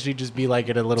into it, and she'd just be like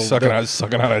at a little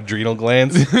sucking out adrenal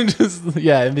glands. And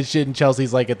the shit. And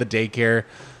Chelsea's like at the daycare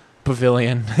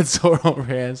pavilion at Zorro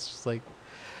Ranch, just like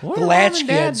what The are latchkey Mom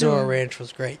and at Dad Zorro doing? Ranch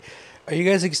was great. Are you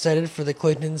guys excited for the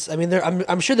Clintons? I mean,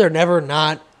 I'm sure they're never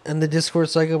not in the Discord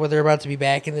cycle, but they're about to be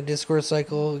back in the Discord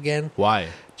cycle again. Why?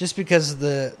 Just because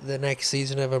the next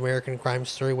season of American Crime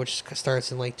Story, which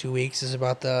starts in like 2 weeks, is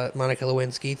about the Monica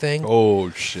Lewinsky thing.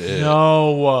 Oh shit!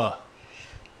 No.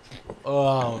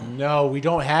 Oh no, we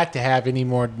don't have to have any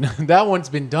more. That one's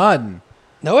been done.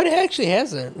 No, it actually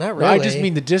hasn't. Not really. I just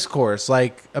mean the discourse,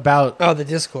 like about. Oh, the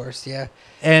discourse, yeah.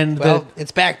 And well,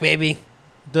 it's back, baby.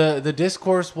 The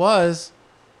discourse was.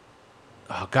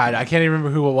 Oh God, I can't even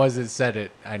remember who it was that said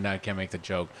it. I can't make the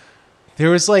joke. There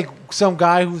was like some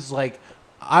guy who's like,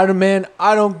 I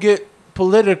don't get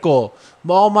political.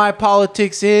 All my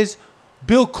politics is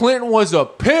Bill Clinton was a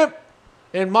pimp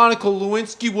and Monica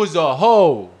Lewinsky was a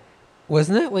hoe.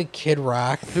 Wasn't that like Kid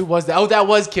Rock? Who was that? Oh, that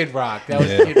was Kid Rock. That was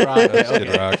Kid Rock. That was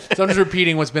Kid Rock. So I'm just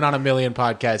repeating what's been on a million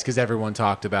podcasts because everyone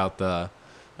talked about the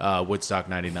Woodstock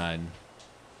 99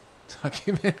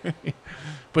 documentary.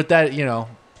 But that,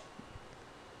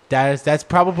 that's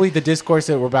probably the discourse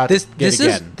that we're about to get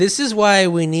again. This is why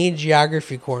we need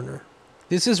Geography Corner.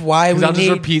 This is why we I'll just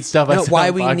need repeat stuff I said why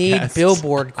on we podcasts. need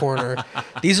Billboard Corner.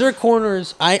 These are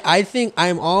corners. I think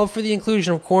I'm all for the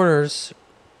inclusion of corners,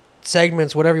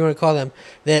 segments, whatever you want to call them,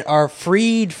 that are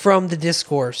freed from the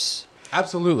discourse.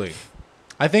 Absolutely.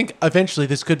 I think eventually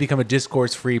this could become a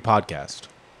discourse-free podcast.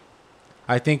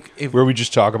 I think where we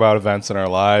just talk about events in our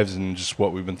lives and just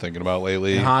what we've been thinking about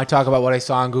lately. And how I talk about what I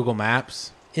saw on Google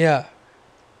Maps. Yeah.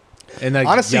 And I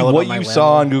honestly, yell what about you my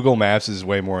saw landlord. on Google Maps is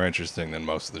way more interesting than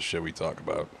most of the shit we talk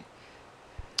about.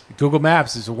 Google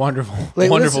Maps is a wonderful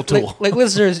Listen, tool. Like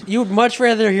listeners, you would much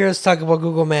rather hear us talk about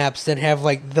Google Maps than have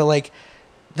the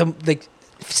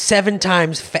 7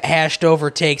 times hashed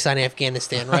over takes on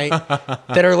Afghanistan, right?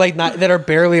 that are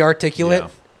barely articulate. Yeah.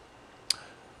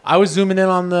 I was zooming in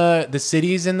on the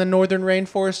cities in the northern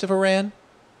rainforest of Iran,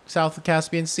 south of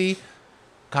Caspian Sea.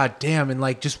 God damn, and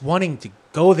like just wanting to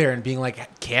go there and being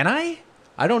like, can I?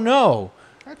 I don't know.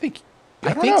 I think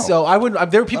so. I would.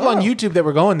 There were people on YouTube that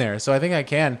were going there, so I think I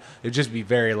can. It'd just be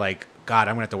very like, God,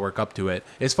 I'm gonna have to work up to it.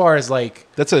 As far as like,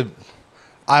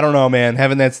 I don't know, man.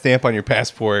 Having that stamp on your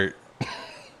passport,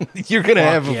 you're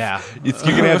gonna you're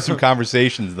gonna have some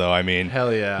conversations, though. I mean,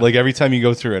 hell yeah. Like every time you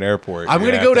go through an airport, I'm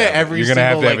gonna go to every you're gonna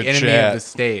single have like to have a enemy chat. of the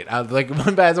state. Like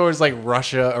one bad always like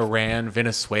Russia, Iran,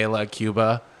 Venezuela,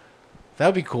 Cuba. That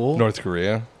would be cool. North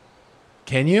Korea.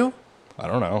 Can you? I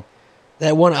don't know.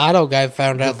 That one Otto guy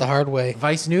found out the hard way.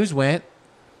 Vice News went.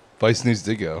 Vice News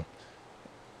did go.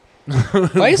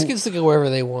 Vice gets to go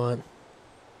wherever they want.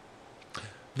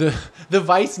 The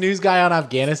Vice News guy on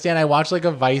Afghanistan, I watched like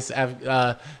a Vice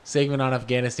segment on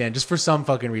Afghanistan just for some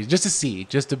fucking reason, just to see,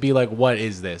 just to be like, what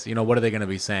is this? What are they going to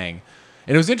be saying?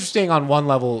 And it was interesting on one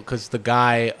level because the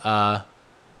guy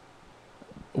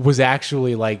was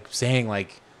actually like saying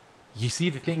like, you see,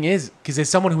 the thing is, because as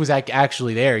someone who was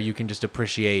actually there, you can just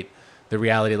appreciate the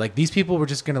reality. Like these people were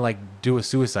just going to like do a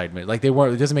suicide mission. Like they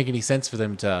weren't. It doesn't make any sense for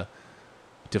them to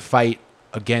fight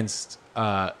against.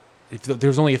 If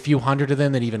there's only a few hundred of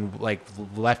them that even like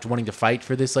left wanting to fight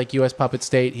for this like U.S. puppet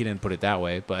state. He didn't put it that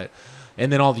way, but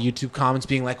and then all the YouTube comments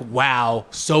being like, "Wow,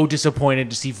 so disappointed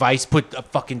to see Vice put a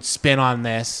fucking spin on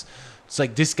this." It's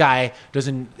like this guy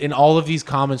doesn't. In all of these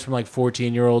comments from like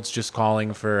 14-year-olds just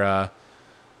calling for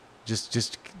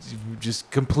just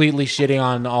completely shitting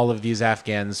on all of these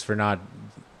Afghans for not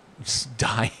just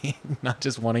dying, not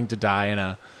just wanting to die in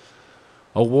a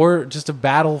war, just a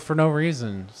battle for no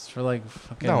reason. It's for like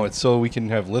fucking. No, it's so we can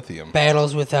have lithium.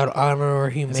 Battles without honor or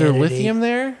humanity. Is there lithium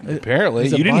there? Apparently,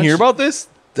 There's a you didn't bunch. hear about this.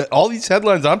 All these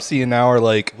headlines I'm seeing now are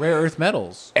like rare earth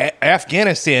metals.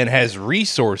 Afghanistan has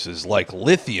resources like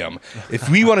lithium. If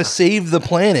we want to save the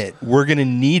planet, we're going to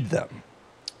need them.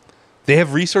 They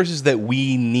have resources that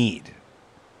we need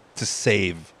to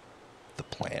save the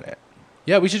planet.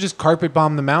 Yeah, we should just carpet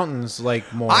bomb the mountains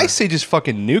like more. I say just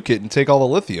fucking nuke it and take all the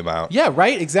lithium out. Yeah,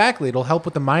 right. Exactly. It'll help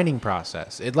with the mining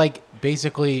process. It like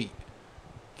basically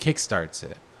kickstarts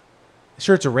it.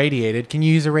 Sure, it's irradiated. Can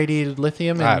you use irradiated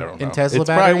lithium in, I don't know. in Tesla It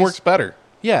batteries? probably works better.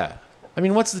 Yeah. I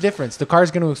mean, what's the difference? The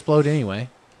car's going to explode anyway.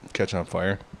 Catch on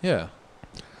fire. Yeah.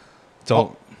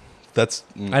 Don't. That's.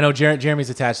 I know Jeremy's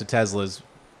attached to Teslas.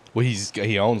 Well,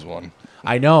 he owns one.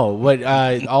 I know, but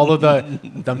all of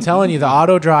I'm telling you, the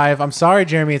auto drive. I'm sorry,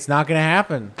 Jeremy, it's not going to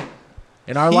happen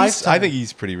in our lifetime. I think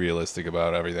he's pretty realistic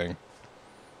about everything.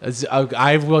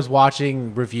 I was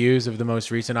watching reviews of the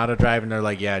most recent auto drive, and they're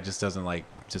like, "Yeah, it just doesn't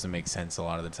make sense a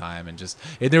lot of the time." And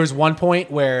there was one point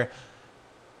where,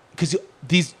 because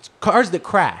these cars that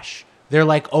crash, they're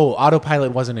like, "Oh,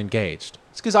 autopilot wasn't engaged."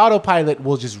 It's because autopilot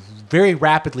will just very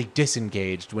rapidly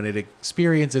disengage when it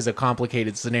experiences a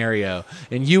complicated scenario,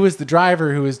 and you as the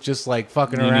driver who is just like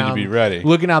fucking You need to around, be ready.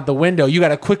 looking out the window, you got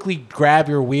to quickly grab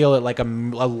your wheel at like a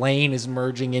lane is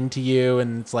merging into you,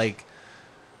 and it's like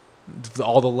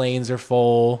all the lanes are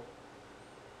full.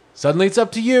 Suddenly it's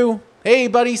up to you. Hey,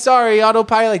 buddy, sorry,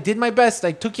 autopilot. Did my best.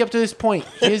 I took you up to this point.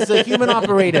 Here's the human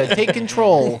operator. Take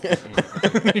control.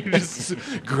 You just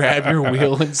grab your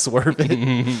wheel and swerve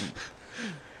it.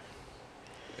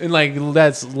 And like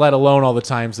that's let alone all the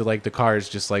times that like the cars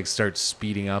just like start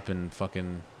speeding up and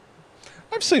fucking.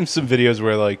 I've seen some videos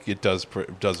where like it does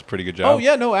a pretty good job. Oh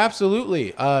yeah, no,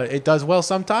 absolutely. It does well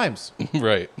sometimes.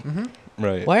 Right. Mm-hmm.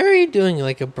 Right. Why are you doing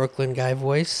like a Brooklyn guy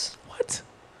voice? What?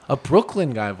 A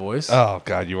Brooklyn guy voice? Oh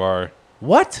God, you are.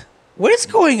 What? What is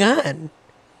going on?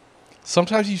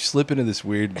 Sometimes you slip into this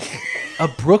weird. A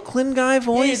Brooklyn guy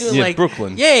voice? Doing Yeah, like,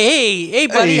 Brooklyn. Yeah, hey,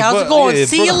 buddy, how's but- it going? yeah,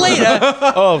 See you Brooklyn. later.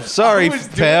 Oh, sorry, was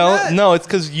doing pal. that? No, it's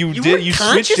because you weren't switched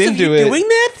conscious of into you it. doing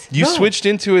that? You No. switched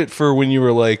into it for when you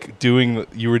were like doing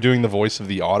the voice of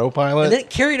the autopilot, And then it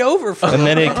carried over from. and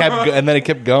then it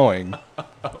kept going.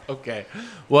 Okay.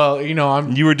 Well,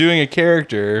 You were doing a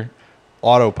character,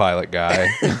 autopilot guy,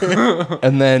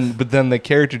 but then the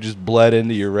character just bled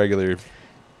into your regular.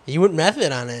 You went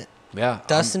method on it. Yeah.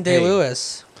 Dustin Day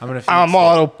Lewis. I'm gonna. I'm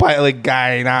autopilot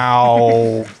guy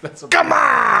now. Come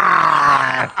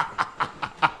on.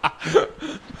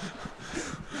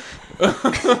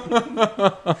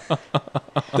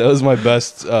 That was my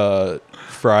best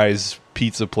Fry's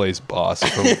Pizza Place boss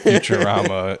from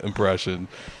Futurama impression.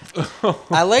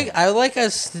 I like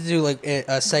us to do like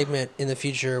a segment in the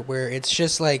future where it's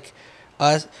just like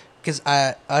us, because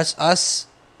us.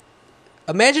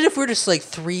 Imagine if we're just like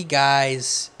three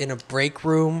guys in a break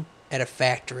room at a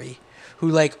factory who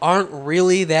like aren't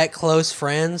really that close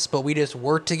friends, but we just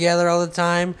work together all the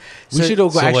time. We should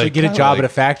actually get a job at a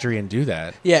factory and do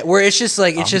that. Yeah, where it's just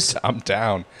like I'm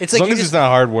down. It's as like long you as it's just- not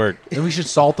hard work. Then we should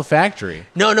salt the factory.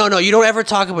 No. You don't ever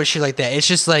talk about shit like that. It's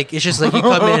just like you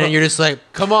come in and you're just like,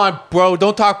 Come on, bro.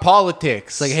 Don't talk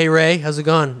politics. it's like, hey Ray, how's it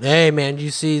going? Hey man, did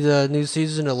you see the new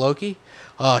season of Loki?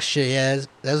 Oh shit, yeah,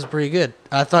 that was pretty good.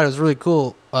 I thought it was really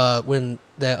cool when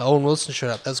that Owen Wilson showed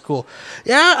up. That's cool.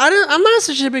 Yeah, I'm not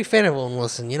such a big fan of Owen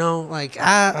Wilson. Like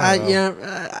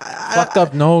fucked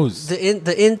up nose. the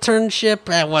internship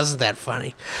that wasn't that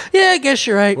funny. Yeah, I guess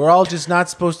you're right. We're all just not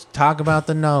supposed to talk about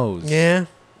the nose. Yeah,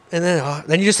 and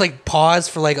then you just like pause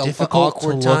for like a Difficult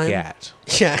awkward to look time. at.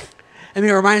 Yeah, I mean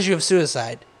it reminds you of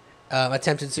suicide,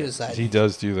 attempted suicide. He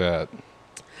does do that.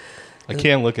 I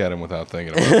can't look at him without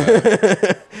thinking about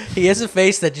that. He has a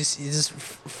face that just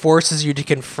forces you to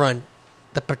confront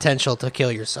the potential to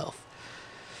kill yourself.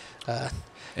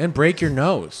 And break your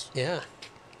nose, Yeah.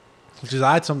 which is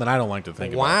something I don't like to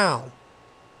think Wow.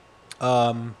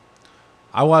 about.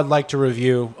 I would like to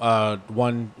review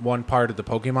one part of the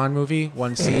Pokemon movie,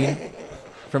 one scene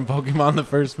from Pokemon the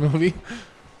first movie.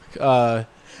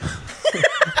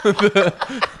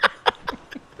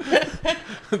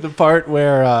 The part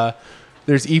where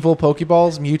there's evil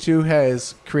Pokeballs. Mewtwo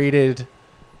has created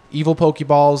evil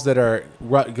Pokeballs that are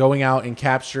going out and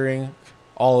capturing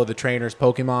all of the trainers'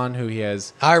 Pokemon who he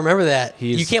has. I remember that.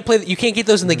 You can't play. You can't get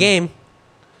those in the game.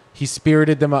 He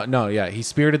spirited them up. No, yeah, he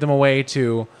spirited them away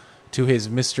to his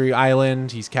mystery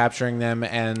island. He's capturing them,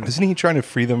 and Isn't he trying to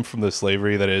free them from the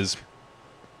slavery that is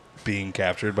being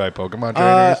captured by Pokemon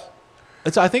trainers?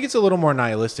 I think it's a little more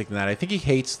nihilistic than that. I think he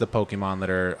hates the Pokemon that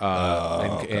are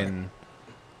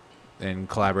in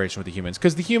collaboration with the humans,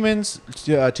 because the humans,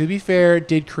 to be fair,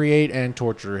 did create and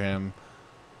torture him.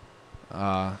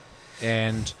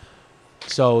 And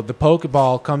so the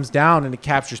Pokeball comes down and it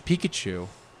captures Pikachu,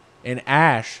 and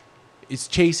Ash is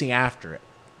chasing after it.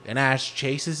 And Ash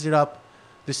chases it up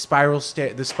the spiral.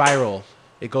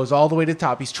 It goes all the way to the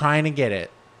top. He's trying to get it,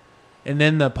 and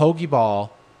then the Pokeball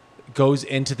goes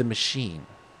into the machine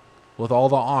with all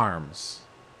the arms.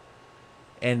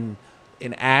 And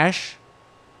in Ash,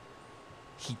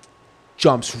 he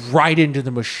jumps right into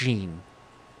the machine,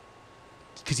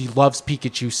 because he loves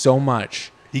Pikachu so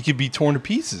much. He could be torn to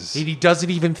pieces. He doesn't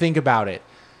even think about it.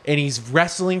 And he's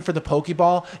wrestling for the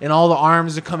Pokeball, and all the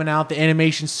arms are coming out. The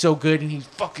animation's so good, and he's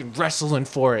fucking wrestling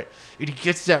for it. And he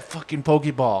gets that fucking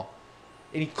Pokeball,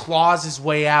 and he claws his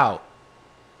way out.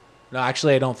 No,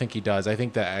 actually, I don't think he does. I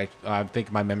think I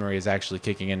think my memory is actually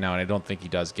kicking in now, and I don't think he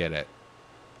does get it.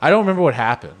 I don't remember what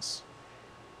happens,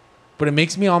 but it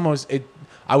makes me almost.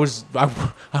 I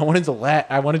wanted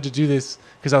to do this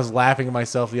because I was laughing at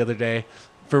myself the other day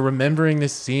for remembering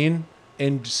this scene,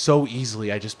 and so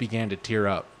easily I just began to tear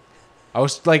up. I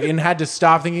was like, and had to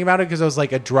stop thinking about it because I was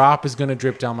like, a drop is gonna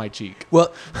drip down my cheek.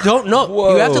 Well, don't know.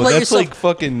 Whoa, You have to let that's yourself. like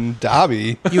fucking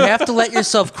Dobby. You have to let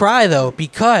yourself cry though,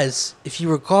 because if you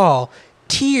recall,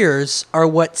 tears are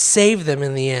what saved them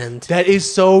in the end. That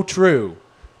is so true.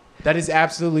 That is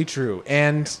absolutely true.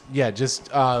 And yeah,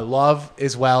 just love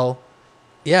as well.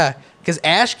 Yeah, because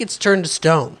Ash gets turned to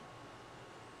stone.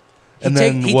 And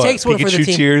then he what? takes one for the Pikachu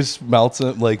team. tears melts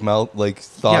him, thaws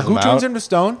Yeah, who him out. turns him to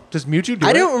stone? Does Mewtwo do it?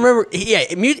 I don't remember. Yeah,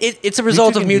 it's a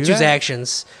result of can do Mewtwo's that?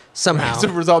 actions somehow. As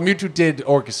a result, Mewtwo did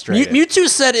orchestrate it. Mewtwo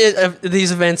set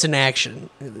these events in action.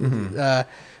 Mm-hmm.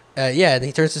 Yeah, and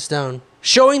he turns to stone,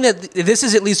 showing that this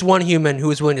is at least one human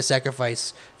who is willing to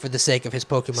sacrifice for the sake of his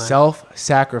Pokemon.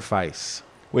 Self-sacrifice.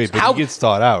 Wait, but he gets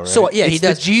thought out, right? So yeah, he It's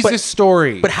does. the Jesus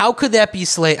story. But how could that be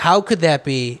How could that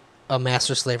be a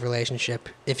master-slave relationship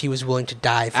if he was willing to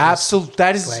die for Absolutely,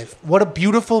 that is slave? what a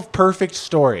beautiful, perfect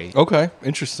story. Okay,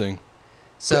 interesting.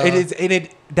 So it is, and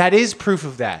that is proof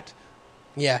of that.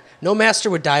 Yeah, no master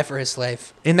would die for his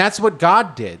slave. And that's what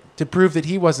God did to prove that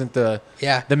he wasn't the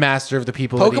master of the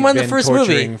people. Pokemon, that he'd the been first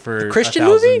torturing movie, for the Christian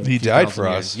 1,000, movie? He died 2,000 for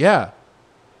years. us. Yeah.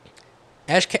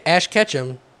 Ash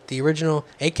Ketchum, the original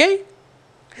AK.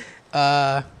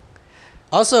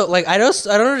 Also, like I don't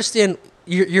understand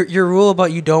your rule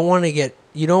about you don't want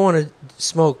to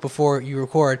smoke before you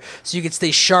record, so you could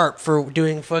stay sharp for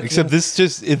doing fucking. Except this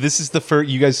is the first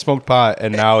you guys smoked pot,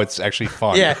 and now it's actually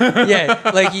fun. yeah.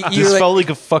 Like you this like, felt like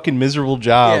a fucking miserable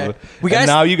job. Yeah. And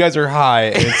now you guys are high,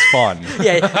 and it's fun.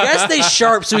 yeah, you gotta stay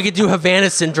sharp so we could do Havana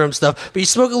syndrome stuff. But you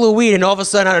smoke a little weed, and all of a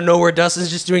sudden, out of nowhere, Dustin's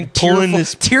just doing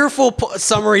tearful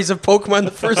summaries of Pokemon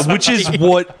the first, Which is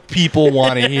what people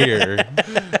want to hear.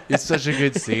 It's such a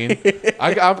good scene.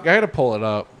 I gotta pull it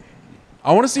up.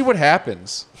 I want to see what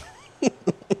happens.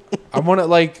 I want to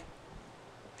like.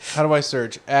 How do I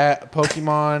search at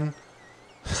Pokemon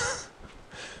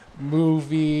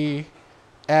movie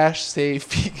Ash save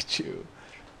Pikachu?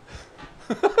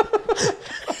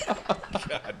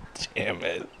 God damn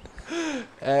it!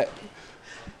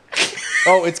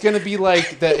 Oh, it's gonna be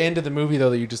like the end of the movie though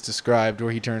that you just described,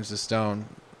 where he turns to stone.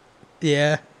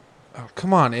 Yeah. Oh,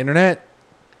 come on, internet.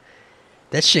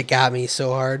 That shit got me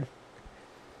so hard.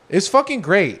 It's fucking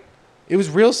great. It was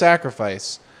real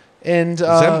sacrifice. And Is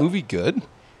that movie good?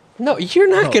 No, you're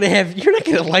not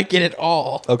gonna like it at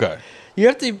all. Okay. You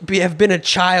have to have been a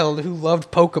child who loved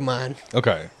Pokemon.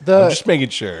 Okay. I'm just making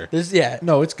sure.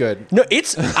 No, it's good. No,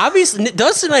 it's obviously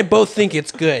Dustin and I both think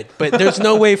it's good, but there's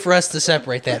no way for us to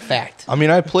separate that fact. I mean,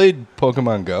 I played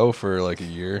Pokemon Go for like a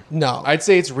year. No, I'd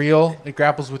say it's real. It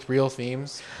grapples with real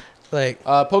themes. Like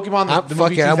Pokemon the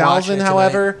movie I'm watching 2000, it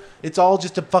however, it's all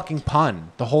just a fucking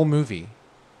pun. The whole movie.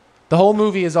 The whole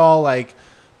movie is all like,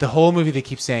 the whole movie they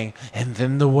keep saying, and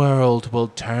then the world will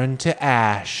turn to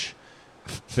ash.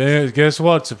 Guess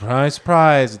what? Surprise,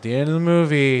 surprise. At the end of the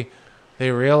movie,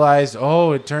 they realized,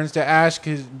 oh, it turns to ash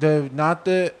because not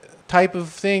the type of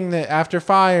thing that after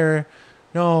fire.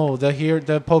 No, the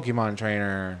Pokemon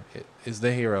trainer is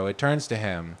the hero. It turns to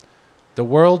him. The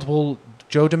world will,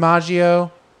 Joe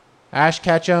DiMaggio, Ash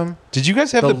Ketchum. Did you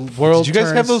guys have world Did you guys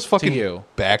have turns those to fucking you.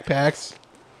 backpacks?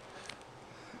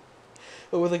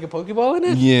 with like a Pokeball in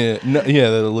it? Yeah, no, yeah,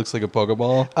 that looks like a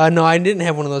Pokeball. No, I didn't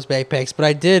have one of those backpacks, but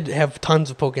I did have tons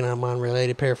of Pokemon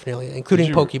related paraphernalia, including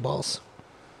Did you- Pokeballs.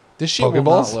 This shit will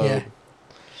Pokeballs? not load. Yeah.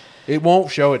 It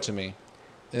won't show it to me.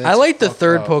 And I it's like the fucked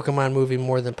third up. Pokemon movie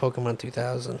more than Pokemon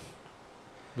 2000.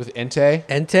 With Entei?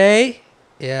 Entei?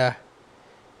 Yeah.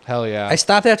 Hell yeah. I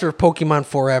stopped after Pokemon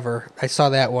Forever. I saw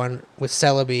that one with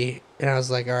Celebi, and I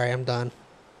was like, all right, I'm done.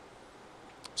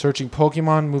 Searching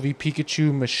Pokemon movie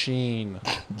Pikachu machine.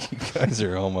 You guys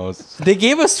are almost. They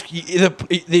gave us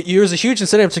there was a huge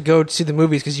incentive to go see the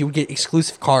movies because you would get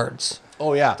exclusive cards.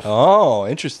 Oh yeah. Oh,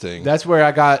 interesting. That's where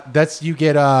I got. You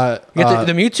get You get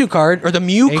the Mewtwo card or the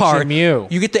Mew Ancient card. Mew.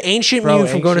 You get the Ancient Bro, Mew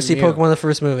from going to see Ancient Mew. Pokemon the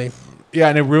first movie. Yeah,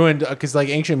 and it ruined because like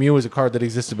Ancient Mew was a card that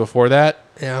existed before that.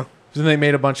 Yeah. So then they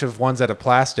made a bunch of ones out of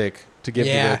plastic to give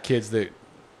to Yeah. the kids that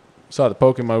saw the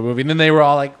Pokemon movie, and then they were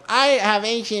all like, I have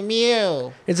Ancient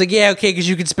Mew. It's like, yeah, okay, because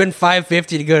you could spend $5.50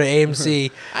 to go to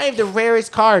AMC. I have the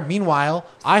rarest card. Meanwhile,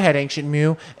 I had Ancient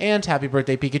Mew and Happy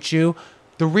Birthday Pikachu,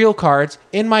 the real cards,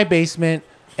 in my basement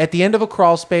at the end of a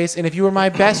crawl space. And if you were my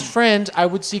best friend, I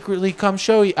would secretly come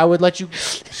show you. I would let you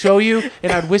show you,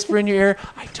 and I'd whisper in your ear,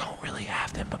 I don't really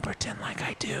have them, but pretend like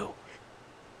I do.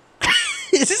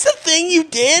 Is this a thing you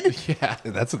did? Yeah.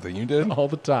 That's the thing you did? All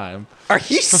the time. Are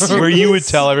you serious? Where you would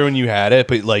tell everyone you had it,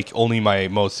 but like only my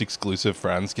most exclusive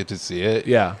friends get to see it.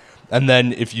 Yeah. And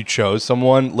then if you chose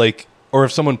someone, like, or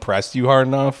if someone pressed you hard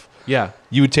enough, yeah,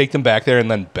 you would take them back there and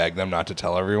then beg them not to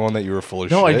tell everyone that you were full of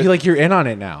shit. No, I'd be like, you're in on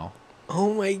it now.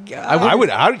 Oh my god! I would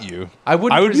out you. I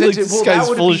would be like, it. this Well, guy's that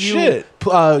would full be of you- shit.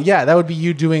 Yeah, that would be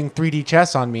you doing 3D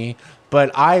chess on me. But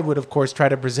I would, of course, try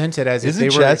to present it as Isn't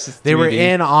if chess they were 3D?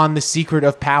 in on the secret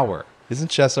of power. Isn't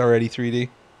chess already 3D?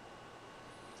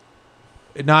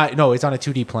 No, it's on a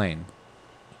 2D plane.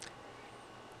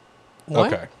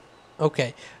 What? Okay.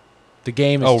 Okay. The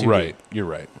game is Oh, 2D. right. You're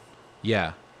right.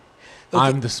 Yeah. Okay.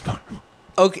 I'm the smart one.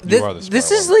 Okay, You are the smart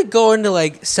this is like going to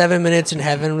like 7 minutes in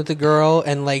heaven with a girl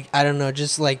and like I don't know,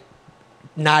 just like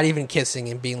not even kissing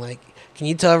and being like, "Can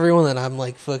you tell everyone that I'm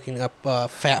like fucking up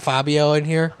Fat Fabio in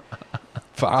here?"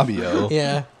 Fabio?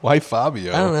 Yeah. Why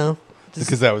Fabio? I don't know.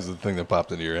 Because that was the thing that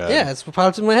popped into your head. Yeah, it's what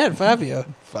popped in my head, Fabio.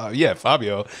 Yeah,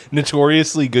 Fabio.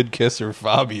 Notoriously good kisser,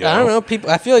 Fabio. I don't know.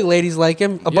 People, I feel like ladies like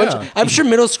him. I'm sure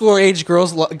middle school age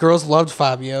girls loved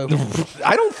Fabio.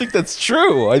 I don't think that's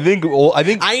true. I think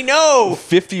I know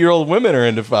 50-year-old women are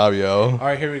into Fabio. All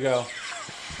right, here we go.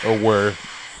 Or were.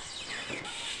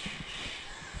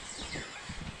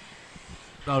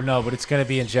 Oh, no, but it's going to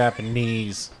be in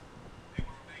Japanese.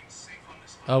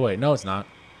 Oh, wait. No, it's not.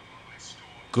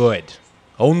 Good.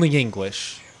 Only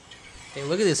English. Hey,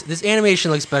 look at this. This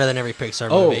animation looks better than every Pixar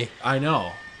Oh, movie. I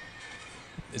know.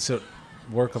 It's a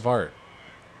work of art.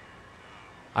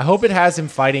 I hope it has him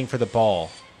fighting for the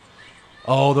ball.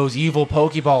 Oh, those evil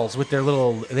Pokeballs with their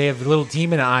they have little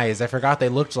demon eyes. I forgot they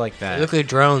looked like that. They look like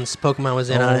drones. Pokemon was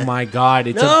in on it. Oh my god,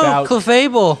 it's No, about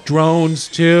Clefable. drones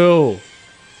too.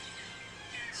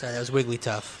 Sorry, that was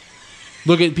Wigglytuff.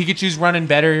 Look at Pikachu's running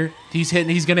better. He's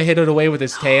gonna hit it away with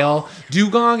his tail.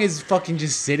 Dugong is fucking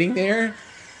just sitting there.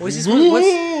 What's this?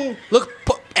 Look,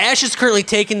 Ash is currently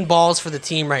taking balls for the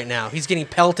team right now. He's getting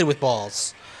pelted with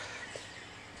balls.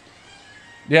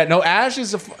 Yeah, no, Ash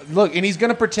is look, and he's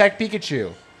gonna protect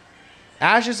Pikachu.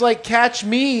 Ash is like, catch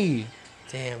me.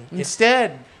 Damn.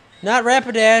 Instead. Not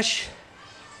Rapidash.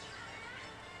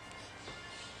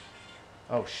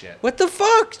 Oh shit. What the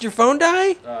fuck? Did your phone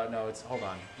die? No, it's hold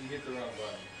on. You hit the wrong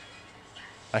button.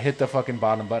 I hit the fucking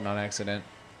bottom button on accident.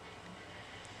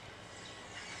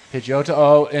 Pidgeotto.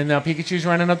 Oh, and now Pikachu's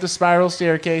running up the spiral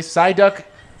staircase. Psyduck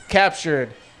captured.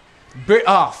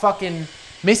 Fucking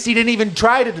Misty didn't even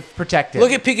try to protect it.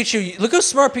 Look at Pikachu. Look how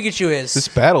smart Pikachu is. This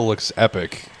battle looks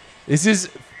epic. This is.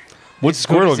 What's as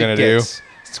good Squirtle as it gonna do? gets.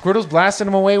 Squirtle's blasting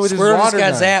him away with his Squirtle water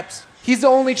just got gun. zapped. He's the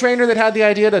only trainer that had the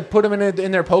idea to put him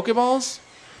in their Pokeballs,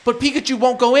 but Pikachu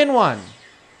won't go in one.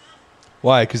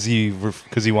 Why? Because he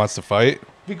wants to fight?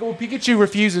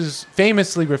 Pikachu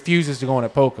famously refuses to go in a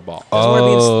Pokeball. Doesn't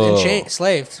want to be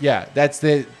enslaved. Yeah,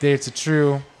 it's a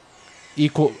true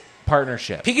equal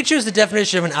partnership. Pikachu is the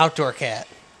definition of an outdoor cat.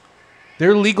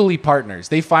 They're legally partners.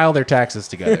 They file their taxes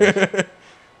together.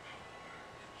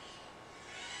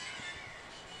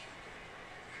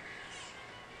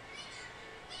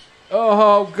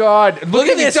 Oh God! Look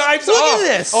at this. He dives Look off. at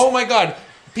this. Oh my God!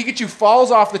 Pikachu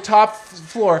falls off the top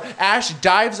floor. Ash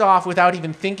dives off without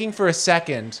even thinking for a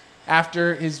second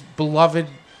after his beloved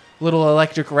little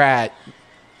electric rat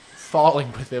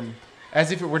falling with him,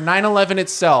 as if it were 9/11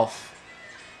 itself.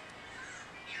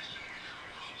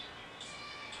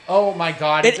 Oh my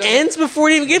God! It ends before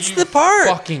it even gets to the part.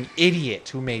 Fucking idiot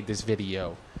who made this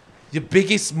video. The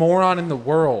biggest moron in the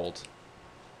world.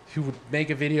 Who would make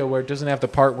a video where it doesn't have the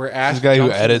part where Ash. This guy who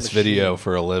jumps in the edits machine. video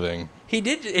for a living. He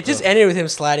did. It just ended with him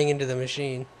sliding into the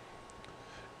machine.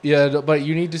 Yeah, but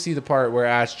you need to see the part where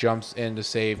Ash jumps in to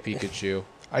save Pikachu.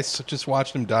 I just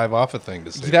watched him dive off a thing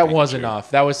to save That Pikachu. was enough.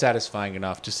 That was satisfying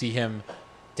enough to see him.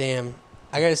 Damn.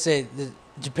 I gotta say,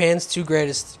 Japan's two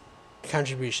greatest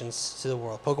contributions to the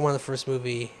world: Pokemon the first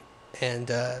movie,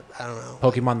 and I don't know,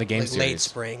 Pokemon the game like series. late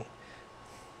spring.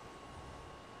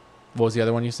 What was the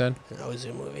other one you said? An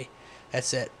Ozu movie.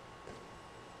 That's it.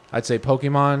 I'd say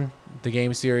Pokemon the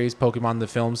game series, Pokemon the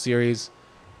film series.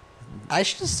 I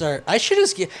should start. I should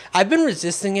just get. I've been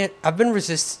resisting it.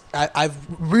 I've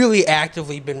really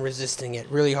actively been resisting it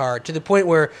really hard to the point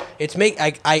where it's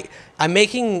I'm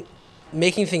making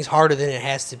making things harder than it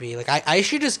has to be. Like I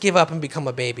should just give up and become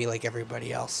a baby like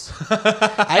everybody else.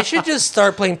 I should just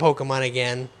start playing Pokemon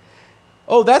again.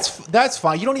 Oh, that's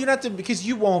fine. You don't even have to, because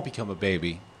you won't become a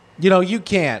baby. You know, you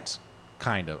can't.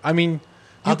 Kind of. I mean,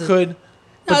 you could.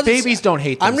 But babies don't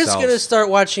hate themselves. I'm just gonna start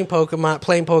watching Pokemon,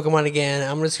 playing Pokemon again.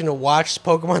 I'm just gonna watch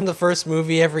Pokemon the first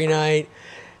movie every night.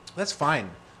 That's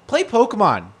fine. Play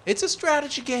Pokemon. It's a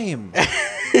strategy game.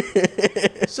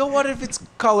 So what if it's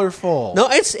colorful? No,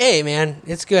 hey man,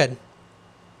 it's good.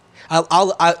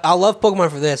 I'll love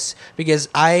Pokemon for this because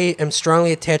I am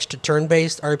strongly attached to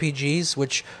turn-based RPGs,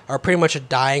 which are pretty much a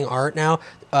dying art now,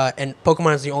 and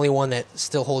Pokemon is the only one that's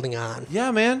still holding on.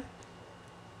 Yeah, man.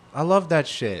 I love that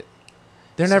shit.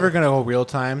 They're never gonna go real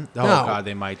time. Oh No. god,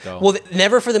 they might though. Well,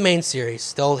 never for the main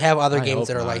series. They'll have other I games hope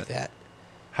that are not. like that.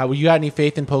 How you got any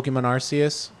faith in Pokemon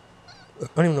Arceus? I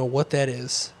don't even know what that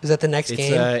is. Is that the next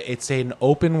game? It's an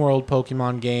open world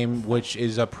Pokemon game, which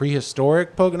is a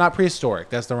prehistoric not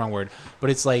prehistoric. That's the wrong word. But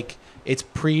it's like it's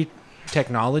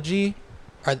pre-technology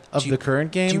of the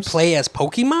current games. Do you play as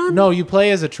Pokemon? No, you play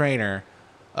as a trainer,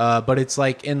 but it's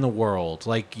like in the world.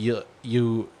 Like you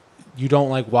don't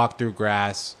like walk through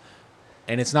grass,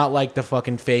 and it's not like the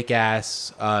fucking fake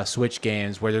ass Switch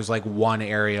games where there's like one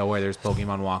area where there's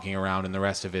Pokemon walking around and the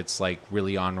rest of it's like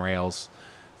really on rails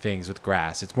things with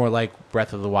grass. It's more like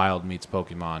Breath of the Wild meets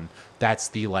Pokemon. That's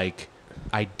the like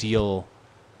ideal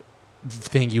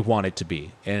thing you want it to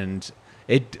be. And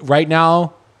it right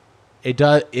now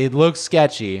it looks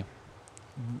sketchy.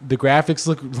 The graphics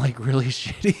look like really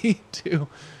shitty too.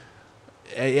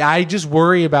 I just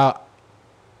worry about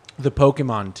the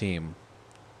Pokemon team.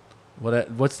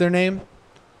 What's their name?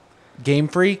 Game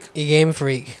Freak? Game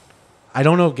Freak. I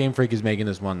don't know if Game Freak is making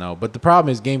this one though, but the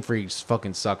problem is Game Freak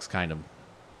fucking sucks kind of.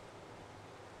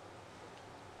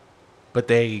 But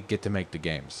they get to make the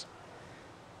games.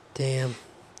 Damn.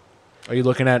 Are you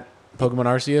looking at Pokemon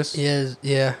Arceus?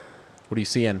 Yeah. What are you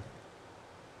seeing?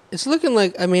 It's looking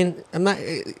like, I mean,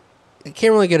 I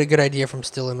can't really get a good idea from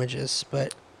still images,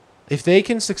 but If they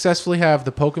can successfully have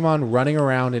the Pokemon running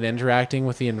around and interacting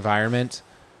with the environment,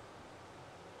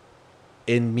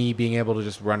 in me being able to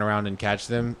just run around and catch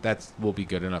them, that will be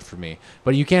good enough for me.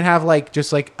 But you can't have like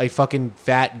just like a fucking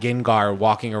fat Gengar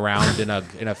walking around in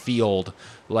a field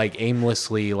like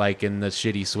aimlessly like in the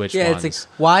shitty Switch ones. it's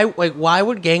like why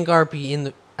would Gengar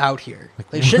be out here?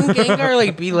 Like shouldn't Gengar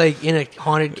like be like in a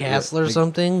haunted castle or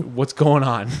something? What's going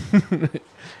on?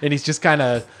 And he's just kind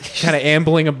of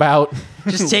ambling about,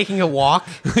 just taking a walk.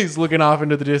 He's looking off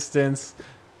into the distance.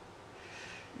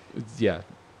 Yeah.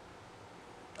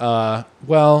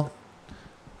 Well,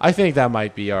 I think that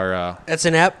might be our. That's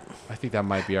an app. I think that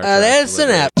might be our. That's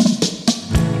an app.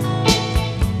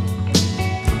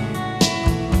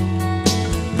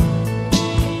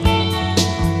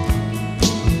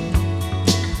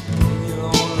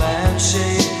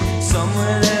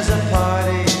 Somewhere there's a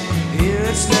party. Here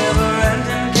it's never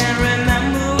ending. Can't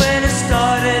remember when it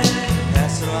started.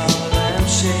 Pass around the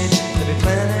lampshade. They'll be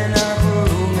planning a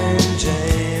room in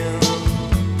jail.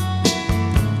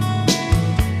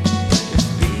 If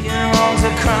being wrong's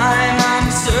a crime, I'm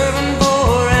serving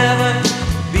forever.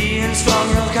 Being strong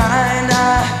and kind, I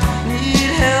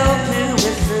need help here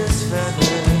with this feather.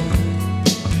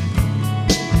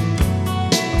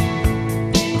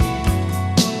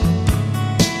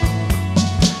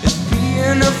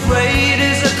 Being afraid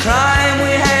is a crime,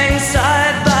 we hang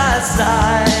side by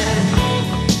side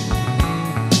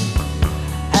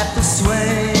at the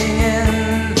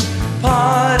swinging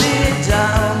party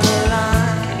down the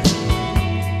line.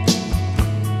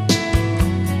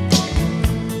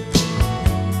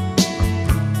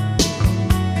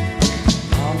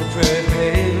 On the prairie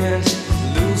pavement,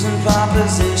 losing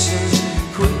propositions,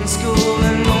 quitting school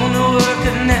and going to work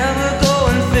and never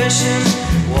going fishing.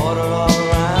 Water all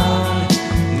around,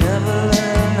 never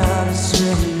learn how to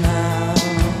swim now.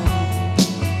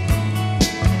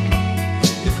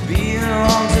 If being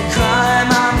wrong's a crime,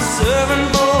 I'm serving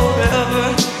forever.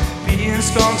 Being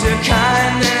strong's your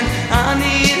kind, and I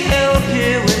need help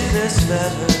here with this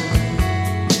feather.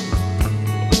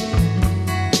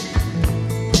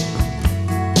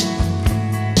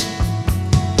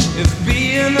 If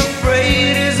being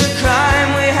afraid is a crime,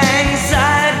 we hang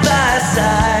side by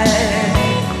side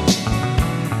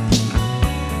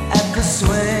at the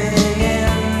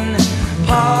swinging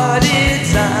party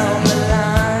down the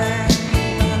line.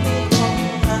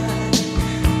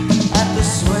 At the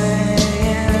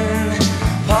swinging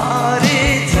party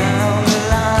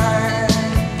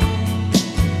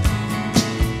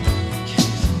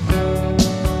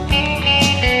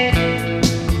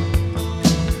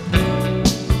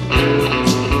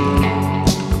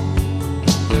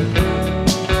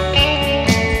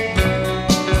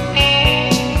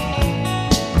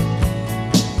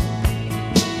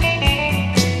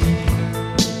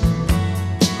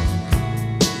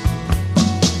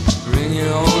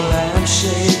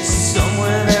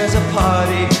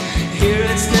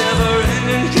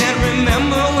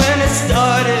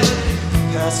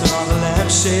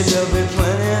shades, there'll be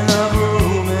plenty of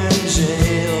room in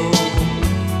jail.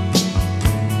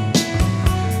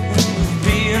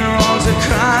 Being wrong's a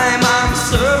crime, I'm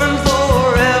serving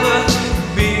forever.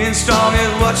 Being strong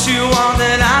is what you want,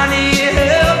 and I need